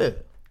 Yeah.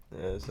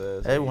 Yeah,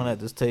 so Everyone at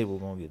this table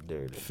gonna get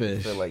dirty. I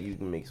Fish. feel like you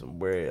can make some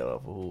bread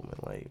off of hooping.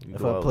 Like you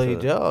If go I out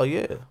played to- y'all,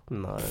 yeah.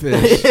 Nah,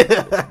 Fish.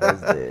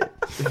 that's dead.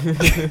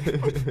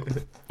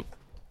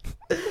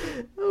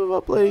 If I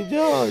played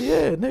y'all,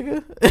 yeah,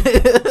 nigga.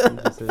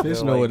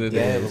 Fish know what it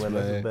is, That's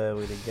man. a bad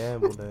way to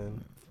gamble.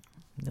 Then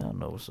Y'all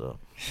know what's up.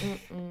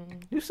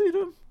 Mm-mm. You see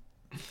them?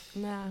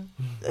 Nah.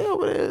 They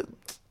over there.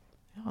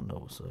 Y'all know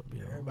what's up,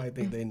 yo. Everybody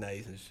think they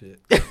nice and shit.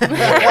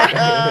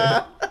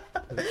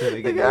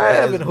 Nigga, I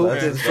haven't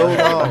hooped in so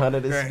long.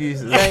 100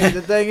 excuses.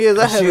 The thing is,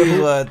 I haven't Shoes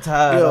hooped. were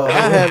tied. Yo, on. I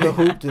haven't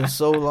hooped in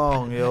so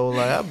long, yo.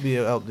 Like I be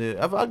out there.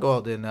 If I go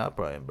out there now, I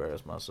probably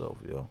embarrass myself,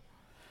 yo.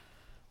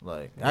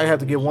 Like I have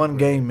to get one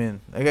game in.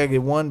 I gotta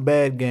get one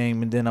bad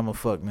game, and then I'ma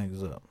fuck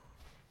niggas up.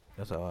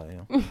 That's how I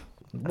am.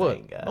 What?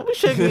 ain't got Don't it. be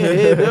shaking your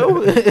head,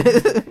 yo.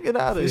 Get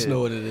out of Fish here.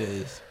 know what it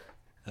is.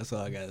 That's all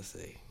I gotta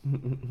say.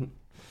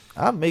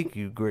 I make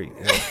you great.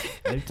 Yo.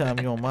 Every time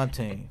you're on my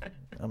team,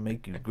 I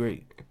make you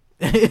great.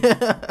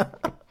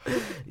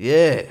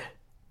 Yeah.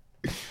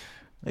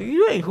 Nigga,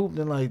 you ain't hooped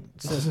in like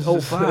since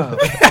 05.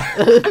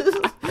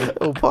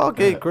 Oh, Park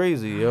ain't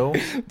crazy, yo.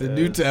 The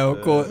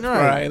Newtown court Right.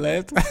 Friday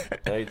last time.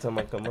 Every time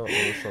I come up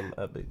with something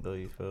epic, though,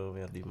 you feel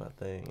me? I do my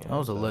thing. you That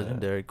was a know?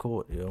 legendary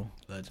court, yo.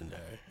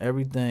 Legendary.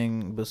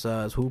 Everything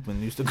besides hooping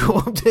used to go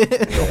up there.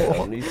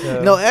 Yeah,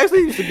 Newtown- No, actually,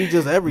 it used to be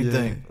just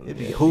everything. Yeah. It'd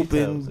be Yeah, hooping,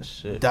 Newtown was the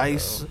shit,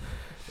 dice,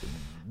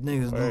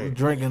 niggas Right.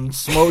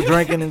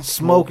 drinking and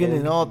smoking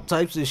and all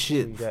types of We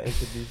shit. got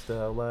introduced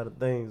to a lot of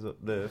things up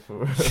there.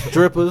 For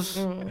Strippers,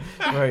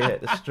 right,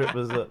 had the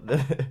strippers up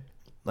there.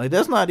 like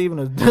I'm not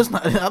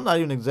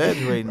even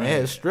exaggerating. They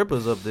had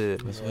strippers up there.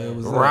 That's where it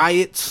was at.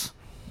 Riots,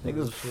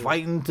 niggas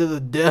fighting to the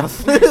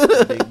death.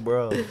 Big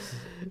bros.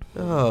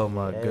 Oh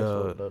my Ass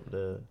god, whooped up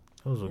there.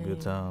 those were good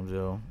Yeah. times,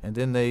 yo. And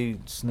then they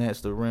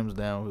snatched the rims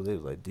down because they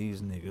was like,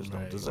 these niggas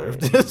don't Right,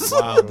 deserve right. this.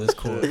 Wow, this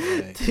court.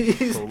 Like,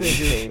 These Police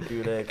niggas. came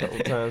through that a couple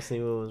times, see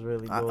what was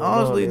really going on.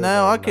 Honestly, They was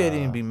now I like, can't nah.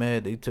 even be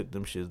mad they took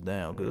them shits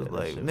down because Yeah, that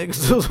like shit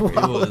niggas was it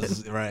wild.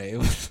 was right. It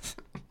was,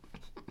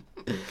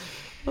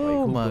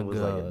 Oh Like, my Hooper was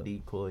like a god.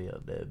 decoy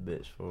up that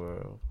bitch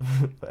for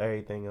for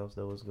everything else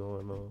that was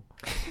going on.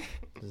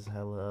 Just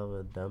hella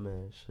other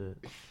dumbass shit.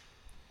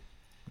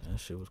 That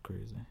shit was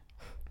crazy.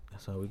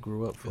 That's how we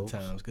grew up, good folks.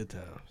 times. Good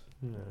times.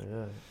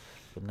 Yeah,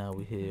 But now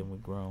we here and we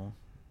grown.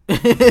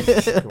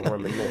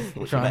 Reminisce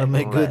with Trying to back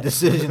make on good that.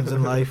 decisions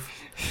in life.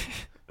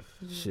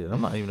 Shit,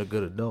 I'm not even a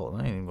good adult. I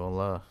ain't even gonna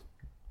lie.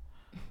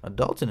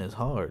 Adulting is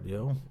hard,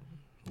 yo.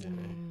 Yeah.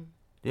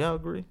 Y'all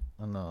agree?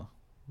 Or no?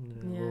 Yeah,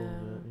 a little Yeah.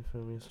 bit. You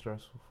feel me? It's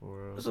stressful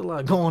for There's a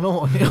lot going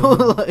on, yo.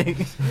 Like,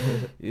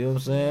 you know what I'm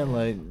saying?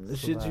 Like, the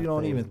It's a shit lot you of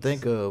don't even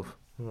things. think of.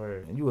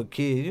 Right. And you a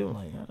kid, you're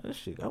like, this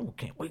shit,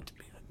 can't wait to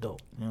be an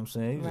adult. You know what I'm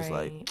saying? You just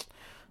like,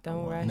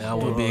 don't rush now I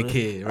it. want to be a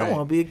kid, right? I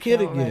want to be a kid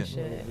Don't again. rush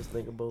it. Just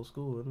think about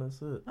school and that's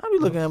it. I be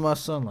looking at my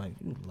son like,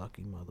 you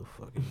lucky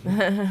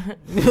motherfucker.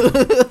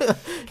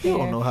 You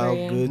don't know how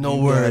Carefree. good No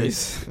you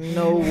worries. got it.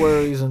 No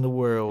worries in the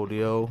world,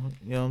 yo.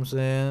 You know what I'm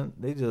saying?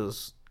 They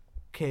just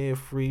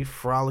carefree,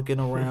 frolicking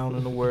around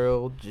in the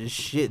world, just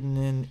shitting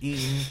and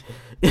eating.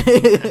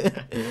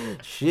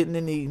 Shitting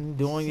and eating,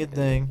 doing your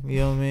thing. You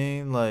know what I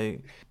mean?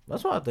 Like,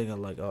 that's why I think I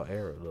like our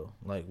era, though.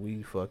 Like,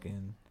 we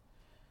fucking...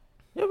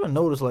 You ever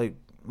notice, like,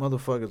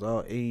 motherfuckers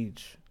our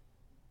age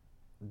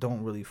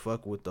don't really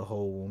fuck with the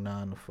whole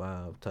 9 to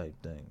 5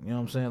 type thing. You know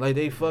what I'm saying? Like,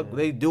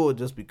 they do it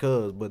just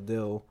because, but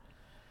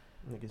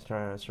niggas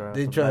try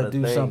to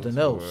do something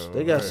else.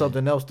 They got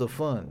something else to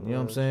fund. You know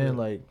what I'm saying? Shit.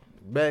 Like,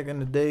 back in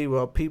the day,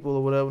 our people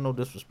or whatever, no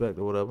disrespect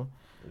or whatever,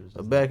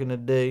 but back in the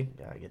day,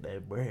 gotta get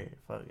that bread.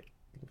 Fuck it.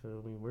 You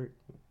feel me? Work.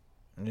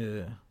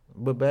 yeah.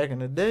 But back in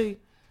the day,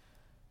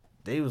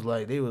 they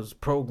was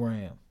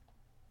programmed.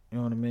 You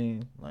know what I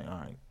mean? Like, all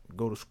right,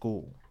 go to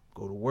school,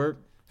 go to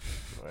work,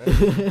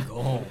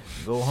 Go home.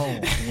 go home.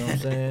 You know what I'm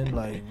saying?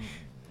 Like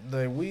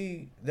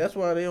that's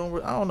why they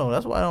don't. I don't know.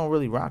 That's why they don't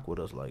really rock with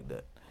us like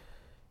that.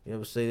 You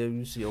ever say that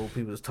you see old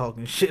people that's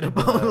talking shit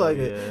about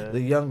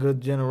the younger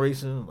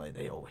generation, like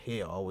they over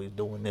here always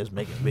doing this,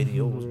 making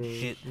videos and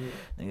shit.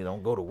 And you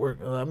don't go to work.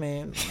 I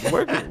mean,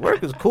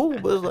 work is cool,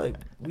 but it's like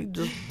we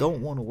just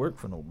don't want to work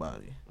for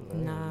nobody.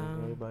 Nah.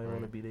 Everybody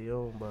want to be their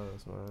own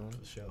boss, man.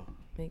 For sure.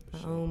 Make my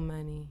own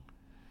money.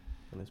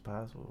 And it's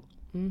possible.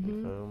 Mm-hmm.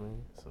 You feel me?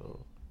 So,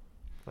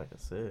 like I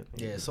said,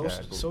 Yeah, you just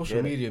gotta go social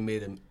get it.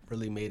 media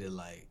really made it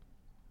like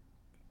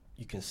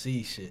you can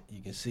see shit.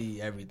 You can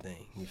see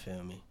everything. You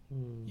feel me?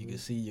 Mm-hmm. You can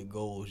see your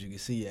goals. You can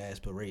see your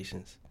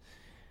aspirations.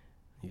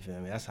 You feel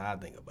me? That's how I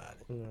think about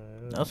it. Yeah,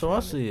 That's how I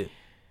see it.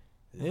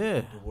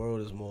 Yeah. The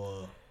world is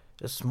more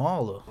It's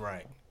smaller.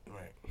 right.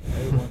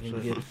 Everyone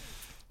can get.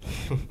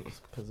 it's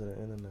because of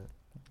the internet.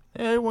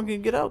 Yeah, everyone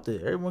can get out there.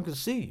 Everyone can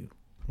see you.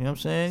 You know what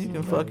I'm saying? You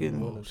can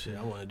fucking Oh shit,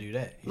 I want to do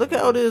that. look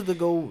how it is to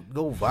go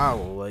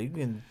viral. Like you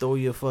can throw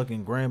your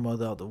fucking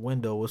grandmother out the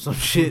window or some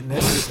shit, and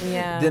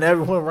then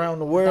everyone around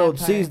the world That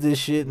part. sees this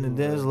shit, and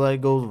then it's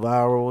like goes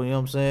viral. You know what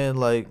I'm saying?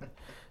 Like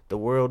the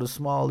world is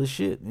small as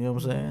shit. You know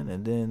what I'm saying?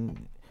 And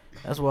then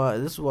this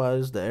is why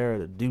it's the era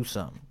to do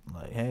something.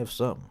 Like have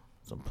something,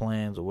 some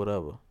plans or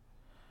whatever.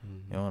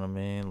 You know what I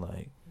mean?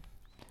 Like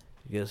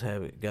you just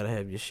gotta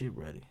have your shit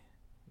ready.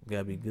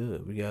 Gotta be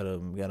good. We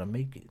gotta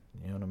make it.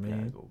 You know what I mean?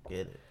 Gotta go get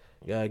it.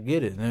 Gotta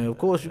get it. And of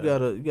course, you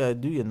gotta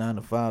do your 9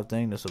 to 5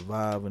 thing to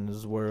survive in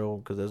this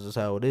world, because that's just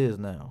how it is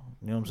now.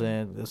 You know what I'm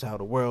saying? That's how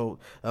the world,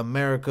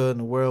 America and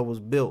the world was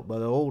built by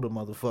the older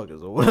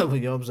motherfuckers or whatever.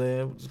 You know what I'm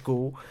saying? Which is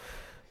cool.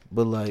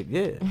 But like,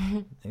 yeah,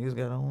 niggas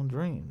got their own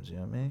dreams. You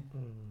know what I mean?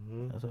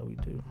 Mm-hmm. That's how we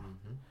do.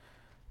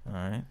 All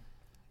right.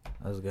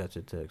 I just got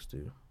your text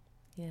too.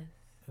 Yes.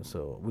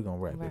 So we're gonna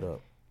wrap it Right.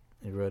 up.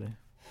 You ready?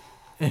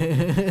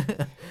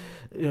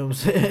 You know what I'm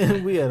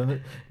saying? We had a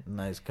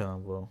nice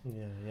convo.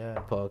 Yeah.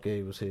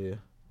 Parquet was here.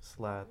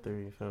 Slide through,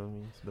 you feel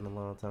me? It's been a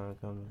long time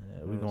coming.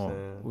 Yeah, You we know what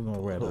I'm saying? gonna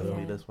wrap it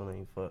Hopefully up. this one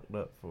ain't fucked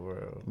up for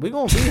real. We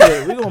gonna be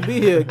here. We gonna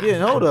be here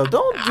again. Hold up!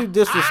 Don't you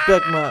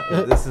disrespect my.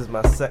 This is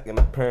my second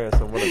appearance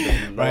on one of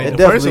the Right, It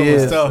the first definitely one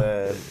was is.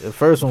 tough. The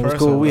first one was First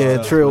cool. one We was had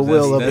tough. Trill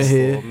Will up in That's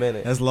here.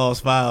 That's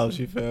lost files.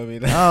 You feel me?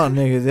 Oh,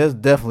 niggas,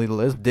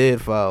 that's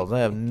dead files. I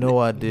have no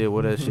idea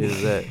where that shit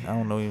is at. I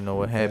don't even know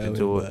what happened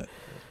to it.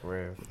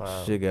 Rare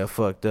file. Shit got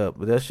fucked up,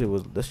 but that shit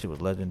was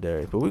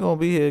legendary. But we gonna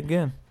be here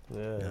again.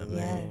 Yeah, Yeah,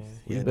 man.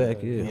 We back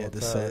here. He had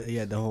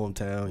the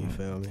hometown. You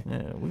feel me?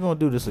 Yeah, we gonna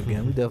do this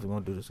again. We definitely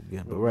gonna do this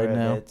again. But right Grab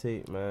now, that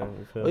tape, man.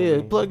 You feel oh yeah,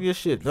 me? plug your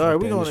shit. All right,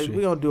 we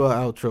gonna do our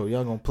outro.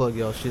 Y'all gonna plug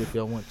y'all shit if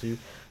y'all want to.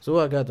 So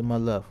what I got to my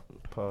left.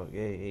 Park,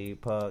 yeah,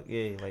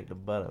 like the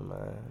butter,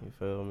 man. You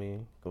feel me?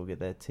 Go get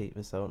that tape.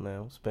 It's out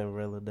now. Spin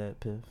Rilla that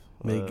piff.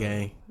 Big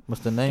gang.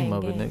 What's the name Gang,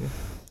 of it, gang. nigga?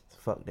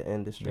 Fuck the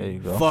industry. There you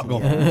go. Fuck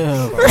 'em.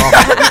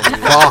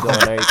 Fuck 'em.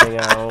 Doing everything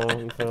our own.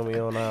 You feel me?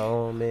 On our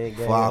own, man.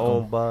 Gang, Fuck 'em.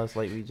 own boss,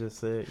 like we just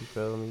said. You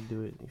feel me?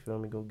 Do it. You feel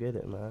me? Go get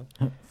it, man.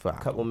 Fuck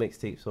 'em. Couple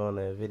mixtapes on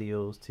there,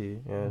 videos too.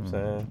 You know what I'm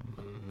saying?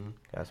 Mm-hmm.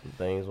 Got some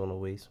things on the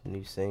way, some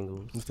new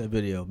singles. What's that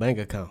video? Bank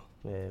account.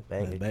 Yeah,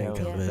 bank Yeah, account, bank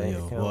account bank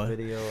video, account boy.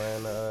 video,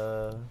 and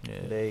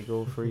Yeah. there you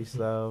go,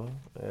 freestyle.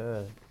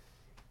 Yeah,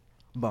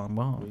 Bong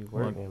bong. we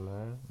working,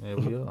 man. Yeah,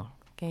 we are.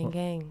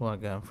 Gang. What I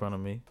got in front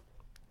of me?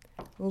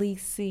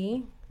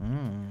 Lacey.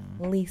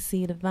 Mm.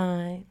 Lacey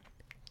Divine.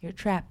 Your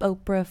trap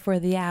Oprah for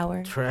the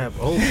hour. Trap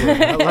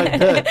Oprah. I like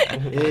that.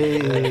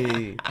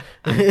 Hey.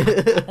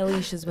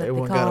 Alicia's what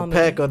Everyone they call got a me.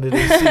 pack under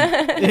their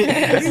seat.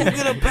 You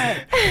get a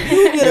pack.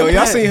 You get Yo, a y'all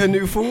pack. seen her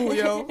new food,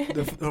 yo?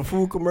 The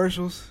food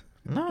commercials.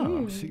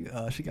 No.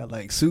 She got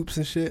like soups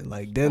and shit,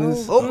 like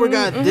dinners. Oprah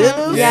got dinners?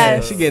 Yeah,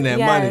 Yes. she getting that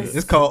money. Yes.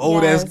 It's called Oh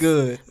That's Yes.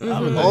 Good. I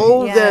was like,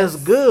 Oh, Yes. that's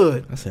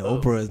good. I said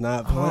Oprah is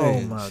not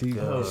playing. my she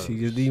God. she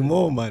just need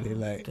more money.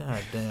 Like God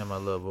damn, I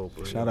love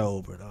Oprah. shout out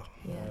Oprah though.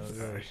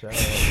 Yes. Shout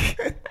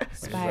out.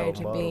 inspired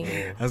to be.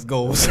 That's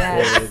goals.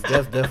 Yes.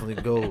 That's definitely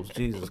goals.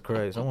 Jesus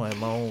Christ. I want to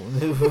have my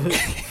own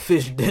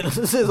fish dinner.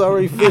 This is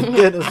already fish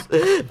dinners.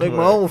 Make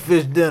my own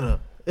fish dinner.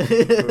 I'm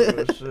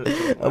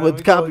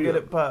gonna copy get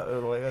it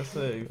popping, like I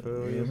said. You feel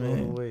me? It's on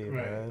the way,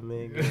 Right.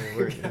 man. Get it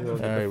working. All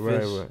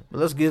right. But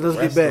let's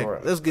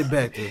get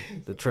back to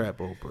the trap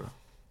Oprah.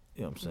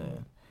 You know what I'm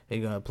saying? Hey,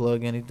 you gonna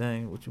plug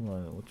anything? What you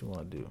want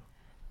to do?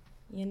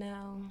 You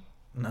know,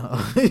 No.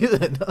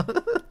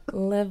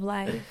 live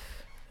life,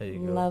 There you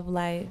go. love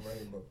life,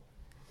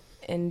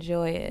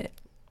 enjoy it.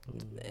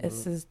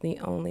 This is the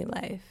only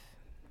life.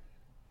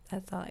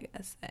 That's all I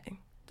gotta say.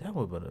 That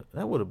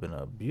would have been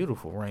a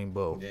beautiful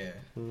rainbow. Yeah.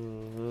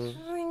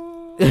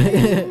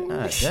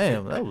 God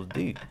damn, that was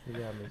deep. You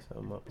gotta make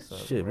something up.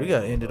 Something Shit, we right.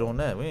 gotta end it on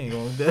that. We ain't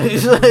gonna.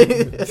 It's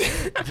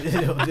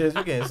like,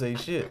 you can't say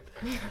shit.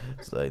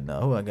 It's like,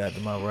 nah, who I got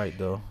to my right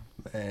though?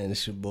 Man,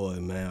 it's your boy,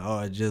 man.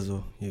 R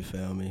Jizzle, you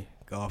feel me?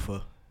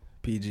 Golfer,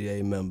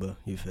 PGA member,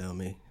 you feel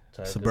me?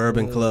 Type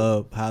Suburban of-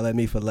 Club, holla at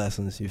me for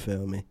lessons, you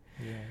feel me?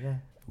 Yeah.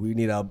 We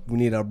need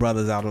our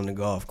brothers out on the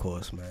golf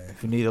course, man.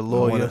 If you need a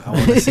lawyer, I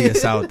want to see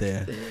us out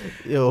there.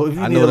 Yo, if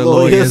you I need know a the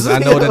lawyer, lawyers, I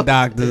know the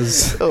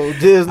doctors. Yo,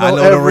 Jiz know I know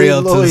the every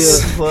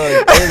realtors.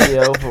 lawyer. Plug in,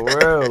 yo, for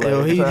real. Like,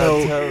 Yo, he try to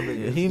know- tell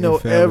niggas. He know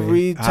feel me?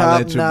 every Holla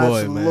at your top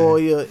boy, notch man.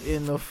 lawyer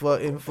in the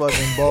fucking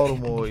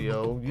Baltimore,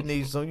 yo. You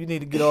need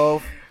to get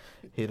off.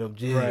 Hit up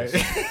Jiz. Right. You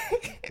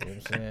know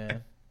what I'm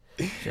saying?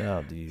 Shout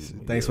out to you.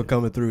 Thanks for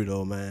coming through,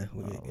 though, man.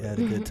 We Oh, had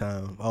a good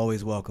time.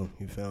 Always welcome,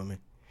 you feel me?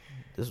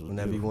 This was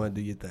Whenever you beautiful. want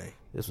to do your thing.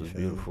 This was You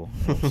feel me? beautiful.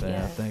 You know what I'm saying?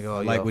 Yeah. I thank all I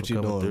y'all like for what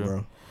you're coming doing,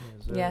 through.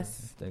 bro.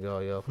 Yes. Thank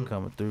all y'all for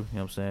coming through. You know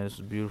what I'm saying? This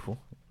is beautiful.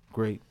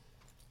 Great.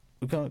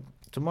 We come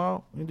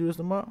tomorrow? We do this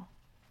tomorrow?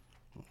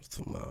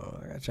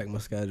 Tomorrow, I gotta check my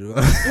schedule.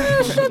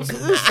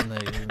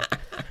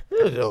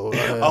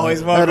 Always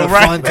Had welcome, a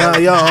right? fun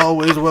time. Y'all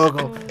always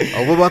welcome.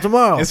 Oh, what about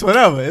tomorrow? It's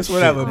whatever. It's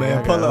whatever, Shit, man.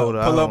 I Pull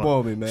got- up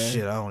on me, man.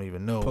 Shit, I don't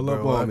even know. Pull bro.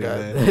 up on me,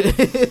 I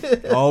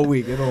man. All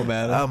week, it don't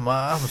matter.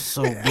 I'm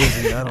so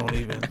busy. I don't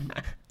even.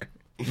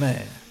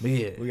 Man, but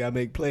yeah. We gotta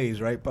make plays,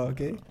 right,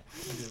 Parquet?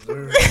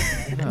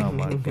 Oh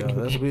my God,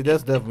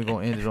 that's definitely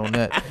gonna end it on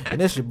that.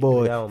 And it's your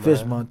boy We out, Fish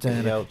man.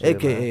 Montana, We out here,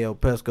 aka El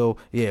Pesco.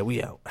 Yeah,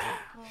 we out.